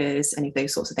traders, any of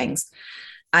those sorts of things.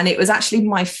 And it was actually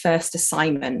my first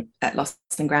assignment at Lost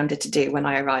and Grounded to do when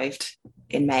I arrived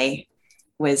in May.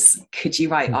 was, could you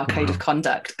write our code of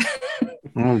conduct?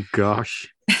 Oh gosh.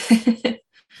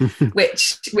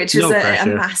 which was No a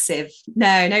pressure. massive,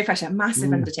 no pressure,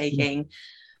 massive undertaking.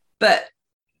 But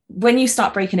when you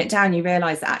start breaking it down, you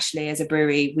realize that actually as a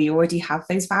brewery, we already have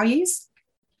those values.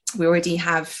 We already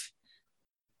have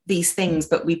these things,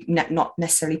 but we've not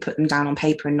necessarily put them down on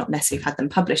paper and not necessarily had them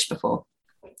published before.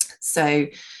 So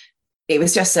it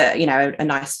was just a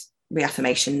nice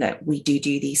reaffirmation that we do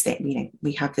these things.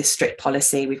 We have this strict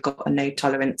policy. We've got a no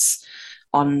tolerance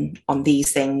on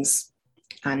these things.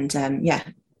 And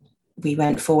we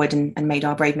went forward and made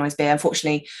our Brave Noise beer.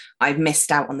 Unfortunately, I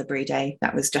missed out on the brew day.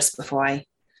 That was just before I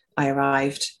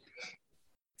arrived.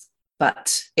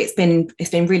 But it's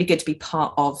been really good to be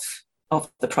part of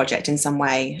the project in some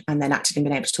way, and then actually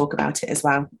being able to talk about it as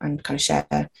well and kind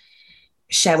of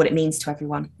share what it means to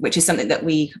everyone, which is something that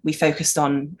we focused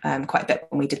on quite a bit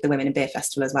when we did the Women in Beer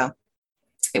Festival as well.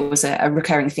 It was a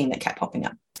recurring theme that kept popping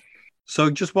up. So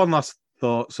just one last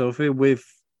thought, Sophie, with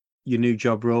your new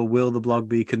job role, will the blog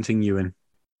be continuing?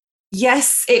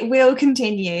 Yes, it will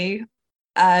continue,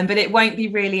 but it won't be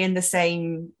really in the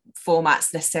same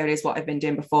formats necessarily as what I've been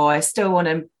doing before. I still want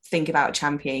to think about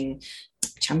championing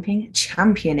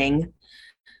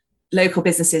local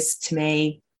businesses to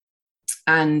me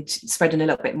and spreading a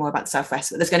little bit more about the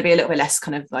Southwest. But there's going to be a little bit less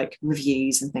kind of like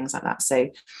reviews and things like that. So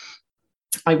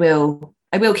I will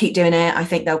keep doing it. I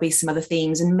think there'll be some other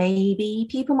themes, and maybe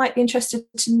people might be interested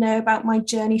to know about my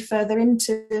journey further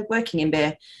into working in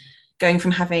beer, going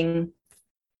from having,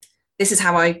 this is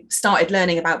how I started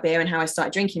learning about beer and how I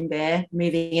started drinking beer,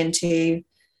 moving into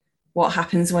what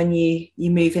happens when you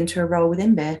move into a role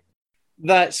within beer.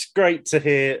 That's great to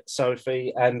hear,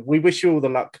 Sophie, and we wish you all the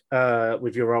luck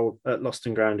with your role at Lost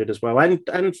and Grounded as well,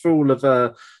 and for all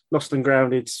of Lost and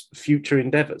Grounded's future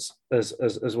endeavours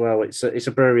as well. It's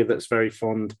a brewery that's very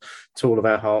fond to all of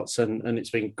our hearts, and it's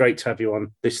been great to have you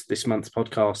on this month's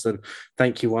podcast. And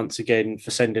thank you once again for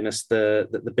sending us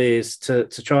the beers to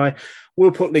try.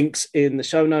 We'll put links in the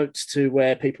show notes to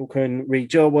where people can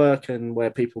read your work and where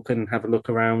people can have a look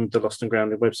around the Lost and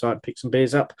Grounded website, pick some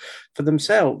beers up for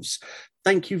themselves.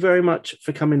 Thank you very much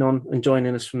for coming on and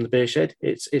joining us from the Beer Shed.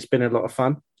 It's been a lot of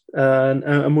fun,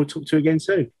 and we'll talk to you again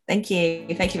soon. Thank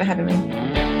you for having me.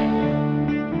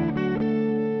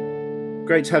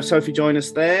 Great to have Sophie join us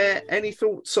there. Any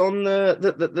thoughts on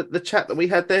the chat that we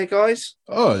had there, guys?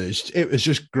 Oh, it was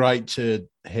just great to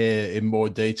hear in more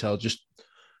detail just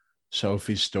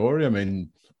Sophie's story. I mean,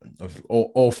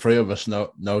 all three of us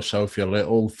know Sophie a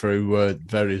little through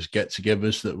various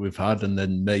get-togethers that we've had, and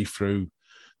then me through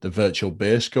the virtual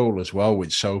beer school as well,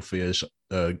 which Sophie has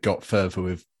got further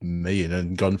with me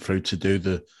and gone through to do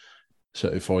the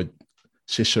certified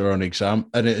Cicerone exam.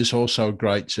 And it is also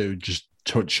great to just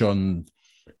touch on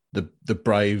the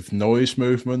Brave Noise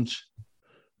movement,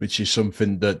 which is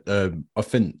something that I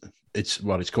think it's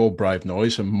called Brave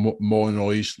Noise, and more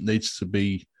noise needs to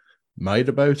be made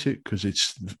about it because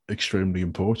it's extremely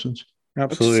important.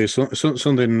 Absolutely.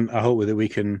 Something I hope that we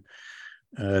can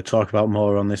talk about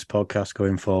more on this podcast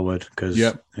going forward, because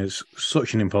it's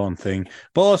such an important thing.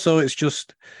 But also it's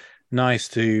just nice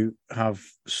to have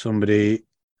somebody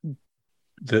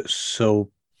that's so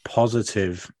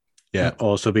positive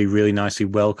also be really nicely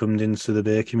welcomed into the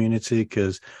beer community,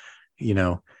 because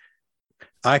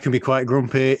I can be quite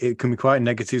grumpy. It can be quite a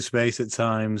negative space at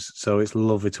times. So it's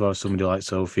lovely to have somebody like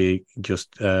Sophie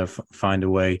just find a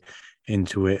way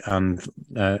into it, and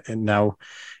now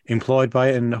employed by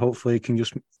it, and hopefully can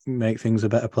just make things a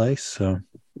better place. So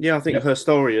yeah, I think her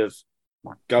story of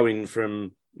going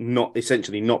from not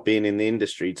being in the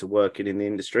industry to working in the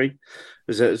industry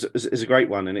is a great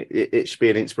one, and it should be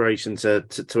an inspiration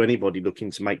to anybody looking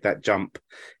to make that jump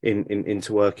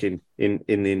into working in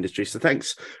the industry. So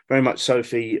thanks very much,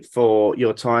 Sophie, for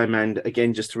your time, and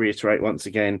again, just to reiterate once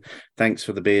again, thanks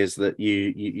for the beers that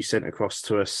you sent across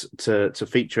to us to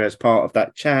feature as part of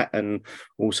that chat, and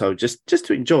also just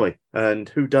to enjoy, and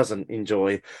who doesn't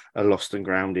enjoy a Lost and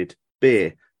Grounded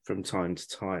beer from time to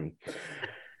time.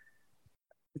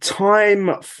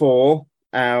 Time for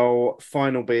our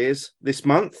final beers this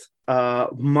month.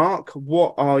 Mark,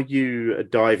 what are you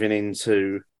diving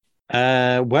into?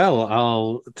 Well,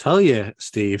 I'll tell you,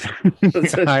 Steve.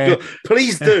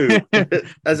 Please do,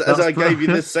 as I gave you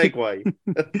this segue.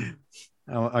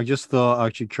 I just thought I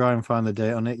should try and find the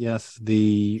date on it. Yes,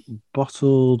 the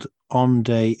bottled on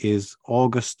day is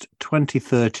August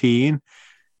 2013.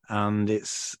 And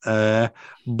it's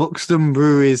Buxton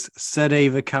Brewery's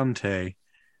Sede Vacante.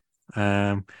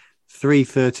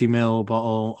 330ml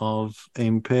bottle of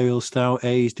Imperial Stout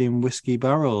aged in whiskey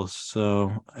barrels.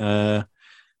 So nearly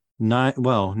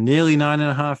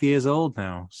 9.5 years old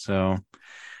now. So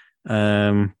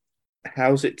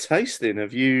How's it tasting?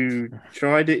 Have you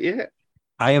tried it yet?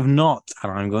 I have not,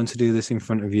 and I'm going to do this in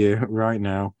front of you right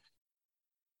now.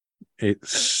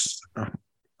 It's.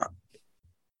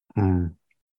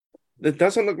 It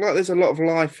doesn't look like there's a lot of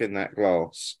life in that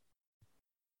glass.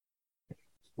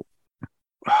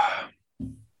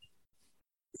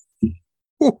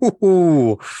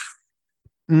 Well,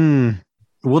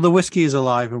 the whiskey is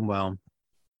alive and well.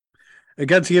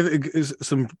 Again, to give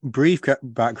some brief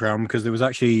background, because there was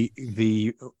actually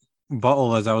the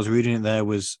bottle, as I was reading it there,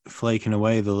 was flaking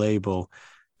away the label.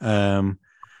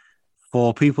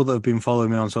 For people that have been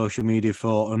following me on social media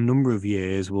for a number of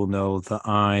years will know that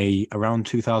I, around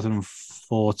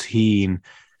 2014,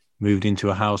 moved into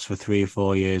a house for 3 or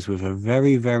 4 years with a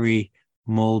very, very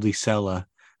mouldy cellar.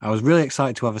 I was really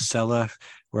excited to have a cellar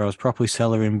where I was properly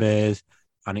cellaring beers,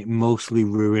 and it mostly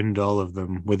ruined all of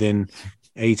them. Within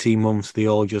 18 months, they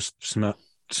all just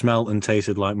smelt and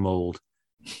tasted like mold.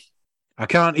 I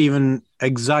can't even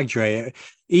exaggerate it.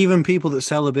 Even people that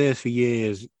sell beers for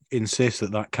years insist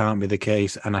that that can't be the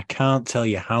case, and I can't tell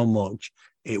you how much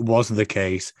it was the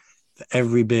case that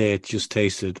every beer just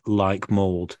tasted like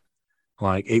mold.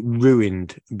 Like, it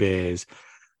ruined beers.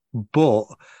 But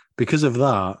because of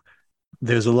that,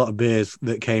 there's a lot of beers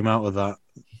that came out of that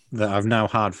I've now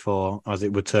had for, as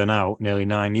it would turn out, nearly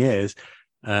 9 years,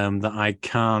 that I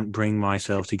can't bring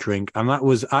myself to drink. And that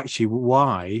was actually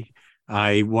why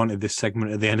I wanted this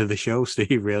segment at the end of the show,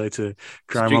 Steve, really, to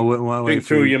try my way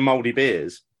through your mouldy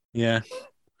beers. Yeah.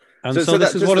 And so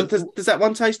this is does that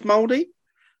one taste mouldy?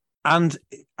 And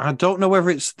I don't know whether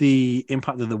it's the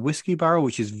impact of the whiskey barrel,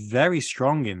 which is very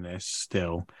strong in this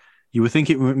still. You would think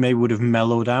it maybe would have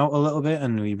mellowed out a little bit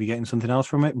and we'd be getting something else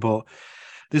from it. But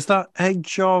there's that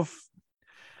edge of...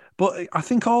 But I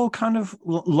think all kind of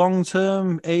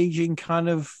long-term aging kind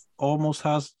of almost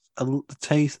has a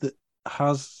taste that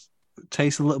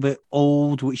tastes a little bit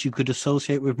old, which you could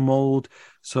associate with mold.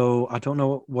 So I don't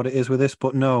know what it is with this,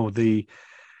 but no, the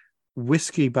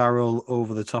whiskey barrel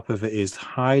over the top of it is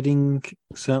hiding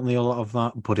certainly a lot of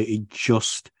that, but it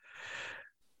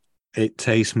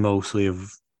tastes mostly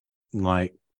of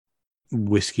like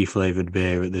whiskey flavored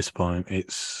beer at this point.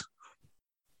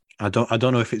 I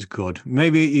don't know if it's good.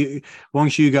 Maybe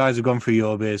once you guys have gone through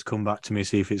your beers, come back to me,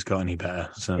 see if it's got any better.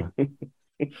 So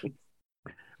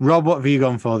Rob, what have you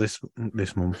gone for this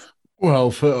month?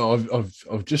 Well,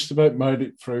 I've just about made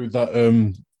it through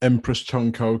that Empress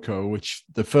Tongue Cocoa, which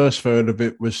the first third of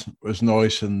it was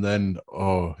nice, and then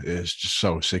it's just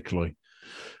so sickly.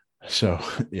 So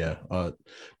yeah,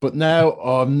 but now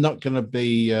I'm not going to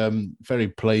be very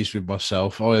pleased with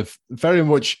myself. I've very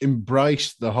much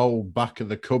embraced the whole back of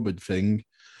the cupboard thing,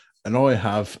 and I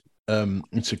have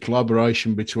it's a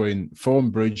collaboration between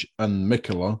Thornbridge and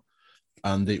Mikkeller,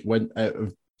 and it went out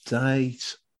of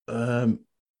date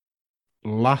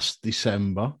last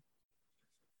December,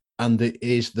 and it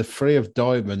is the Three of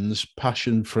Diamonds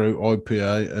Passion Fruit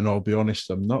IPA, and I'll be honest,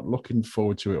 I'm not looking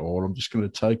forward to it all. I'm just going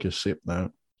to take a sip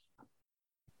now.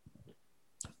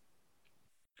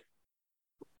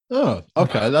 Oh,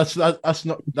 okay. That's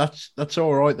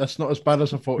all right. That's not as bad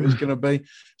as I thought it was going to be.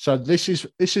 So this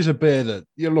is a beer that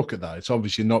you look at that. It's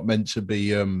obviously not meant to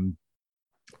be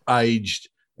aged.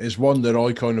 It's one that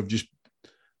I kind of just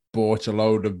bought a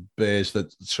load of beers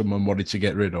that someone wanted to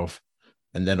get rid of,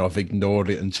 and then I've ignored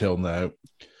it until now.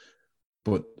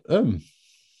 But I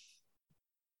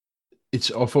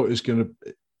thought it was going to.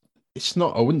 It's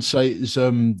not. I wouldn't say it's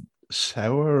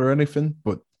sour or anything,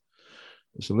 but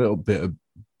there's a little bit of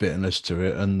bitterness to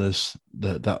it, and there's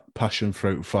that passion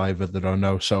fruit flavour that I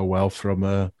know so well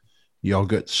from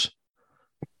yogurts.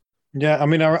 Yeah, I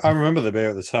mean, I remember the beer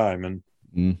at the time, and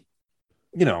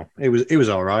you know, it was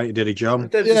all right. It did a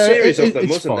job. There was a series of them,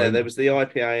 wasn't there? There was the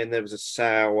IPA, and there was a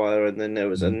sour, and then there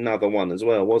was another one as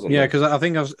well, wasn't there? Yeah, because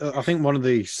I think one of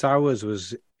the sours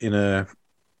was in a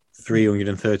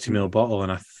 330ml bottle,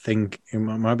 and I think it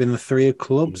might have been the Three of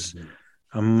Clubs.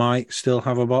 I might still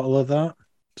have a bottle of that.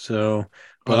 So,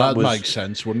 but that makes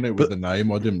sense, wouldn't it? With the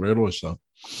name, I didn't realise that.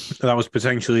 That was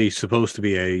potentially supposed to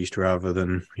be aged rather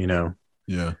than, you know.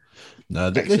 Yeah. No,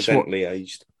 accidentally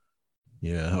aged.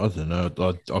 Yeah, I don't know.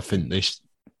 I think this,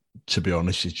 to be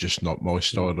honest, is just not my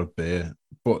style of beer.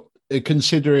 But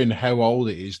considering how old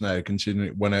it is now, considering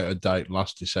it went out of date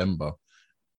last December, it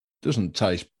doesn't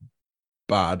taste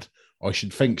bad. I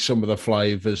should think some of the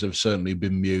flavours have certainly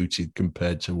been muted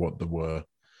compared to what they were.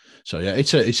 So yeah,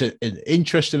 it's an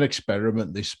interesting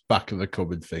experiment, this back of the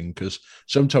cupboard thing, because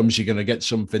sometimes you're going to get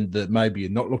something that maybe you're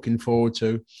not looking forward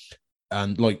to,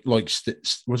 and like was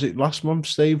it last month,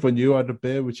 Steve, when you had a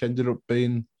beer which ended up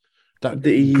being That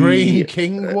The Green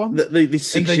King one? the yellow-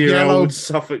 6-year-old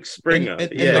Suffolk Springer.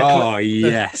 and the yeah, Oh, a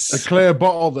yes. clear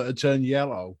bottle that had turned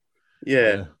yellow.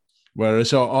 yeah.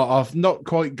 Whereas I've not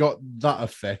quite got that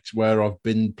effect where I've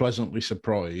been pleasantly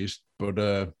surprised, but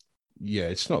yeah,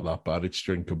 it's not that bad. It's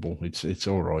drinkable. It's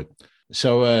all right.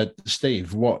 So,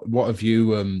 Steve, what have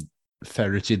you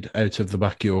ferreted out of the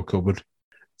back of your cupboard?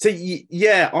 So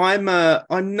yeah,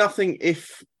 I'm nothing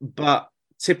if but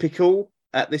typical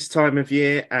at this time of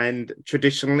year and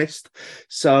traditionalist.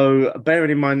 So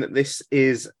bearing in mind that this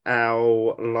is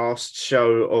our last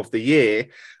show of the year,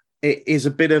 it is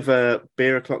a bit of a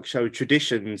beer o'clock show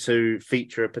tradition to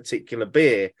feature a particular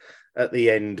beer at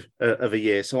the end of a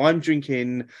year. So I'm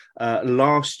drinking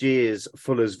last year's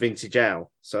Fuller's Vintage Ale.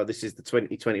 So this is the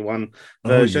 2021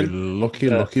 version. Oh, you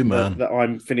lucky man. That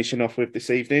I'm finishing off with this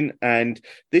evening. And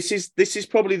this is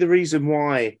probably the reason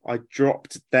why I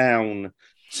dropped down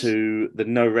to the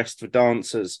No Rest for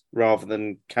Dancers rather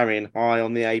than carrying high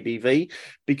on the ABV,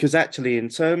 because actually in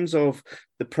terms of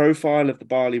the profile of the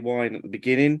barley wine at the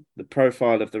beginning, the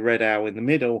profile of the red ale in the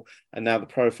middle, and now the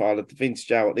profile of the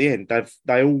vintage ale at the end,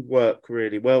 they all work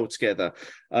really well together.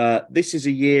 This is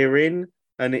a year in,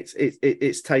 and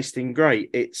it's tasting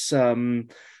great. It's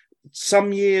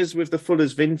some years with the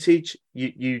Fuller's Vintage,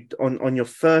 you on your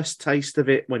first taste of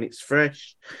it when it's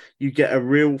fresh, you get a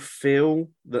real feel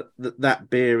that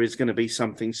beer is going to be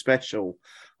something special.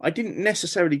 I didn't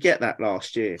necessarily get that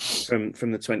last year from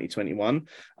the 2021.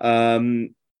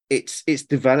 It's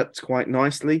developed quite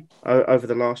nicely over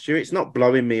the last year. It's not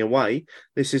blowing me away.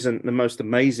 This isn't the most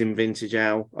amazing vintage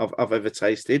ale I've ever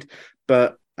tasted,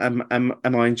 but am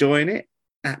I enjoying it?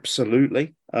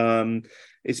 Absolutely.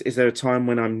 Is there a time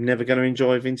when I'm never going to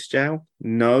enjoy vintage ale?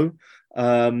 No.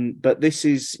 But this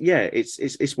is,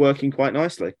 it's working quite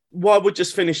nicely. While we're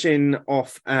just finishing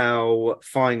off our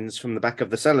finds from the back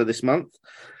of the cellar this month,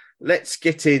 let's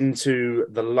get into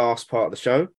the last part of the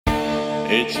show.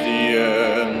 It's the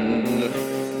end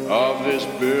of this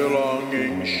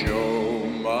belonging show,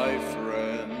 my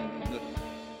friend.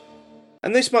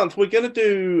 And this month we're going to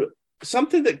do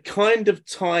something that kind of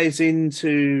ties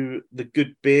into the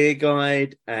Good Beer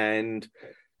Guide and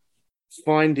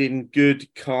finding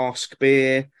good cask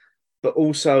beer, but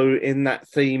also in that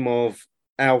theme of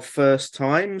our first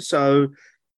time. So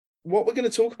what we're going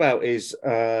to talk about is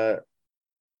the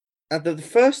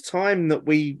first time that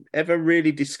we ever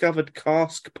really discovered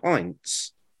cask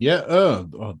pints. Yeah,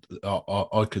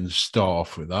 I can start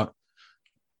off with that.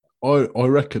 I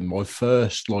reckon my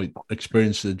first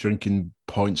experience of drinking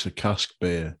pints of cask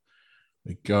beer,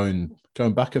 going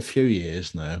back a few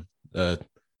years now,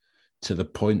 to the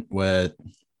point where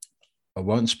I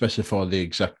won't specify the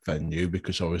exact venue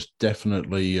because I was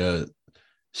definitely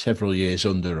several years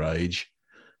underage,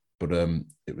 but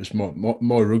it was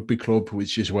my rugby club,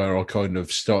 which is where I kind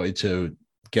of started to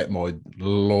get my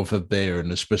love of beer,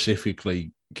 and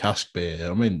specifically cask beer.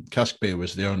 I mean, cask beer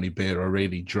was the only beer I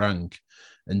really drank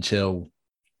until,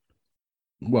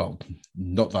 well,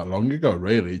 not that long ago,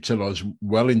 really, until I was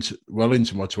well into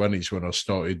my 20s when I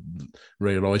started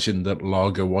realizing that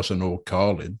lager wasn't all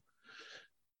Carling.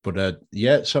 But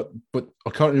but I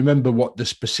can't remember what the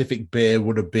specific beer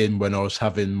would have been when I was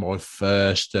having my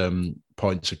first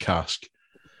pints of cask.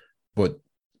 But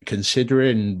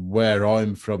considering where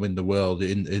I'm from in the world,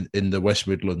 in the West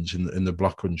Midlands, in the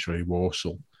Black Country,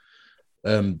 Walsall,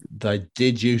 they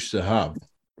did used to have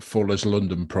Fuller's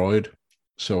London Pride,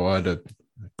 so I had a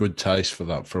good taste for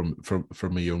that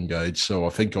from a young age. So I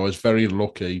think I was very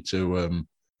lucky to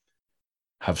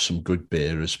have some good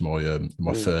beer as my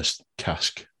first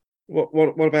cask.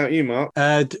 What about you, Mark?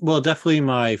 Well, definitely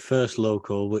my first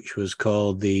local, which was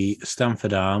called the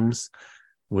Stamford Arms,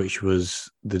 which was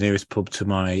the nearest pub to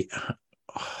my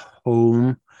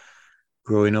home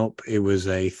growing up. It was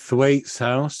a Thwaites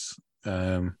house.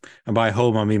 And by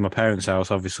home, I mean my parents'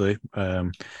 house, obviously.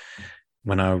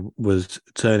 When I was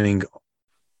turning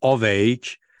of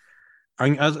age,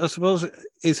 and I suppose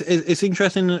it's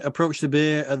interesting to approach the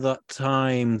beer at that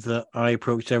time that I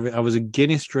approached I was a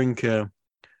Guinness drinker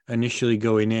initially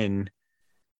going in,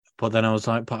 but then I was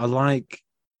like, but I like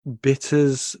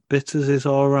bitters. Bitters is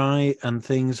all right and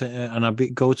things, and I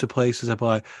go to places. I'm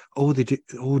like, they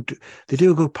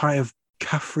do a good pint of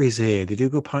Caffrey's here. They do a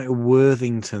good pint of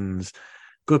Worthingtons.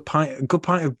 Good pint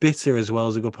of bitter as well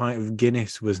as a good pint of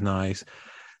Guinness was nice.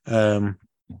 And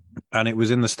it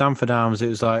was in the Stamford Arms. It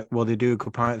was like, well, they do a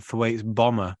good pint of Thwaites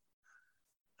Bomber.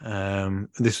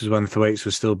 This was when Thwaites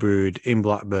was still brewed in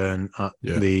Blackburn at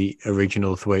the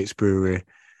original Thwaites brewery.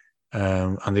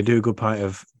 And they do a good pint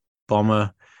of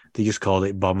Bomber. They just called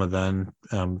it Bomber then.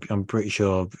 I'm pretty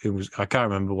sure it was. I can't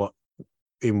remember what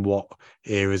in what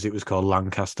eras it was called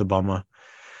Lancaster Bomber.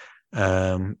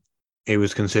 It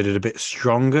was considered a bit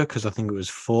stronger because I think it was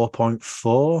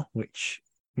 4.4, which,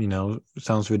 you know,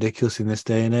 sounds ridiculous in this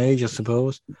day and age, I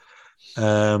suppose.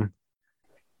 And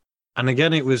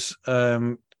again, it was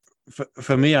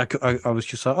for me. I was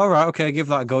just like, all right, okay, give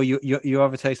that a go. You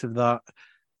have a taste of that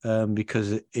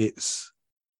because it's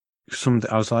something.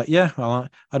 I was like, yeah,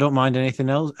 I don't mind anything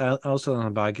else on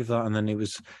the bag. Give that, and then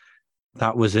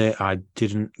that was it. I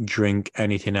didn't drink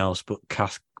anything else but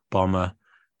cask bomber,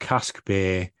 cask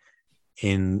beer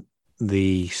in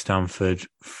the Stanford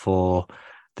for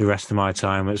the rest of my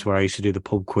time. It's where I used to do the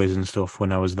pub quiz and stuff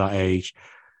when I was that age.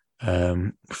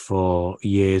 For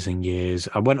years and years,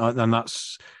 I went on, and I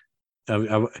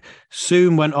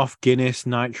soon went off Guinness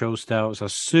Nitro Stouts. I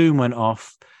soon went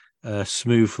off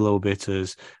Smooth Flow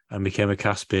Bitters and became a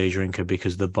cask beer drinker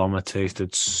because the Bomber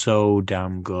tasted so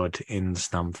damn good in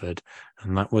Stanford,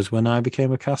 and that was when I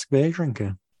became a cask beer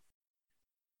drinker.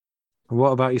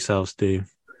 What about yourself,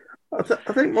 Steve? I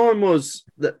think mine was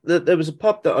that there was a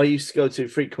pub that I used to go to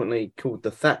frequently called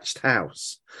the Thatched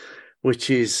House, which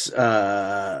is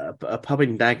a pub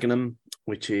in Dagenham,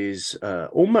 which is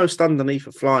almost underneath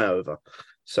a flyover.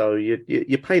 So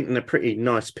you're painting a pretty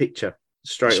nice picture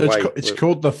straight away. It's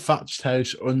called the Thatched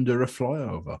House under a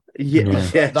flyover. Yeah.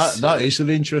 Yes. That is an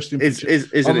interesting picture.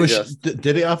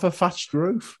 Did it have a thatched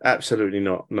roof? Absolutely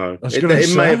not. No,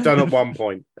 it may have done at one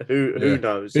point. Who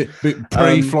knows? Bit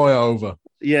pre-flyover.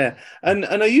 Yeah, and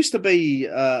I used to be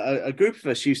a group of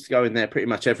us used to go in there pretty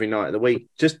much every night of the week,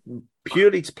 just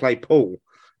purely to play pool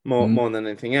more than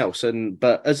anything else.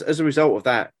 But as a result of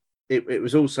that, it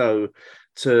was also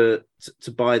to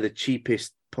buy the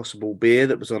cheapest possible beer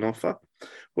that was on offer,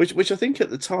 which I think at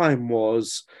the time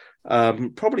was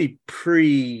probably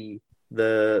pre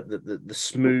the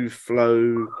Smooth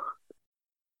Flow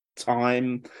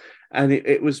time, and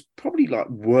it was probably like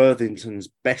Worthington's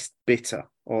Best Bitter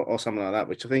or something like that,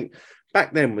 which I think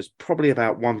back then was probably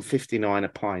about $1.59 a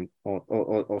pint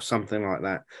or something like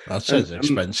that. That sounds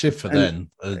expensive for then.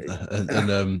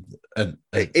 A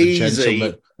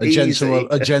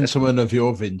gentleman of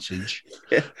your vintage.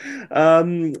 Yeah.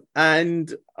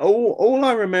 And all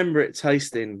I remember it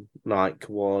tasting like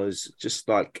was just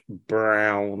like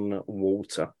brown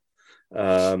water.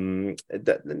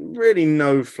 That really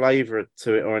no flavor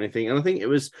to it or anything. And I think it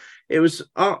was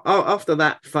after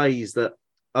that phase that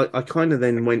I kind of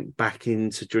then went back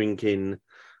into drinking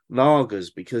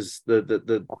lagers because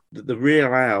the real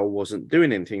ale wasn't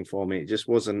doing anything for me. It just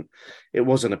wasn't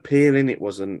appealing. It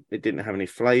didn't have any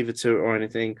flavor to it or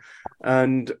anything.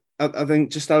 And I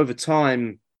think just over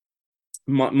time,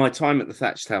 my time at the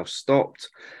Thatched House stopped,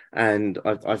 and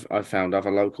I found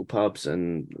other local pubs,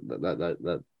 and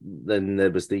then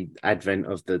there was the advent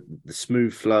of the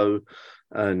Smooth Flow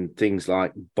and things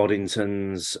like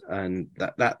Boddington's and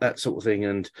that sort of thing.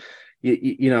 And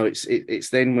you know, it's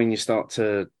then when you start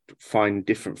to find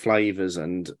different flavors,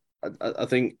 and I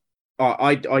think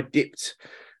I dipped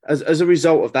as a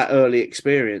result of that early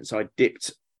experience. I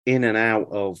dipped in and out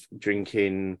of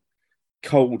drinking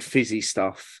cold fizzy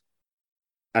stuff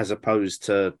as opposed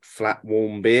to flat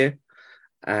warm beer,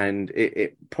 and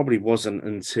it probably wasn't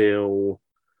until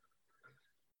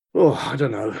I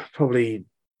don't know, probably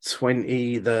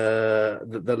the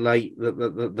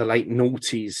late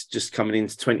noughties, just coming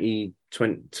into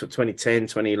 2010,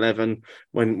 2011,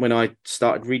 when I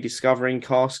started rediscovering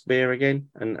cask beer again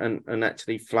and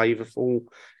actually flavorful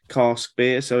cask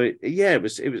beer. So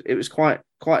it was quite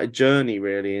a journey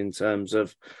really in terms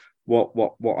of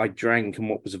what I drank and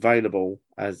what was available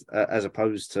as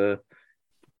opposed to,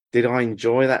 did I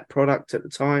enjoy that product at the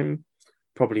time?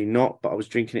 Probably not, but I was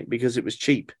drinking it because it was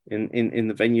cheap in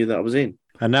the venue that I was in.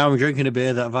 And now I'm drinking a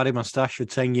beer that I've had in my stash for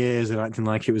 10 years and acting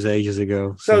like it was ages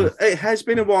ago. So it has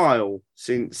been a while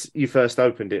since you first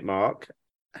opened it, Mark.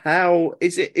 How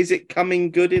is it? Is it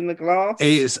coming good in the glass?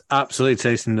 It's absolutely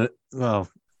tasting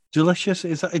delicious.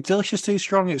 It's delicious too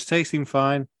strong. It's tasting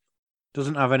fine.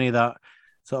 Doesn't have any of that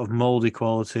sort of moldy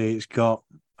quality. It's got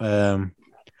the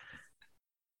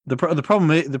problem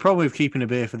with keeping a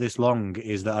beer for this long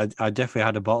is that I definitely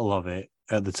had a bottle of it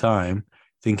at the time,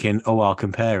 thinking, I'll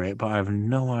compare it, but I have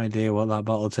no idea what that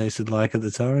bottle tasted like at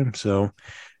the time. So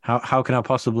how can I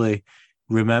possibly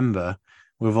remember,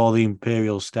 with all the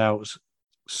Imperial Stouts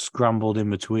scrambled in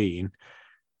between,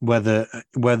 whether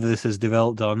this has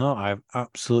developed or not? I have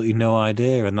absolutely no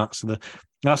idea, and that's the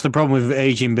problem with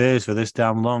aging beers for this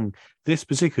damn long. This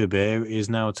particular beer is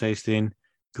now tasting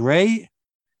great,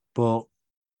 but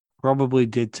probably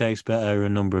did taste better a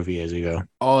number of years ago.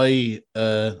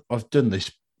 I've done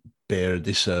this beer a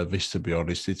disservice, to be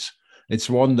honest. It's It's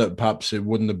one that perhaps it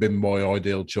wouldn't have been my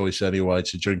ideal choice anyway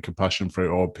to drink a passion fruit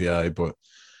IPA, but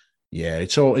yeah,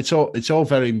 it's all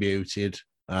very muted,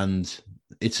 and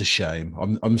it's a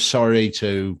shame. I'm sorry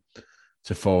to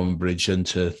Thornbridge and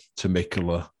to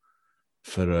Mikkeller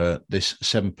for this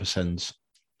 7%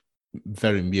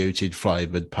 very muted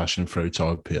flavoured passion fruit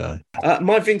IPA.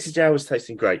 My vintage ale is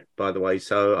tasting great, by the way.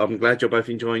 So I'm glad you're both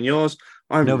enjoying yours.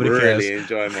 I'm Nobody really cares.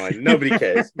 enjoying mine. Nobody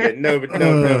cares. Yeah,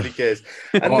 nobody cares.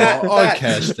 And I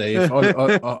care, Steve.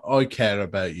 I care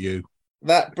about you.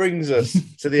 That brings us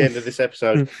to the end of this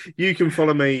episode. You can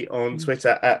follow me on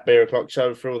Twitter at Beer O'Clock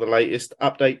Show for all the latest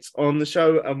updates on the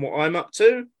show and what I'm up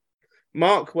to.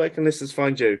 Mark, where can listeners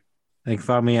find you? You can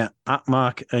find me at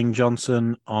Mark Ng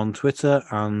Johnson on Twitter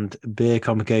and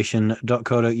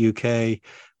beerconvocation.co.uk,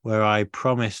 where I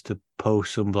promise to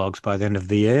post some blogs by the end of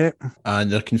the year.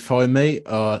 And you can find me at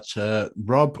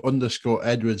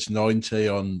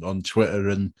Rob_Edwards90 on Twitter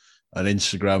and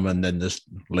Instagram, and then there's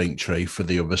Linktree for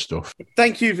the other stuff.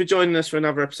 Thank you for joining us for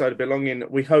another episode of Belonging.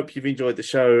 We hope you've enjoyed the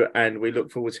show, and we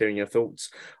look forward to hearing your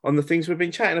thoughts on the things we've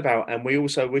been chatting about. And we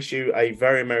also wish you a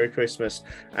very Merry Christmas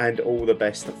and all the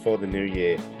best for the new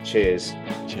year. Cheers.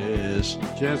 Cheers.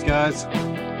 Cheers, guys.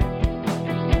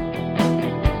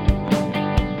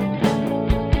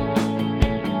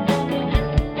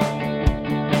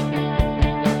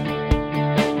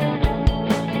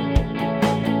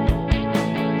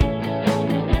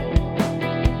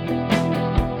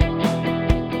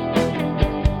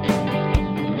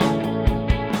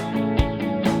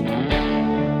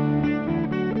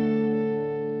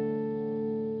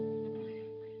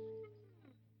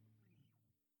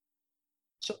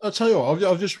 So, I'll tell you what,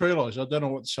 I've just realised I don't know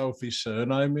what Sophie's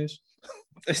surname is.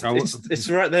 It's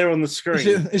right there on the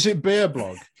screen. Is it Beer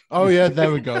Blog? Oh, yeah,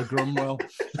 there we go, Grumwell.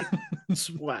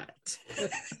 Swat.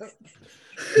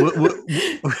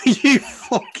 You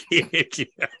fucking idiot.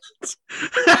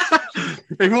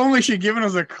 If only she'd given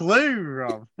us a clue,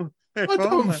 Rob. I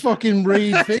don't fucking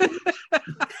read things.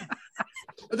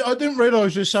 I didn't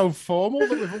realise you're so formal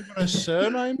that we've all got our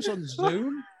surnames on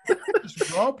Zoom.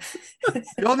 It's Rob.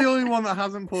 You're the only one that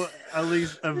hasn't put at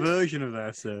least a version of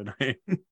their surname.